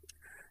you.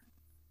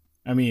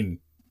 I mean,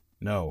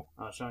 no.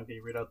 Sean, can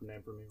you read out the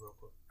name for me real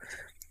quick?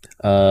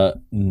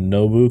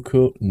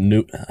 Nobuko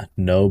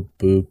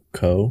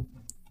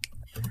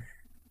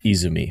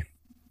Izumi.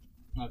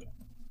 Okay.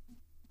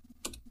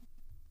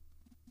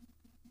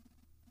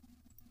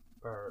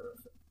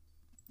 Perfect.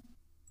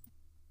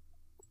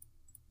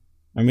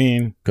 I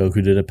mean,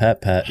 Goku did a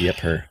pat. Yep,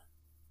 her.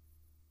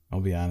 I'll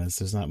be honest.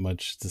 There's not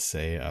much to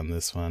say on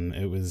this one.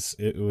 It was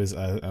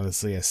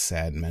honestly a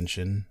sad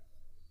mention.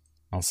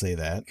 I'll say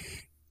that.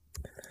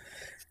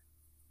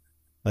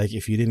 Like,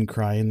 if you didn't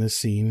cry in this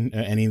scene,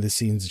 any of the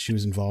scenes that she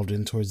was involved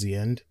in towards the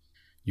end,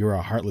 you're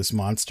a heartless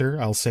monster.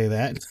 I'll say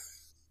that.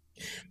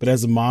 But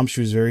as a mom,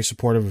 she was very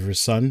supportive of her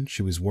son.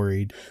 She was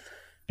worried.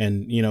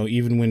 And,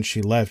 even when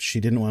she left, she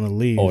didn't want to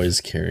leave. Always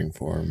caring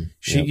for him.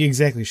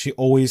 Exactly. She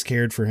always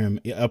cared for him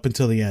up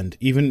until the end.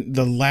 Even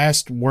the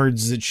last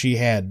words that she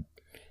had,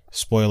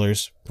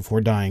 spoilers,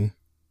 before dying,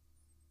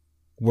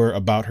 were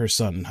about her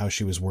son and how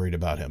she was worried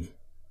about him.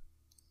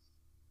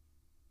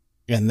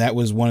 And that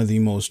was one of the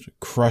most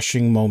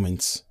crushing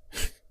moments.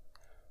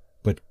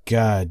 But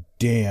god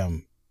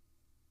damn,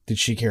 did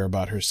she care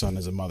about her son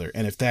as a mother.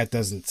 And if that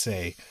doesn't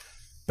say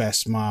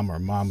best mom or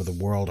mom of the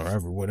world or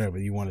whatever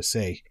you want to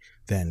say,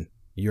 then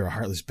you're a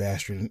heartless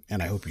bastard,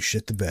 and I hope you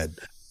shit the bed.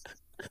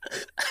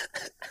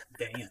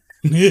 Damn.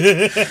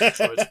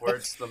 Choice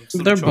words.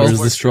 Where's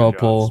the straw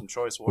poll?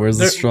 Where's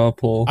the straw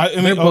poll? I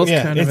mean, they're both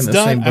kind of in the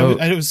same boat.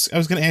 I was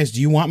going to ask,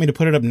 do you want me to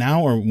put it up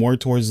now or more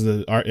towards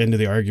the end of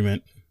the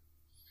argument?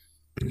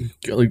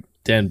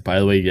 Dan, by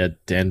the way,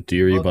 Dan, do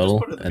your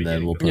rebuttal, and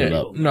then we'll put it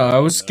up. No, I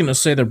was going to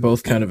say they're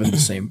both kind of in the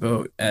same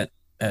boat. At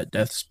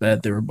death's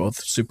bed, they were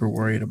both super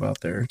worried about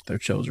their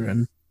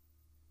children.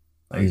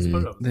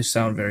 They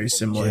sound very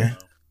similar. Yeah.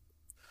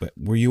 But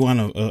were you on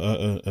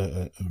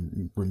a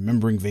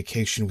remembering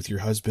vacation with your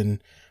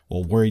husband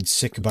Well, worried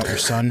sick about your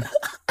son?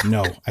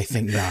 No, I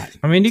think not.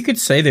 I mean, you could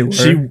say they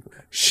were.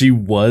 She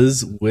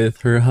was with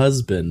her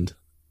husband.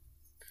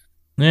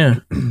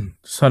 Yeah.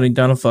 Just hunting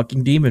down a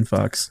fucking demon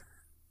fox.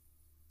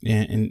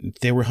 And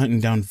they were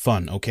hunting down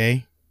fun,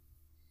 okay?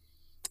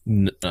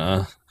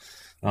 I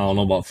don't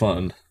know about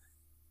fun.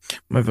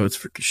 My vote's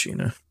for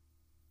Kushina.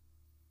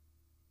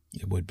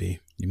 It would be.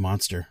 You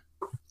monster.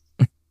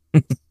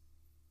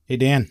 Hey,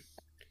 Dan.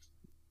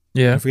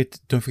 Yeah.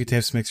 Don't forget to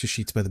have some extra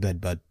sheets by the bed,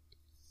 bud.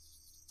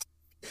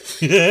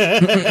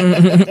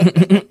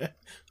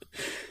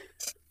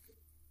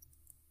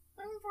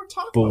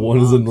 But one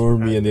is a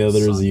normie and the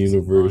other is a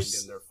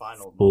universe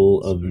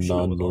full of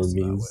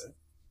non-normies.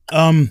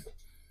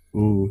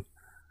 Ooh.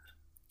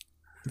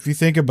 If you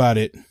think about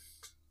it,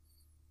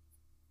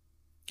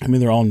 I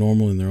mean, they're all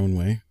normal in their own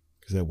way,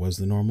 because that was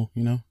the normal,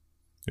 you know?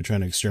 They're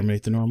trying to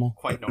exterminate the normal.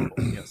 Quite normal,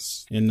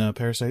 yes. In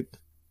Parasite.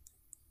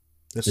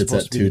 That's It's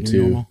supposed at to be the 2-2.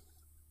 new normal.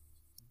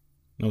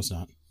 No, it's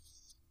not.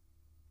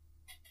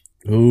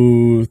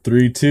 Ooh,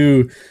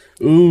 3-2.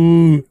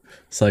 Ooh.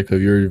 Psycho,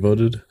 you already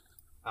voted?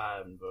 I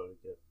haven't voted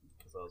yet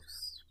because I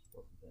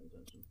wasn't paying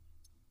attention. I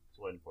was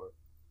waiting for it.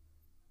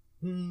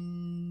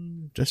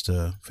 Just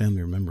a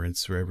family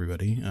remembrance for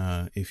everybody.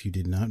 If you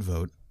did not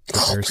vote for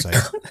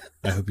Parasite,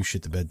 I hope you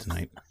shit the bed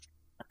tonight.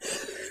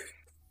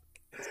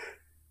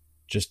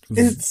 Just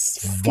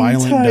It's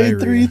violent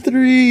diarrhea.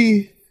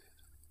 3-3.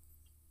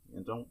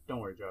 And don't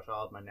worry, Josh.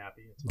 I'll have my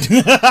nappy. It's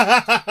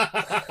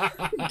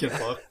get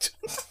fucked.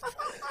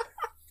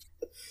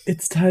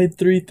 It's tied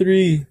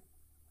 3-3.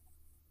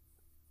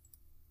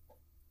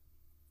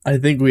 I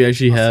think we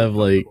actually have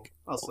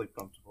I'll sleep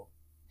comfortable.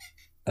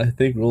 I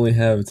think we only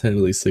have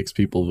technically 6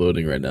 people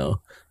voting right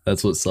now.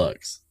 That's what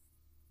sucks.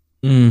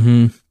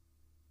 Mm-hmm.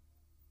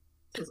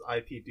 This is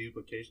IP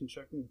duplication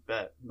checking?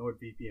 Bet.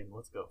 NordVPN,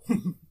 let's go.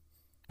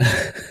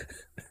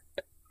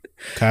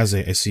 Kaze,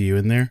 I see you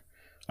in there.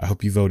 I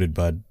hope you voted,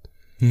 bud.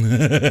 See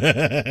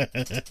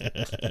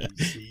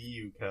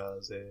you,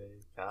 Kaze.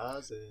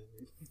 Kaze.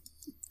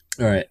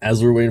 Alright,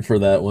 as we're waiting for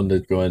that one to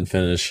go ahead and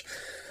finish,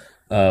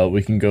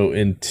 we can go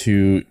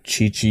into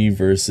Chi-Chi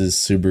versus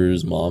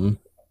Subaru's mom.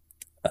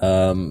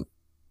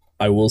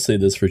 I will say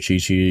this for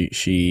Chi-Chi,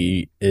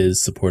 she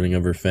is supporting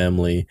of her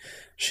family.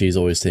 She's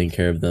always taking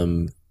care of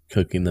them,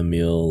 cooking the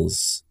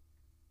meals,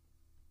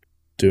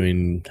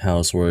 doing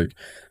housework,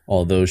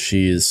 although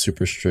she is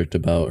super strict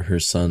about her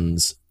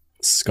son's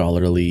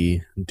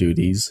scholarly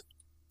duties.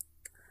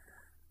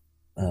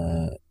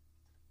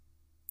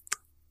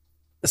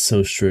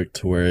 So strict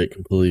to where it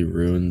completely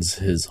ruins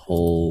his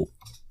whole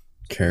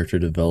character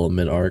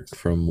development arc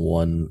from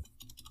one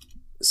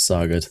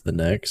saga to the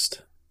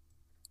next.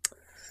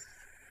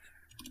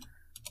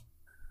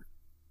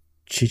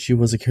 Chi-Chi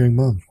was a caring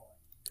mom.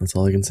 That's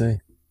all I can say.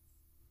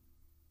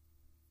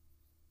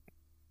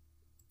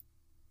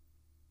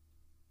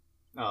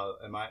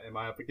 Am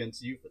I up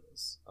against you for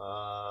this?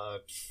 I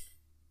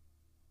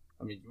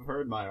mean, you've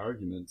heard my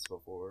arguments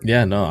before.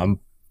 Yeah, no,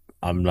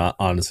 I'm not.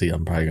 Honestly,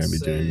 I'm probably gonna be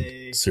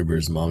doing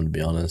Subaru's mom, to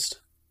be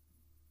honest.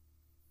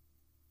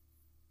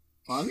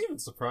 Well, I'm even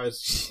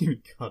surprised she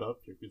even got up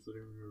here,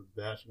 considering we were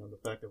bashing on the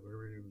fact that we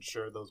weren't even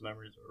sure those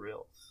memories were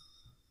real.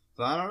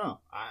 So I don't know.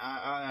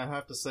 I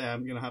have to say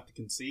I'm gonna have to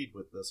concede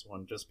with this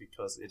one, just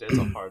because it is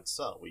a hard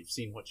sell. We've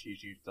seen what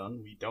Chi-Chi's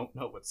done. We don't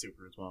know what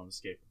Subaru's mom is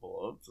capable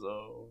of,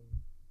 so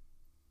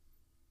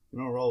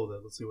roll with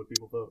it. Let's see what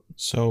people vote.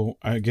 So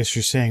I guess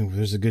you're saying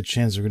there's a good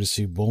chance we're going to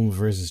see Bulma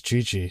versus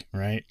Chi-Chi,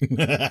 right?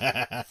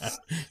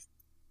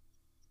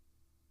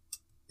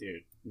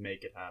 Dude,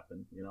 make it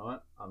happen. You know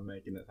what? I'm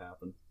making it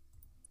happen.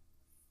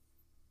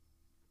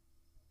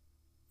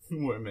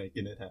 We're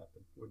making it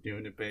happen. We're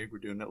doing it big. We're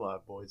doing it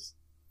live, boys.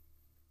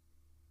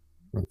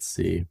 Let's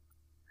see.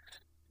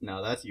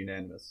 No, that's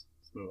unanimous.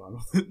 Let's move on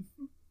with it.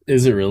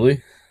 Is it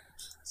really?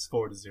 It's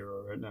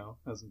 4-0 right now.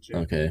 Hasn't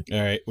changed. Okay.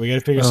 All right, we got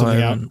to figure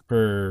something out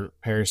for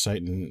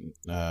Parasite and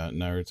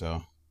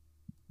Naruto.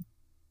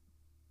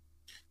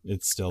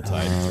 It's still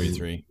tied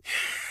 3-3.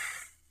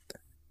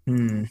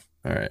 All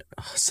right.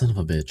 Oh, son of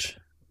a bitch.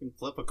 We can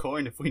flip a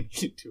coin if we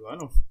need to. I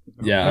don't know.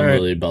 Yeah, I'm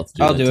really about to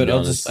do I'll that, do to it. be I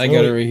honest.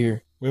 got it right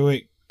here.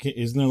 Wait.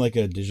 Isn't there like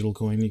a digital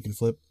coin you can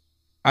flip?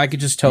 I could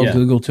just tell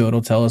Google to.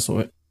 It'll tell us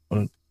what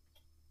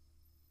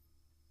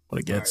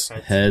it gets.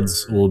 Right,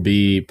 Heads will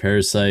be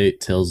Parasite,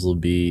 tails will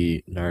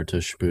be Naruto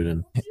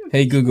Shippuden.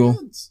 Hey Google,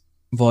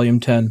 Volume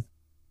 10.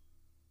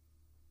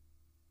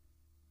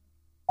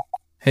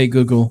 Hey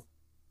Google,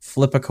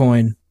 flip a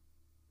coin.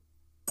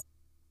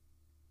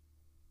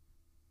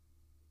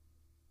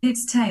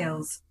 It's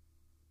tails.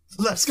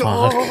 Let's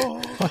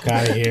go! Fuck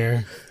out of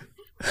here.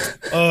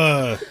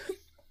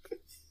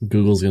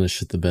 Google's gonna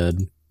shit the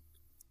bed.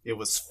 It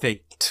was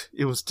faked.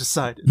 It was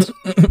decided.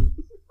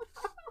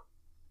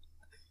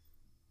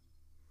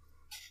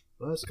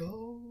 Let's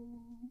go.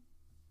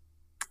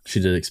 She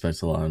did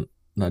expect a lot,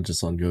 not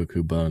just on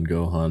Goku, but on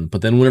Gohan.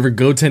 But then whenever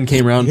Goten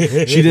came around,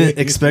 she didn't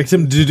expect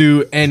him to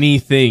do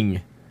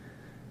anything.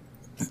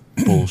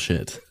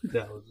 Bullshit.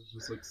 That was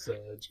just like sad.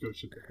 Go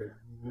shit the bed.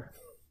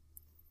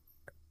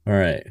 All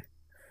right.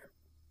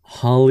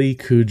 Holly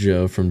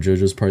Kujo from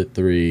JoJo's Part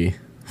 3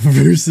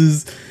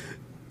 versus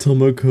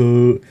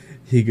Tomoko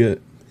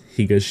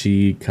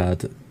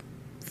Higashikata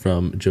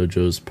from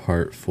JoJo's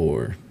Part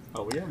 4.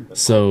 Oh, we haven't.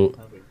 So,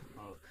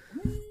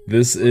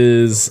 this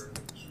is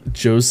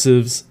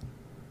Joseph's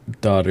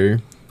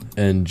daughter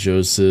and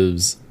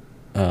Joseph's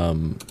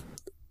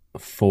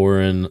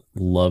foreign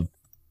lover,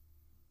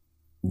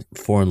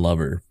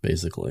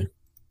 basically.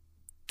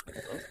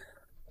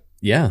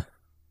 Yeah.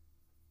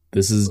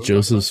 This is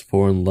Joseph's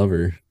foreign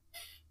lover.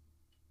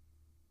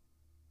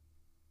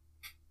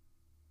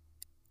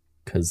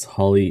 Because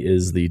Holly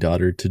is the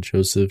daughter to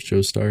Joseph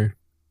Joestar.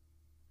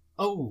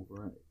 Oh,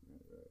 right.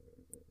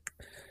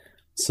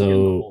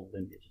 So...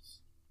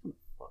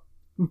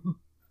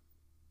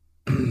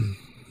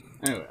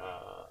 Anyway,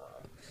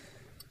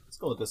 let's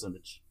go with this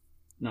image.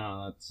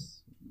 No,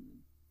 that's...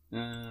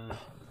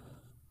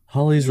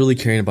 Holly's really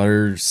caring about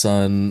her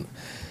son,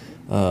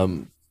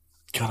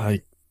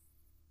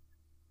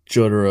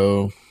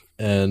 Jotaro,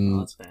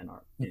 and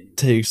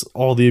takes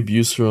all the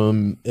abuse from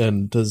him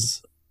and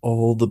does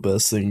all the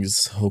best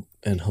things,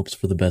 hopes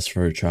for the best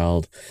for her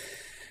child,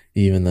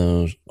 even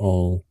though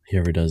all he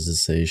ever does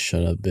is say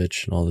 "shut up,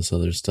 bitch" and all this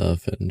other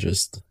stuff, and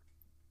just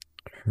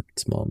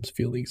hurts mom's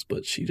feelings.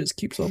 But she just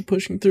keeps on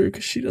pushing through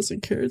because she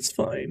doesn't care. It's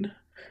fine.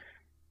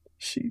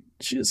 She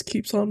just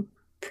keeps on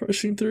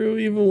pushing through,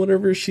 even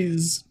whenever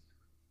she's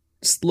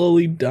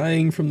slowly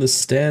dying from the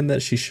stand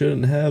that she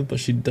shouldn't have,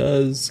 but she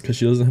does because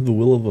she doesn't have the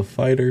will of a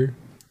fighter.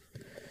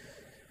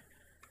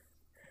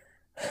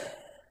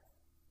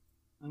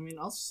 I mean,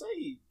 I'll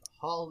say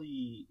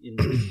Holly in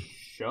the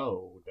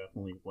show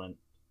definitely went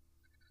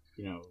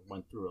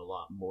through a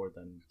lot more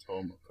than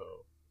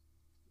Tomoko.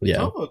 Yeah.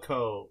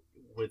 Tomoko,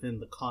 within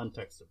the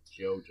context of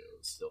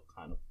JoJo, still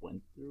kind of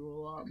went through a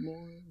lot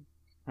more,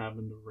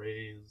 having to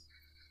raise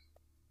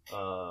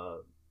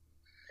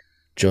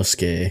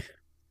Josuke.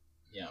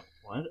 Yeah,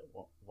 why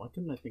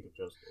couldn't I think of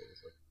Josuke? It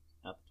was like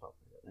at the top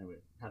of it.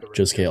 Anyway, had to raise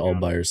Josuke all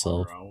by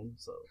herself. her own,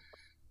 so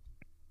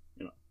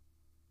you know.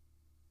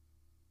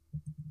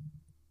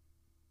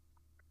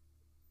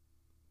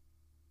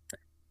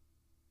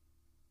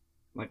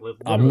 Like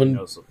literally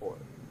no support.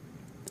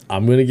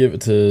 I'm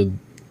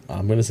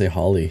gonna say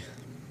Holly.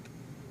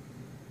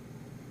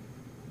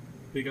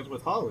 Because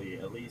with Holly,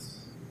 at least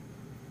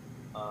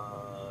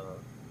I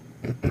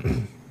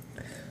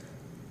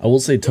will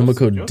say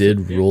Tomoko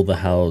did rule the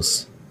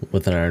house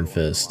with an iron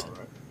fist.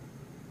 Right?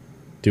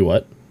 Do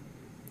what?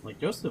 Like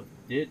Joseph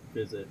did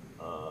visit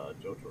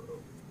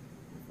Jotaro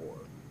before.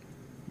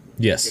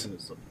 Yes. Given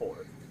his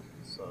support.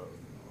 So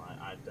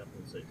I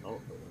definitely say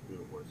Tomoko went through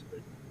the worst of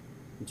it.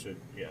 And should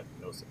get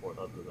no support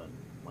other than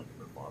like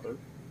her father.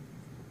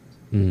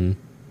 Mm-hmm.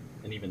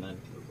 And even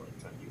then she was like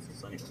kind of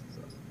useless anyway,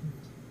 so.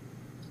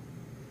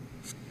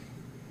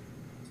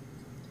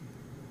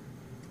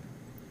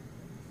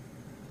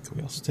 Can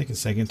we also take a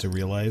second to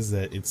realize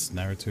that it's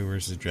Naruto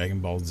versus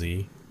Dragon Ball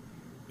Z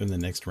in the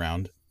next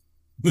round?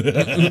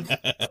 I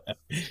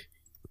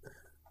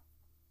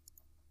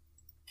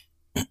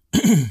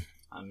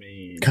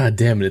mean, God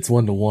damn it, it's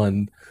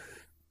 1-1.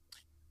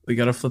 We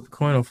gotta flip a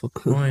coin. I'll flip a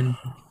coin.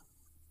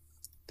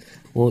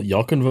 Well,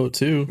 y'all can vote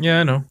too.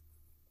 Yeah, I know.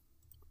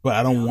 But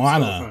I don't I'm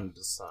wanna. still trying to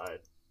decide.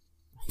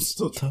 I'm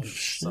still trying to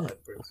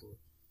decide, personally.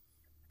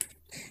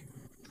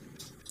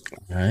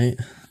 Alright.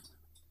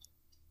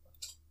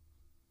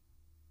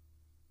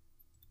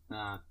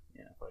 Nah,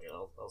 yeah, fuck it.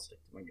 I'll stick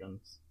to my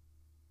guns.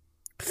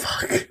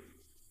 Fuck.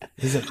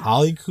 Is it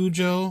Holly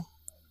Kujo?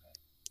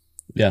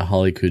 Yeah,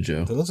 Holly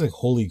Kujo. That looks like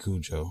Holy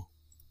Kujo.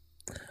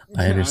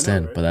 I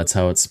understand, know, right? but that's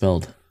how it's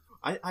spelled.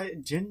 I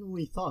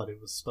genuinely thought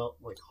it was spelled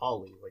like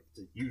Holly, like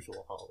the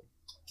usual Holly.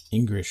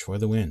 English for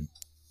the win.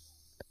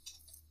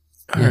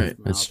 All right.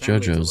 It's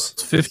JoJo's.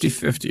 It's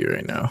 50-50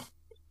 right now.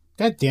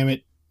 God damn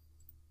it.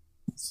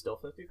 It's still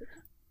 50-50?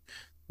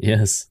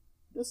 Yes.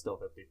 It's still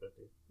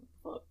 50-50.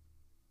 Fuck.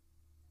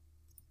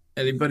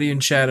 Anybody in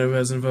chat who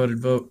hasn't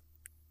voted, vote.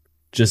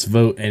 Just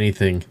vote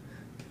anything.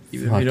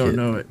 Even if Fuck you don't it.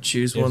 know it,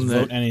 choose Just one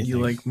vote that anything. you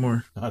like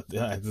more. At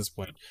this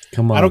point.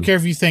 Come on. I don't care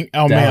if you think,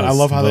 oh man, I Dallas,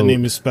 love how that vote.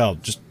 name is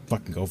spelled. Just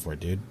fucking go for it,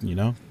 dude. You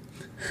know?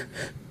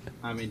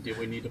 I mean, do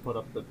we need to put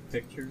up the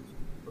pictures?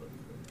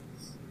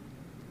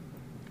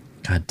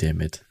 God damn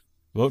it.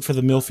 Vote for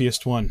the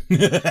milfiest one.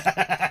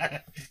 Yeah,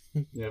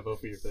 vote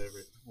for your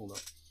favorite. Hold on.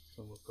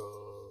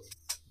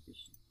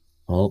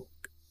 Well,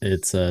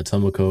 it's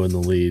Tomoko in the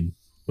lead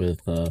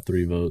with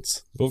 3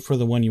 votes. Vote for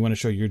the one you want to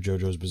show your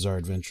JoJo's Bizarre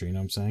Adventure, you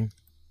know what I'm saying?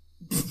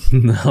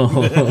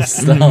 No,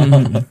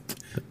 stop.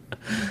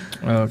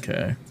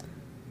 Okay.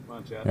 Come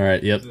on, chat.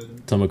 Alright, yep.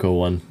 Tomoko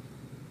won.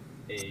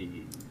 Hey.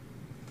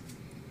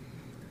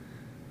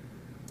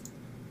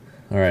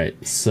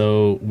 Alright,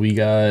 so we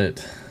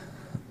got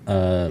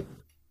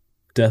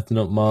Death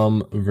Note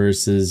Mom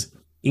versus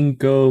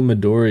Inko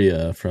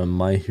Midoriya from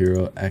My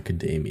Hero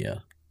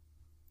Academia.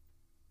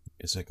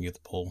 Guess I can get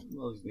the poll.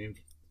 All these names.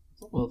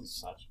 What's up with all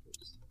these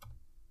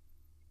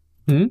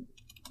Sachikos?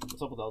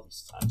 What's up with all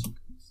these Sachikos?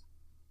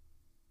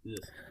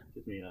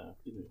 Give me a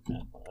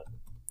mad vibe.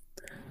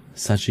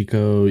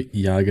 Sachiko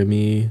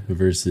Yagami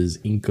versus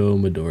Inko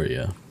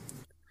Midoriya.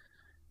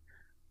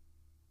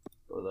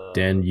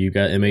 Dan, you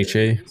got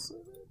MHA?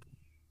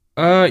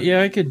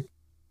 Yeah, I could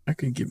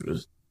give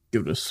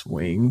it a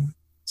swing.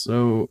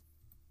 So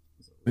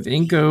with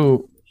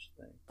Inko,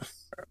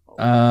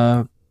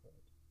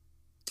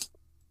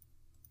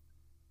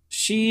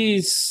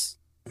 she's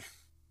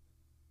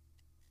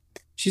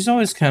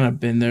always kind of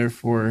been there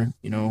for,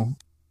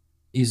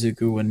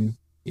 Izuku when,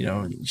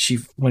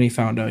 when he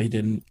found out he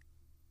didn't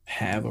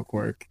have a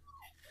quirk.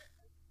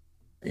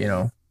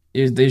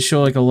 They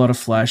show like a lot of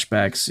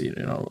flashbacks,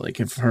 like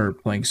of her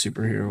playing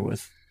superhero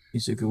with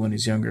Izuku when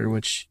he's younger,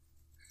 which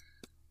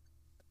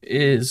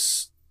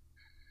is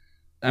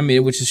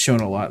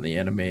shown a lot in the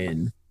anime,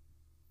 and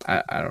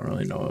I don't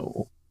really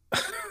know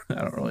I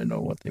don't really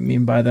know what they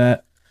mean by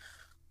that,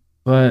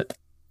 but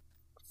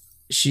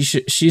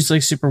she's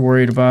like super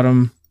worried about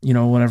him,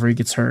 whenever he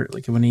gets hurt,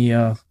 like when he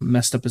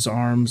messed up his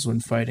arms when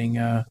fighting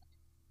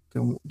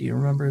do you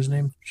remember his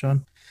name,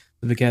 Sean?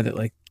 The guy that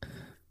like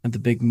had the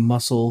big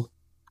muscle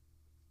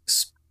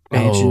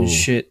expansion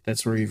shit.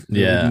 That's where he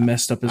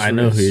messed up his wrist.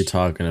 know who you're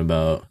talking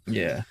about.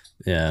 Yeah.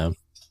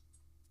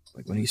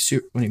 Like when he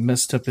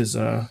messed up his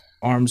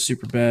arms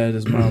super bad,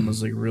 his mom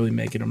was like really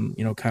making him,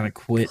 kind of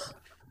quit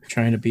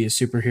trying to be a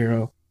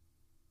superhero.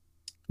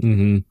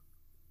 Mm-hmm.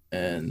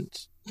 And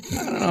I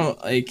don't know,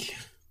 like,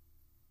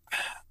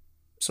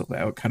 so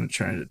I was kind of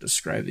trying to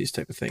describe these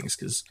type of things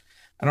because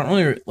I don't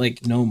really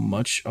like know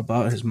much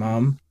about his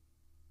mom.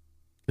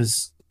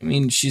 Because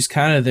she's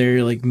kind of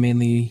there, like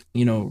mainly,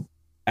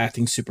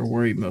 acting super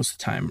worried most of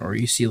the time, or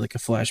you see like a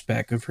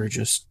flashback of her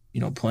just,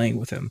 playing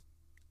with him.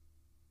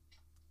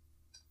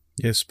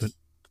 Yes, but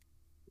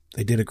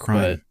they did a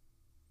crime.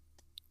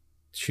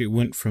 She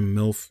went from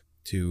MILF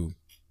to,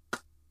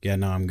 yeah,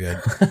 no, I'm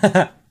good.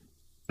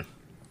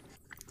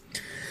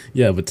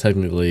 Yeah, but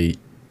technically,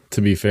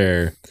 to be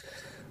fair,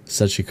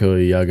 Sachiko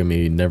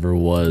Yagami never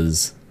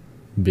was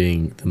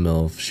being the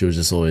MILF. She was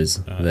just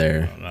always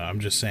there. No, I'm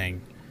just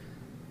saying,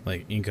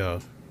 like,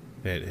 Inko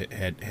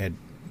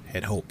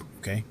had hope,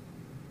 okay?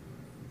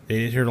 They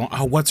did her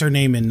what's her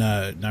name in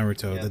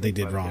Naruto that they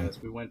did wrong?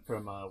 We went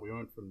from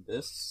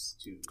this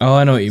to. Oh,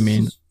 I know what you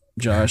mean,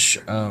 Josh.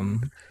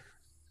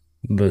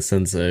 The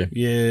sensei.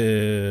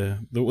 Yeah.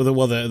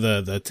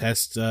 The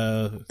test.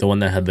 The one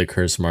that had the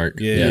curse mark.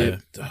 Yeah.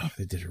 Oh,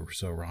 they did her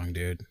so wrong,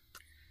 dude.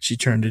 She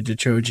turned into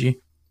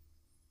Choji.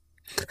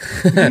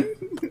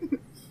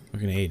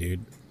 Fucking A,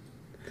 dude.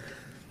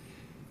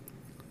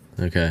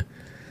 Okay.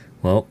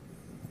 Well.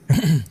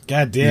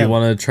 God damn. You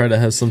want to try to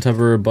have some type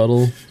of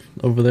rebuttal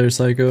over there,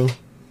 Psycho?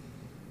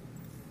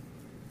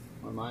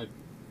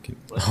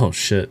 Oh,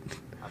 shit.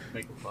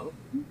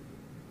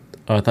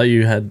 Oh, I thought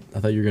you were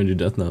gonna do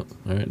Death Note.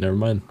 All right, never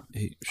mind.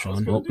 Hey,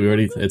 Sean. Well,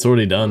 it's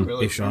already done.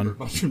 Really hey, Sean.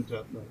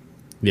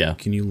 Yeah.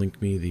 Can you link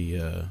me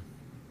the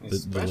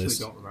list? I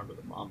don't remember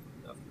the mom from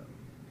Death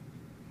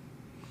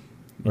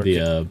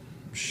Note.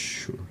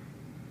 Sure.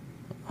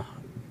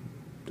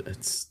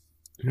 It's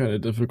kind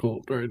of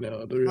difficult right now.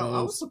 To be honest.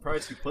 I was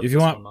surprised you put if this you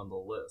want, one on the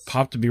list.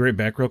 Pop to be right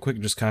back real quick.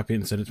 Just copy it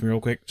and send it to me real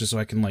quick, just so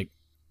I can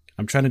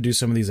I'm trying to do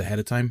some of these ahead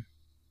of time.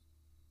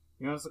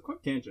 It's a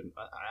quick tangent.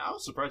 I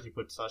was surprised you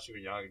put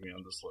Sachiko Yagami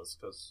on this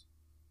list because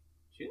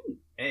she didn't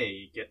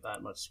A, get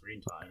that much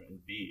screen time,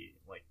 and B,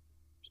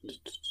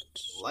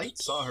 Light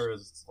saw her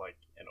as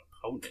an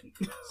opponent.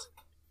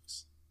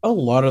 A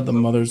lot of the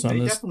mothers on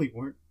they this definitely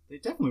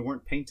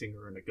weren't painting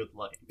her in a good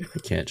light. I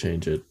can't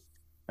change it.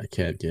 I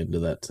can't get into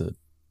that to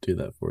do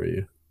that for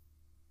you.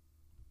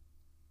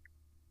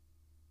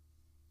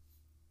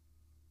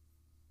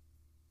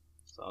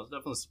 So I was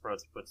definitely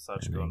surprised you put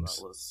Sachiko on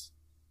that list.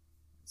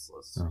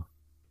 Oh.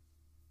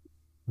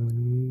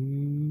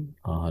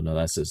 Oh no,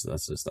 that's just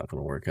not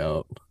gonna work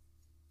out.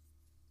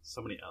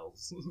 So many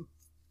L's.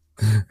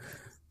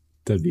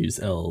 W's,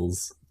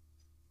 L's.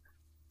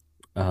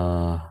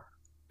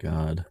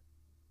 God.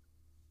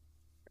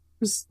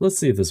 Let's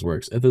see if this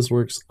works. If this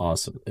works,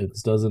 awesome. If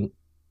this doesn't,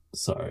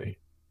 sorry.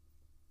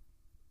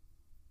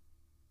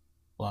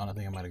 Well, I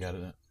think I might have got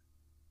it.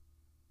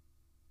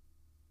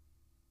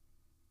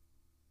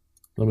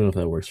 Let me know if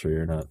that works for you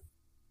or not.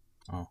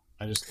 Oh,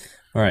 all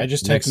right. I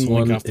just next typed the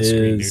one link off the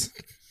screen, dude.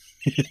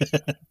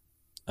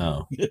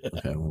 Oh,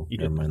 okay. Well,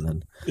 never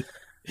mind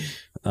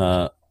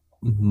then.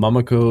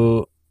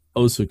 Mamako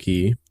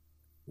Osuki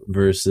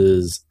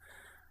versus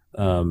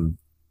what'd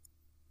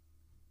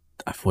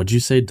you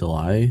say,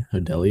 Delia or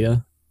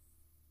Delia?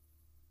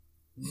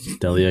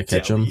 Delia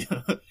Ketchum?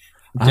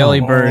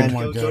 Delibird. Oh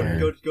my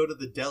God. Go to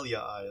the Delia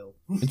aisle.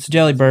 It's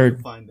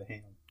Delibird. Find the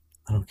hand.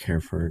 I don't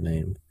care for her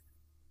name.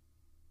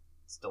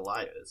 It's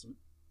Delia, isn't it?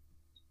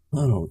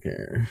 I don't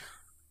care.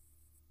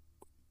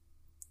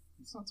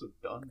 It's not so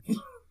done.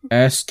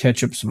 Ask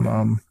Ketchup's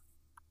mom.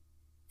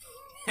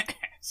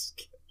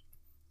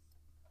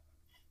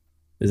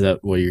 Is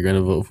that what you're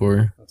gonna vote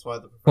for? That's why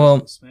the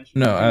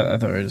no, I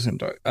thought we were just gonna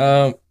talk.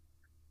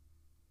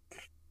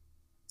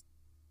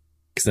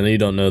 Because I know you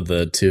don't know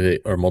the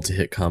 2-hit or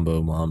multi-hit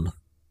combo mom.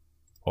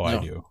 Oh, No. I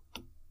do.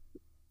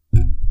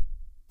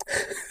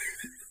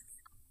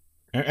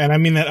 And I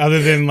mean that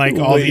other than like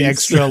all the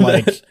extra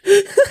like.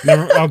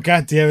 Oh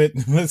god damn it!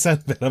 That's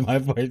not bad on my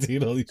part,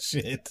 dude. Holy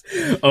shit!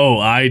 Oh,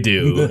 I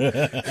do.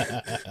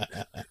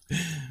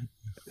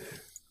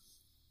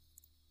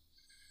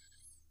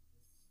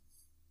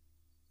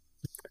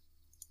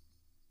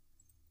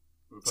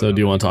 So,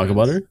 do you want to talk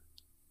about her?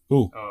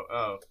 Ooh.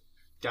 Oh,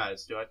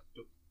 guys, do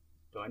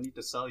I need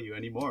to sell you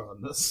any more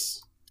on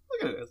this?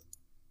 Look at this.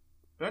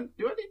 Do I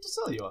need to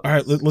sell you on All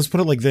right, let's put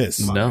it like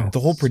this. No. The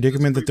whole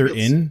predicament that they're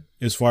in,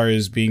 as far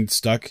as being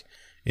stuck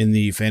in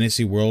the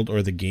fantasy world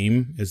or the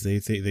game, as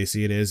they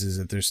see it is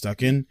that they're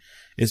stuck in,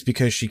 is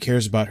because she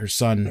cares about her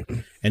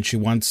son and she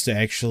wants to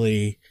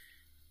actually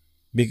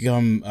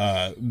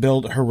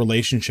build her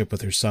relationship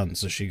with her son.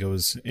 So she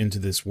goes into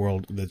this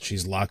world that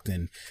she's locked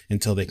in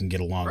until they can get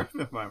along.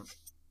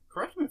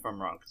 Correct me if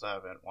I'm wrong, because I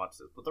haven't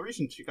watched it. But the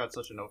reason she got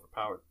such an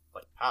overpowered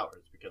power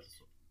is because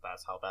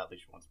that's how badly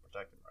she wants to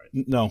protect him, right?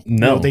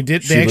 No, they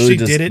did. They actually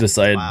did it.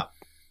 Decided. Wow.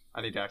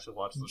 I need to actually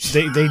watch this.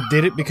 They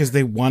did it because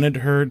they wanted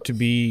her to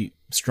be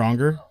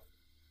stronger.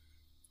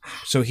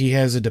 So he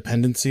has a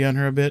dependency on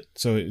her a bit,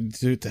 so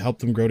to help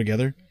them grow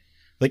together.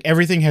 Like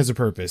everything has a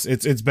purpose.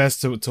 It's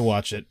best to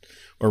watch it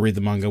or read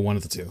the manga, one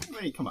of the two.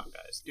 I mean, come on,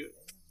 guys.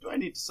 Do I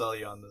need to sell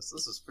you on this?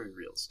 This is pretty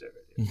real estate.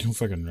 You're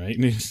fucking right.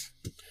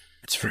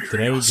 It's pretty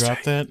Did I already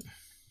drop that?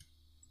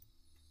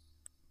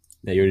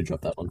 Yeah, you already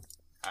dropped that one.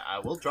 I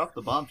will drop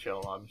the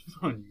bombshell on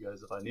you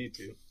guys if I need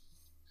to.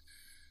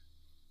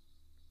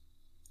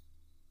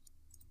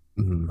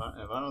 Mm-hmm.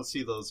 If I don't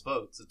see those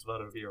votes, it's about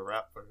to be a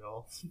wrap for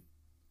y'all.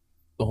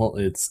 Well,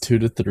 it's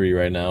 2-3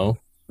 right now.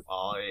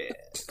 Oh yeah,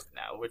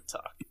 now we're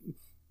talking.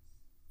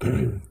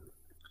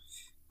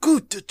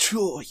 Good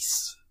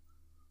choice.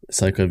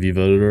 Psycho, have you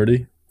voted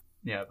already?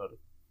 Yeah, I voted.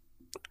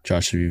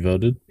 Josh, have you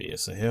voted?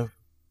 Yes, I have.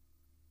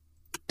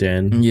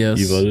 Dan, Yes.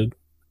 you voted?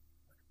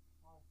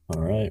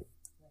 All right.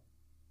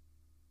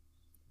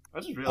 I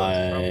just realized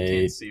I probably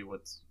can't see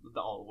what's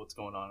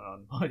going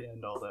on my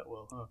end all that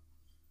well, huh?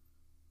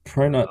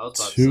 Probably I not was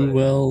about to too say,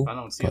 well. If I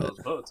don't see but... those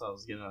votes, I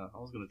was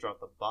gonna drop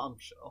the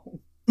bombshell.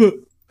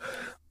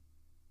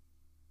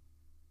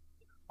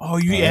 Oh,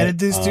 you added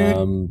this, dude?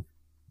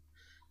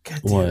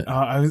 God damn. What?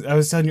 I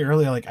was telling you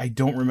earlier, like I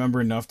don't remember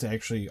enough to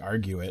actually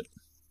argue it.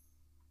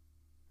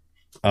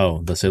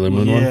 Oh, the Sailor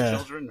Moon one? Yeah.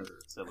 Children or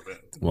Sailor Moon?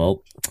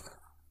 Well,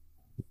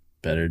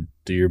 better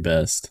do your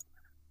best.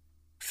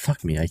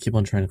 Fuck me, I keep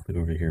on trying to click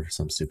over here for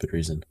some stupid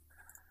reason.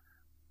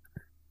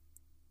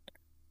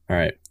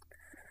 Alright.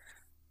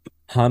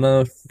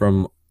 Hana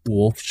from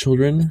Wolf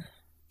Children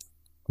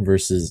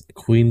versus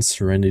Queen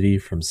Serenity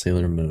from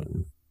Sailor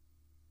Moon.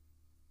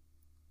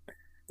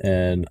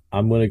 And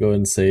I'm going to go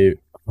and say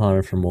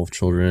Hana from Wolf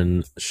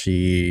Children.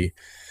 She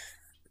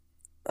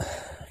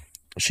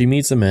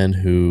meets a man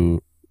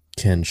who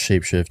can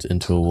shapeshift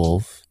into a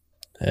wolf,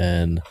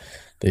 and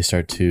they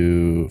start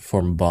to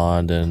form a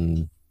bond,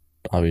 and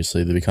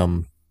obviously they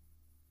become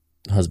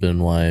husband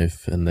and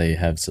wife, and they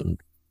have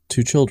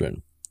 2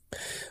 children.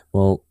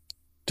 Well,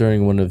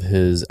 during one of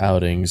his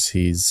outings,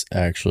 he's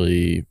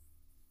actually,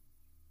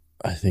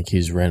 I think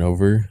he's ran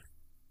over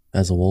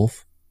as a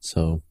wolf,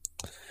 so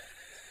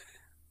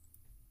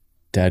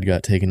Dad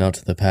got taken out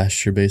to the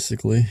pasture,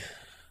 basically,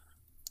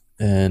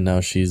 and now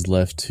she's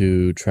left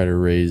to try to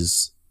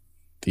raise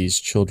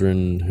these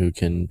children who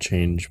can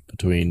change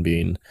between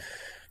being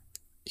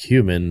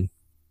human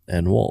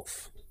and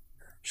wolf.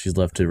 She's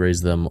left to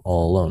raise them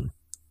all alone.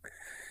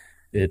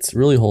 It's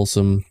really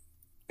wholesome.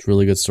 It's a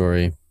really good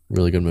story.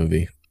 Really good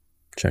movie.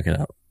 Check it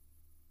out.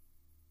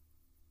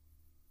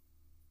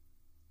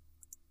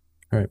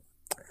 All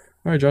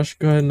right, Josh,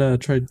 go ahead and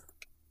try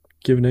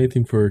giving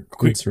anything for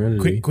Queen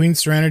Serenity. Queen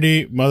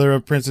Serenity, mother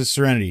of Princess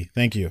Serenity.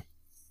 Thank you.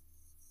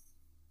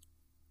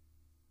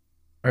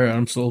 All right,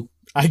 I'm sold.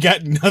 I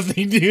got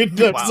nothing, dude.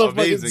 I'm wow, so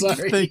amazing. fucking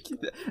sorry. Thank you.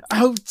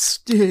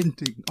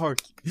 Outstanding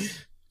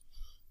argument.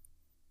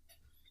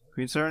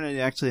 Queen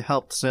Serenity actually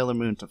helped Sailor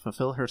Moon to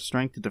fulfill her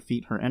strength to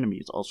defeat her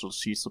enemies. Also,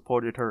 she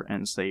supported her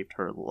and saved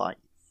her life.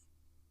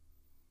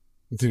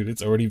 Dude,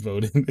 it's already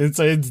voted.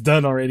 It's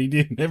done already,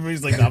 dude.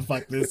 Everybody's like, "Nah,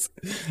 fuck this."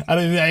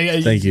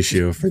 Thank you,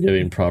 Shio, for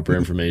giving proper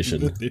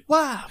information.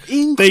 Wow,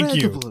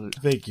 incredible!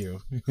 Thank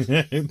you.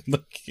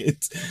 Look,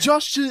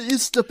 Josh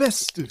is the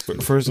best.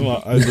 First of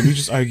all, let me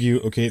just argue.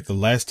 Okay, the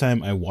last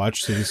time I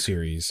watched the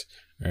series,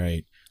 all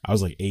right, I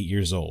was like 8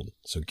 years old.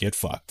 So get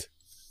fucked.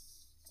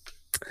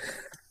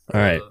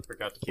 All right,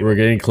 we're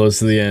getting close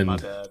to the end. My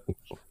bad.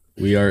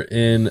 We are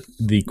in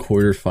the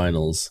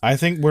quarterfinals. I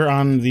think we're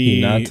on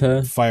the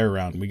Hinata? fire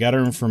round. We got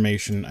our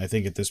information. I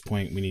think at this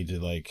point we need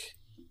to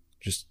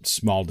just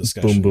small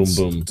discussions. Boom, boom,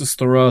 boom. Just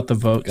throw out the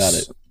votes. Got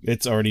it.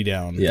 It's already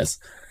down. Yes.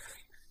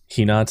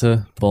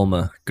 Hinata,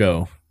 Bulma,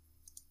 go.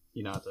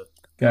 Hinata.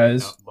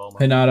 Guys, No, Bulma.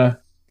 Hinata.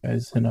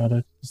 Guys,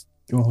 Hinata. Just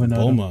go Hinata.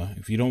 Bulma.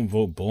 If you don't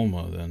vote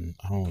Bulma, then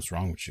I don't know what's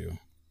wrong with you.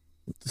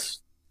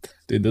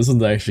 Dude, this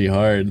one's actually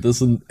hard. This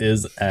one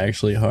is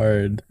actually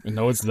hard.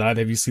 No, it's not.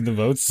 Have you seen the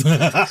votes?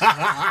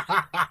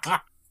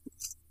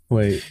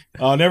 Wait.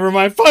 Oh, never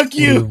mind. Fuck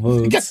you. What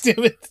are the God votes?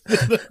 damn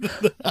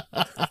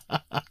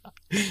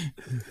it.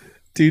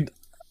 Dude,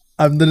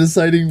 I'm the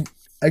deciding.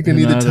 I can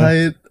either tie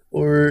it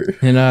or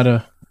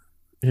Hinata.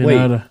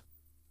 Wait.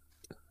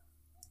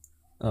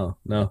 Oh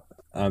no,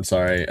 I'm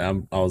sorry. I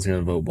was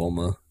gonna vote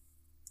Bulma.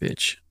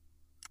 Bitch.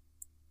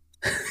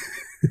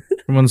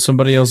 Come on,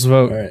 somebody else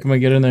vote. Right. Come on,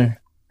 get in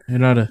there.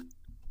 Hinata.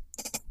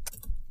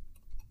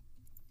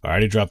 I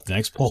already dropped the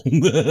next poll.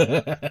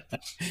 Yep,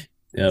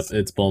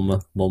 it's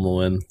Bulma. Bulma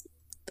win.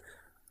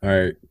 All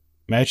right.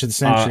 Match of the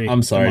century.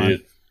 I'm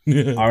sorry,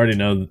 dude. I already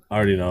know.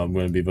 I'm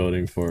going to be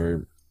voting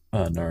for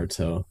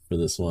Naruto for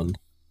this one.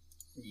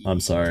 I'm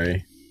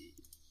sorry.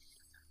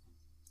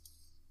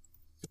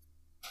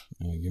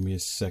 Give me a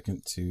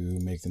second to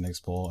make the next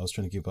poll. I was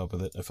trying to keep up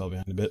with it. I fell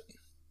behind a bit.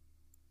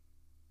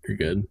 You're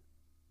good.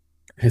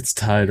 It's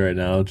tied right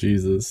now.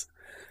 Jesus.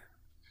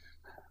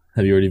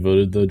 Have you already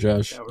voted though,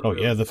 Josh?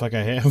 Yeah, the fuck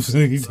I have. You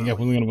think I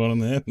wasn't going to vote on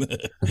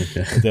that?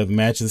 Okay. The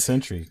match of the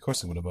century. Of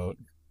course I'm going to vote.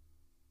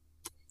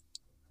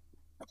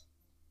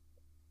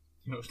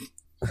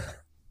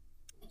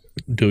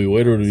 Do we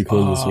wait or do we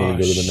close this one and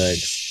go to the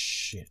next?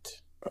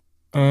 Shit.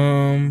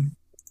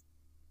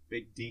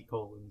 Big D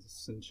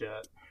colons in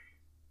chat.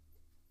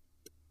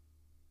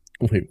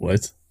 Wait,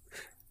 what?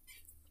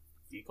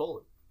 D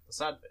colon. The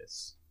sad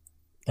face.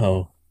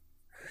 Oh.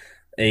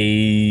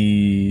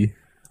 Alright,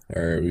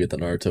 we get the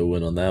Naruto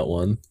win on that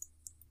one.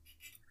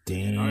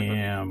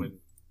 Damn. Win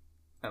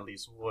at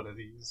least one of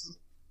these.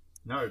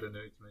 Naruto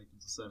knows to make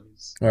it to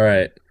semis.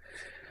 Alright.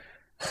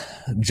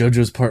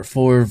 JoJo's Part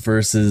 4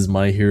 versus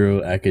My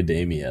Hero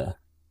Academia.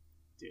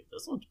 Dude,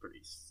 this one's pretty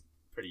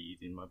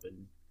easy in my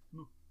opinion.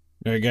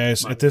 Alright,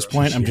 guys. At this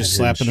point, I'm just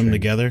slapping them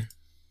together.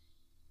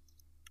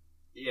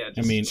 Yeah.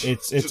 I mean,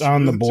 it's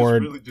on the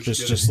board.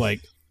 Just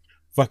like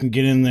fucking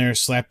get in there,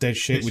 slap that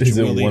shit with Is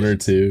your it willy. one or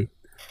two?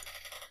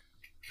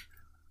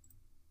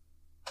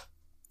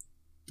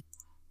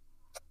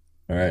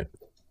 All right.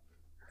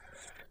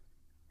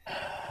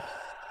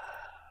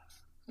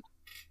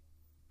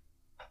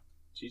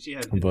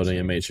 I'm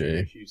voting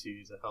MHA.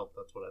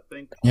 That's what I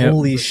think. Yep.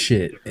 Holy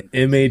shit.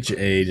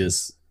 MHA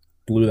just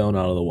blew that one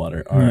out of the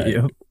water. All right.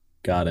 Yep.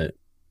 Got it.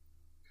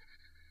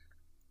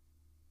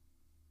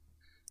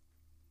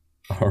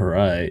 All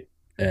right.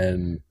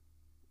 And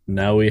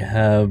now we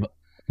have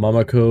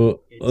Mamako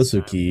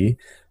Osuki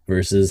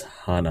versus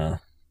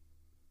Hana.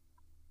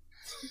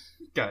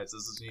 Guys,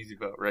 this is an easy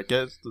vote, right,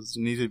 guys? This is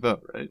an easy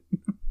vote, right?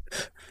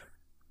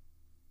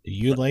 Do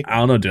you like? I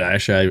don't know, dude.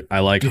 Actually, I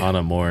like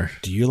Hana more.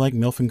 Do you like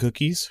MILF and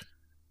cookies?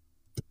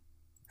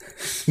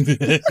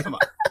 Come on.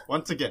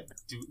 Once again,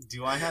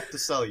 do I have to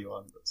sell you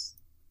on this?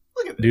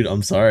 Look at this. Dude,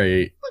 I'm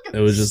sorry. Look at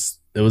It was this.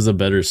 it was a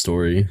better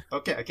story.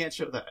 Okay, I can't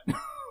show that.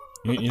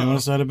 You know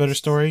what's not a better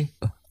story?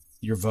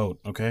 Your vote,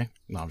 okay?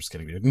 No, I'm just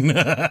kidding, dude.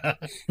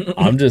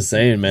 I'm just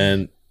saying,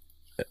 man.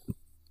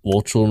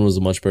 Wolf Children was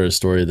a much better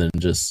story than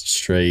just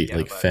straight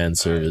fan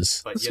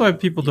service. That's why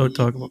people don't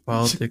talk about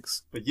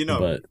politics. But you know,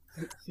 But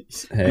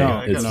hey, No,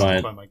 it's no.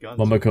 fine.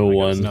 Mamako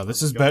won. No,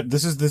 this is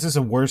this is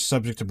a worse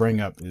subject to bring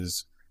up.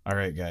 Is all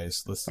right,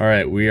 guys. Listen. All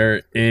right, we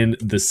are in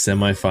the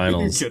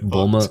semifinals. Good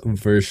Bulma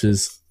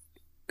versus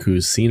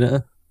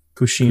Kushina.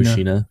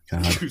 Kushina.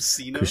 God.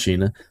 Kushina?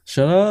 Kushina.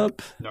 Shut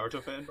up.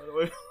 Naruto fan, by the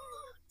way.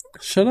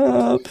 Shut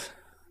up.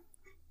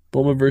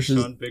 Bulma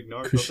versus Sean, big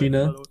Naruto Kushina. fan,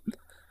 by the way.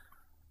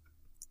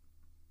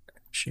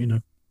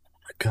 Kushina.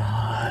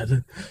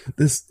 God.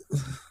 This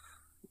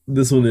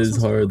one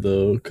is hard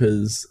though,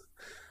 because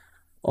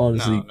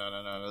honestly,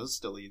 No. This is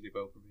still easy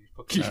vote for me.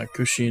 Fuck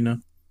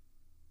Kushina.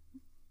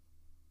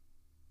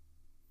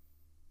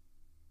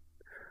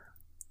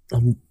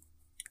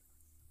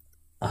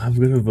 I'm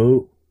gonna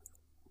vote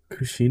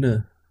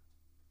Kushina.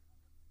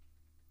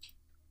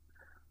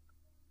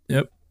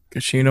 Yep.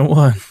 Kushina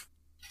won.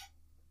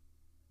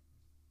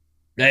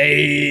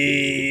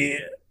 Hey.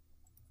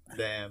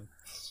 Damn.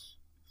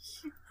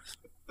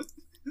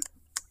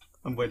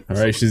 I'm waiting. All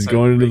right, she's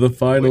going into the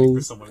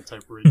finals. Someone to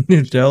type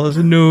read. Tell us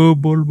no,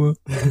 Bulma.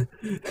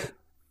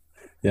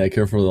 Yeah,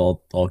 careful with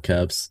all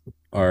caps.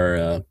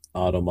 Our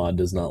Automod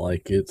does not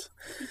like it.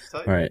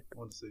 All right. I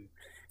want to see.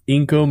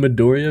 Inko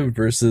Midoriya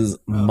versus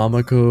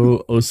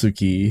Mamako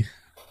Osuki.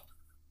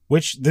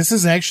 Which this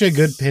is actually a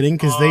good pitting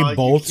because they you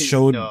both can't-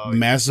 showed no, you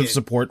can't- support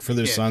support for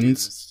their You can't do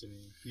sons. this to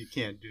me. You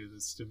can't do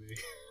this to me.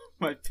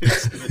 My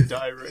pick's gonna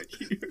die right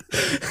here.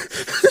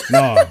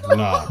 No. You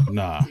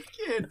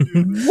can't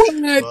do this. What?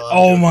 Well,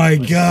 Oh I'm my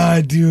doing it.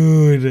 god,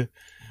 dude!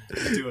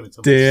 I'm doing it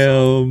to myself.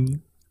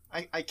 Damn.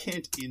 I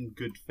can't in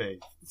good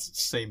faith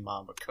say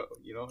Mamako,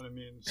 you know what I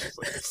mean? It's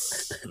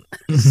just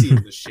like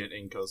seeing the shit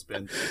Inko's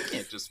been through. You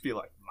can't just be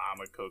like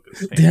Mamako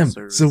because Damn.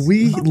 So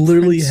we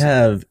literally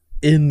have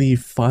in the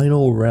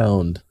final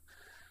round,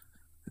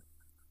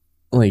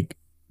 like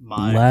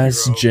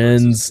last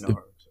gen's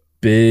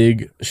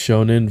big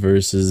shonen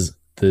versus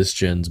this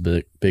gen's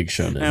big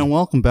shonen. And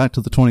welcome back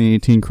to the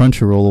 2018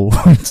 Crunchyroll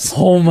Awards.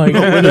 Oh my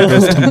god.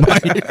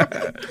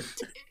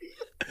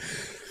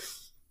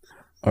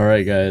 All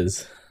right,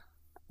 guys.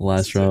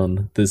 Last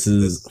round. This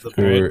is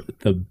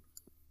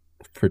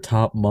for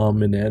top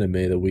mom in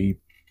anime that we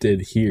did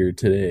here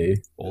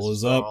today. All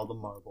is All up. the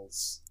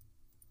marbles.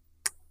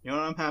 You know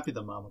what? I'm happy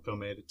that Mamako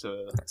made it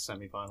to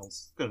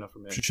semifinals. Good enough for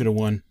me. She should have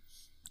won.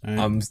 All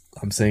right.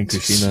 I'm saying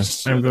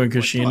Kushina. I'm going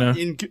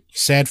Kushina.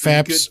 Sad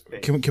faps.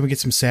 Can we get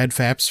some sad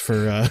faps for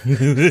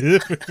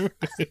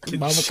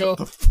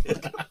Mamako?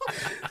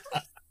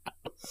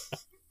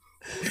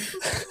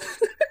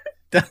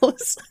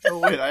 Dallas. Oh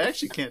wait, I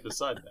actually can't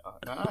decide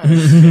now. I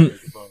actually can't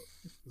make a vote.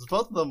 'Cause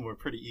both of them were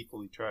pretty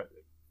equally tragic.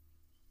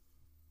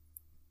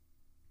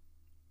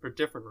 For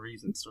different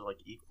reasons, they're like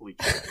equally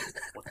tragic.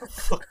 What the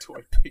fuck do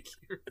I pick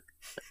here?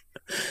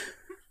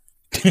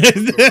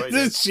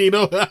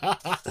 Shino.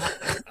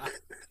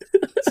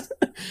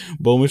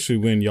 Bulma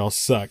should win. Y'all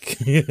suck.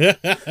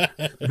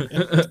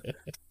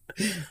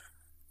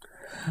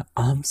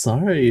 I'm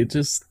sorry. It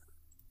just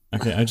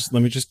Okay,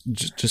 let me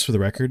just for the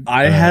record.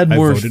 I had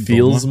more voted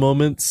feels Bulma.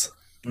 moments.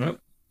 Yep.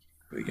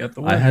 We got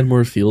the I had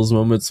more feels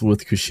moments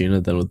with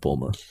Kushina than with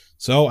Bulma.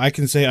 So I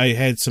can say I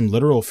had some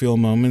literal feel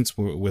moments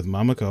with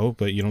Mamako,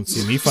 but you don't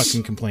see me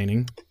fucking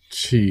complaining.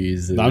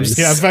 Jesus. No, I'm just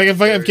kidding.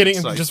 I'm kidding.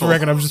 Insightful. Just for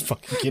record, I'm just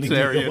fucking kidding.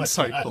 Very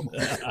insightful.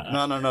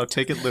 No.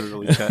 Take it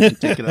literally, chat.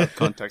 Take it out of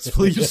context,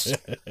 please.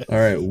 All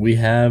right, we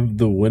have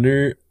the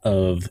winner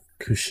of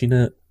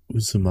Kushina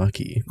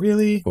Uzumaki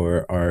Really?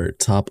 for our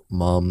top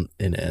mom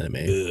in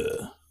anime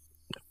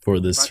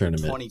for this Back in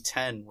tournament.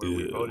 2010, where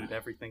we voted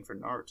everything for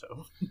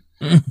Naruto.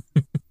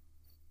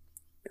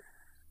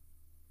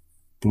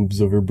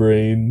 Boobs over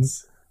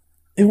brains.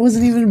 It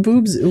wasn't even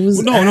boobs. It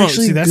was No,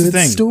 actually see, that's a the good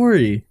thing.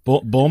 story.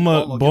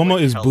 Bulma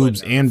like is hella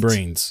boobs nerfed. and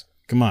brains.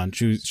 Come on,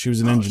 she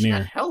was an Oh, she engineer.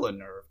 got hella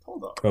nerve.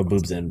 Hold on. Oh,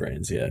 boobs and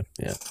brains. Yeah.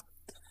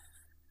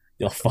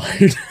 Y'all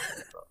fired.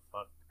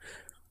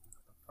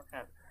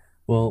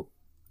 Well,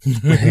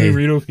 hey,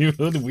 Rito,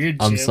 the weird.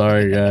 I'm shit.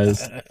 sorry,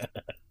 guys.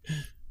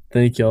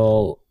 Thank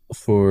y'all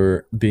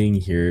for being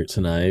here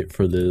tonight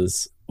for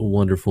this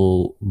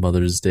wonderful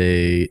Mother's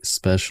Day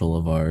special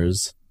of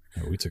ours.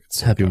 Oh, we took it.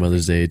 So Happy cocky.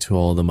 Mother's Day to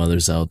all the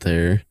mothers out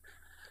there.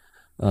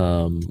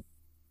 Oh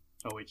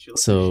wait, she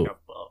looks So- like she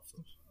got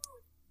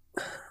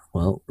buff.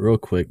 Well, real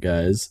quick,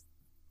 guys.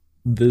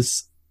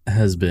 This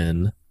has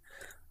been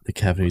the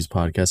Caffeine News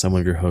Podcast. I'm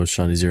one of your hosts,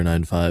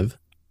 Shawnee095.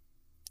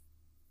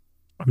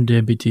 I'm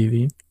Debbie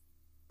TV.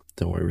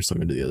 Don't worry, we're still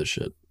going to do the other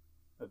shit.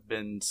 I've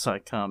been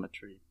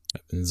psychometry.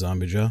 And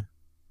Zombie Joe.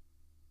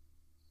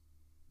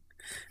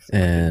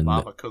 And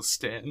Mamako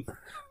Stan.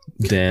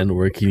 Dan,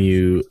 where can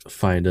you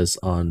find us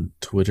on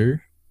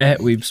Twitter?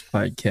 At Weeps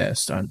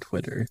Podcast on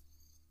Twitter.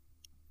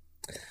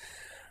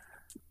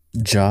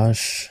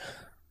 Josh,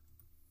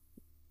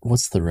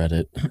 what's the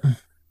Reddit?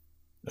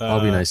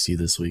 I'll be Uh, nice to you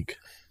this week.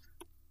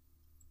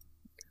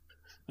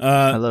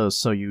 Hello,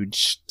 so you.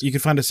 You can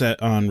find us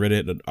on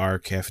Reddit at our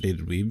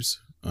Caffeinated Weebs,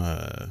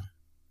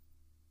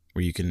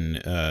 where you can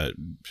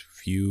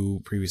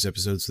view previous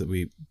episodes that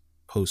we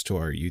post to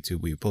our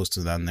YouTube. We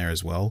posted on there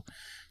as well.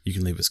 You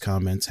can leave us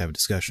comments, have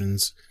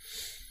discussions.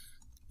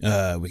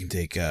 We can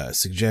take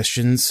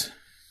suggestions.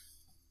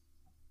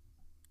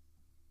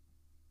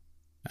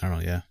 I don't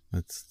know. Yeah,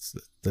 that's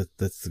the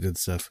good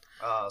stuff.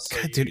 So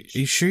God, you dude, are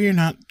you sure you're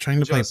not trying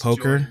to play just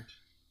poker? joined.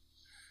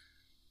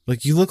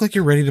 Like, you look like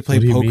you're ready to play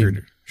What do you poker,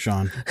 mean?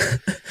 Sean.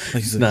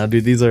 Like, Nah,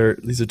 dude, these are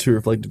too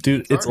reflective.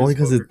 Dude, it's only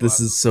because poker this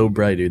is so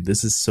bright, dude.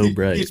 This is so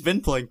bright. He's been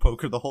playing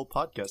poker the whole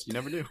podcast. You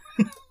never knew.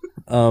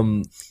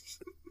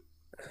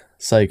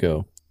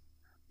 Psycho,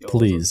 Yo,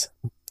 please,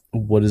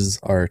 what is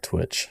our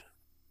Twitch?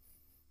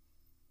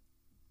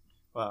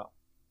 Wow.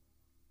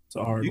 It's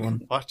a hard You one.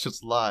 can watch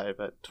us live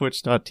at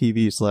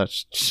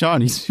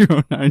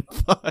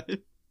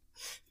twitch.tv/Shawnee095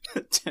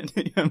 at 10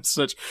 a.m.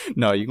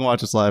 No, you can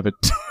watch us live at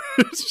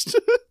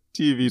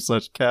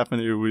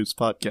twitch.tv/Caffeinated Weebs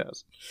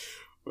Podcast,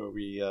 where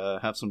we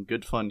have some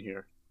good fun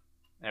here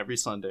every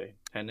Sunday,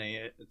 10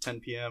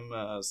 p.m.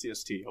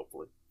 CST,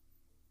 hopefully.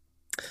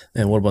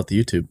 And what about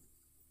the YouTube?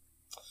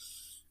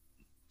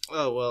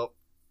 Oh, well,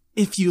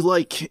 if you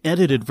like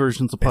edited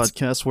versions of It's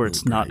podcasts where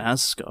it's not great.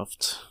 as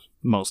scuffed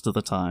most of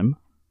the time,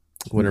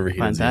 Whenever he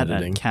find does the that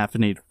editing. at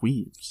Caffeinated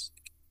Weebs.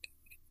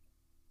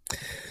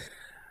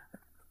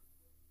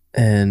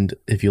 And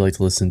if you like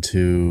to listen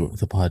to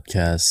the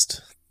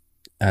podcast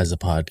as a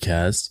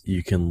podcast,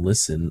 you can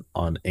listen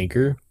on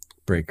Anchor,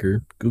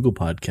 Breaker, Google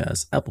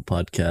Podcasts, Apple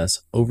Podcasts,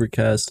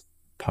 Overcast,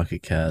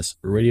 Pocket Cast,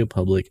 Radio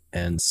Public,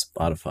 and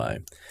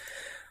Spotify.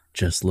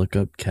 Just look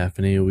up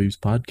Caffeinated Weebs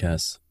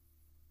Podcasts.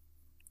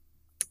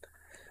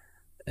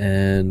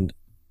 And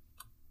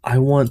I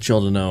want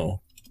y'all to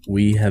know,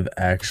 we have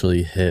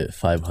actually hit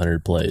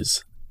 500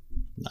 plays.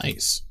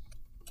 nice.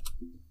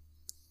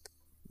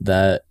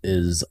 That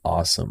is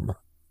awesome.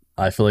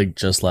 I feel like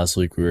just last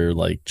week we were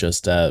like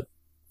just at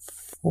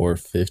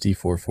 450,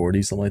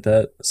 440, something like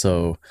that.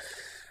 So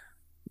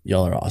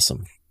y'all are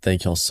awesome.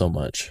 Thank y'all so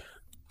much.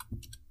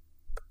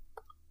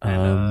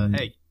 And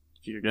hey,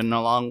 if you're getting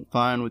along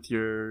fine with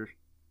your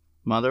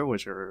mother,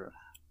 wish her,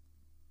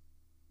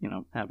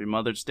 happy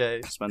Mother's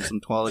Day. Spend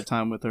some quality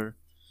time with her.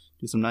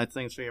 Do some nice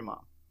things for your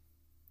mom.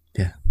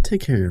 Yeah,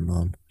 take care of your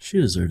mom. She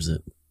deserves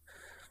it.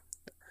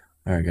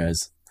 All right,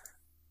 guys.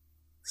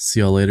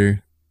 See y'all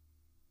later.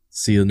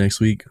 See you next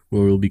week,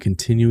 where we'll be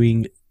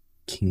continuing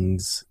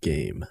King's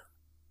Game.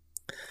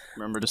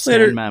 Remember to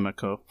stand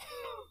Mamiko.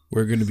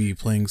 We're going to be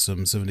playing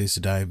some 7 Days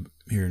to Die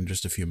here in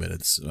just a few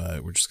minutes.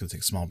 We're just going to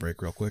take a small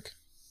break real quick.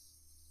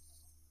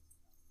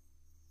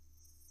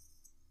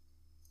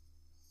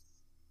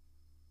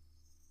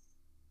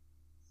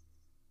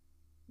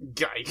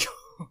 Geico.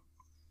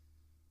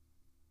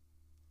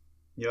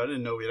 Yo, I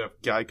didn't know we'd have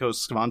Geico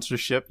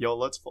sponsorship. Yo,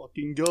 let's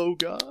fucking go,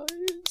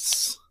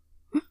 guys.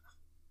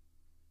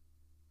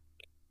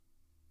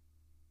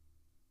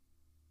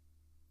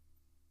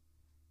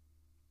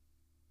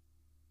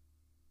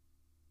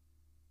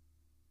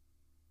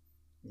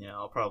 Yeah,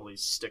 I'll probably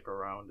stick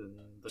around in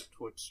the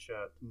Twitch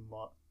chat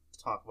to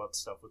talk about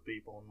stuff with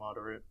people and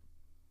moderate.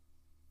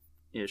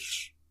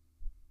 Ish.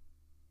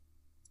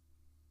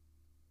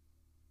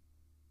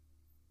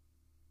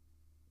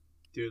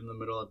 Dude in the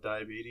middle of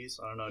diabetes.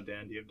 I don't know,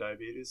 Dan, do you have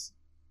diabetes?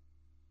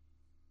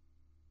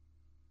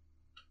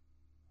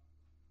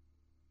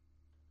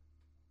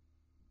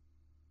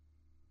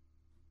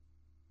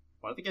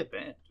 Why did they get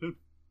banned? Dude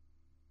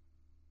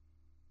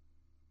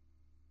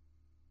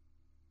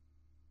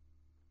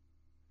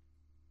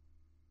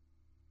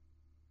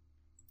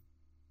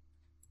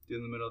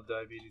in the middle of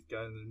diabetes,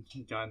 guy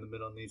in the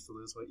middle needs to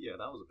lose weight. Yeah,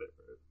 that was a bit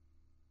rude.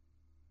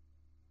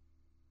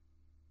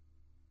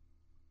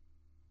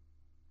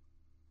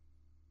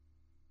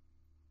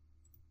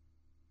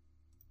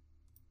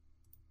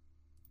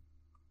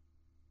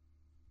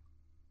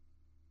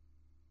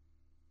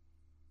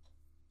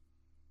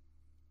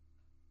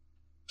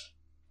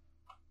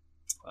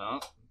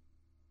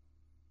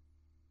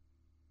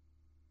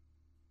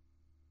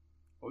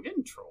 We're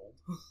getting trolled.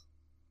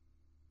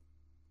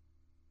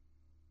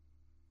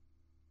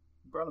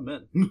 Brought him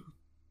in. Where the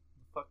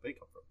fuck they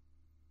come from?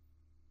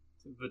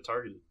 Seems a bit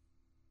targeted.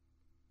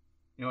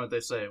 You know what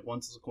they say,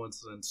 once is a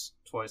coincidence,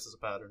 twice is a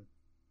pattern.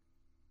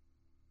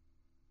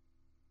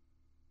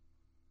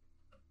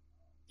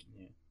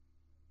 Yeah.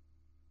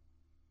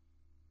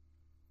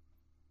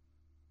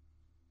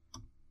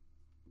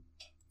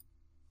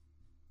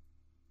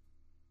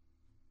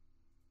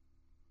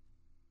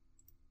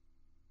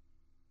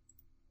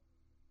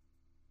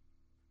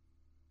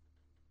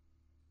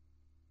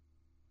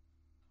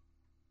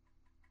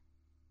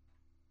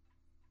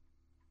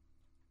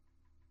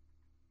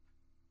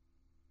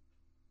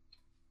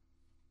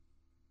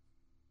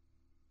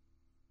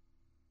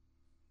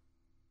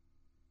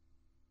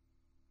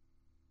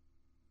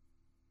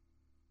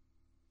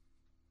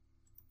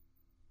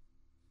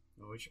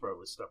 We should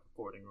probably stop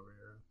recording over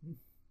here.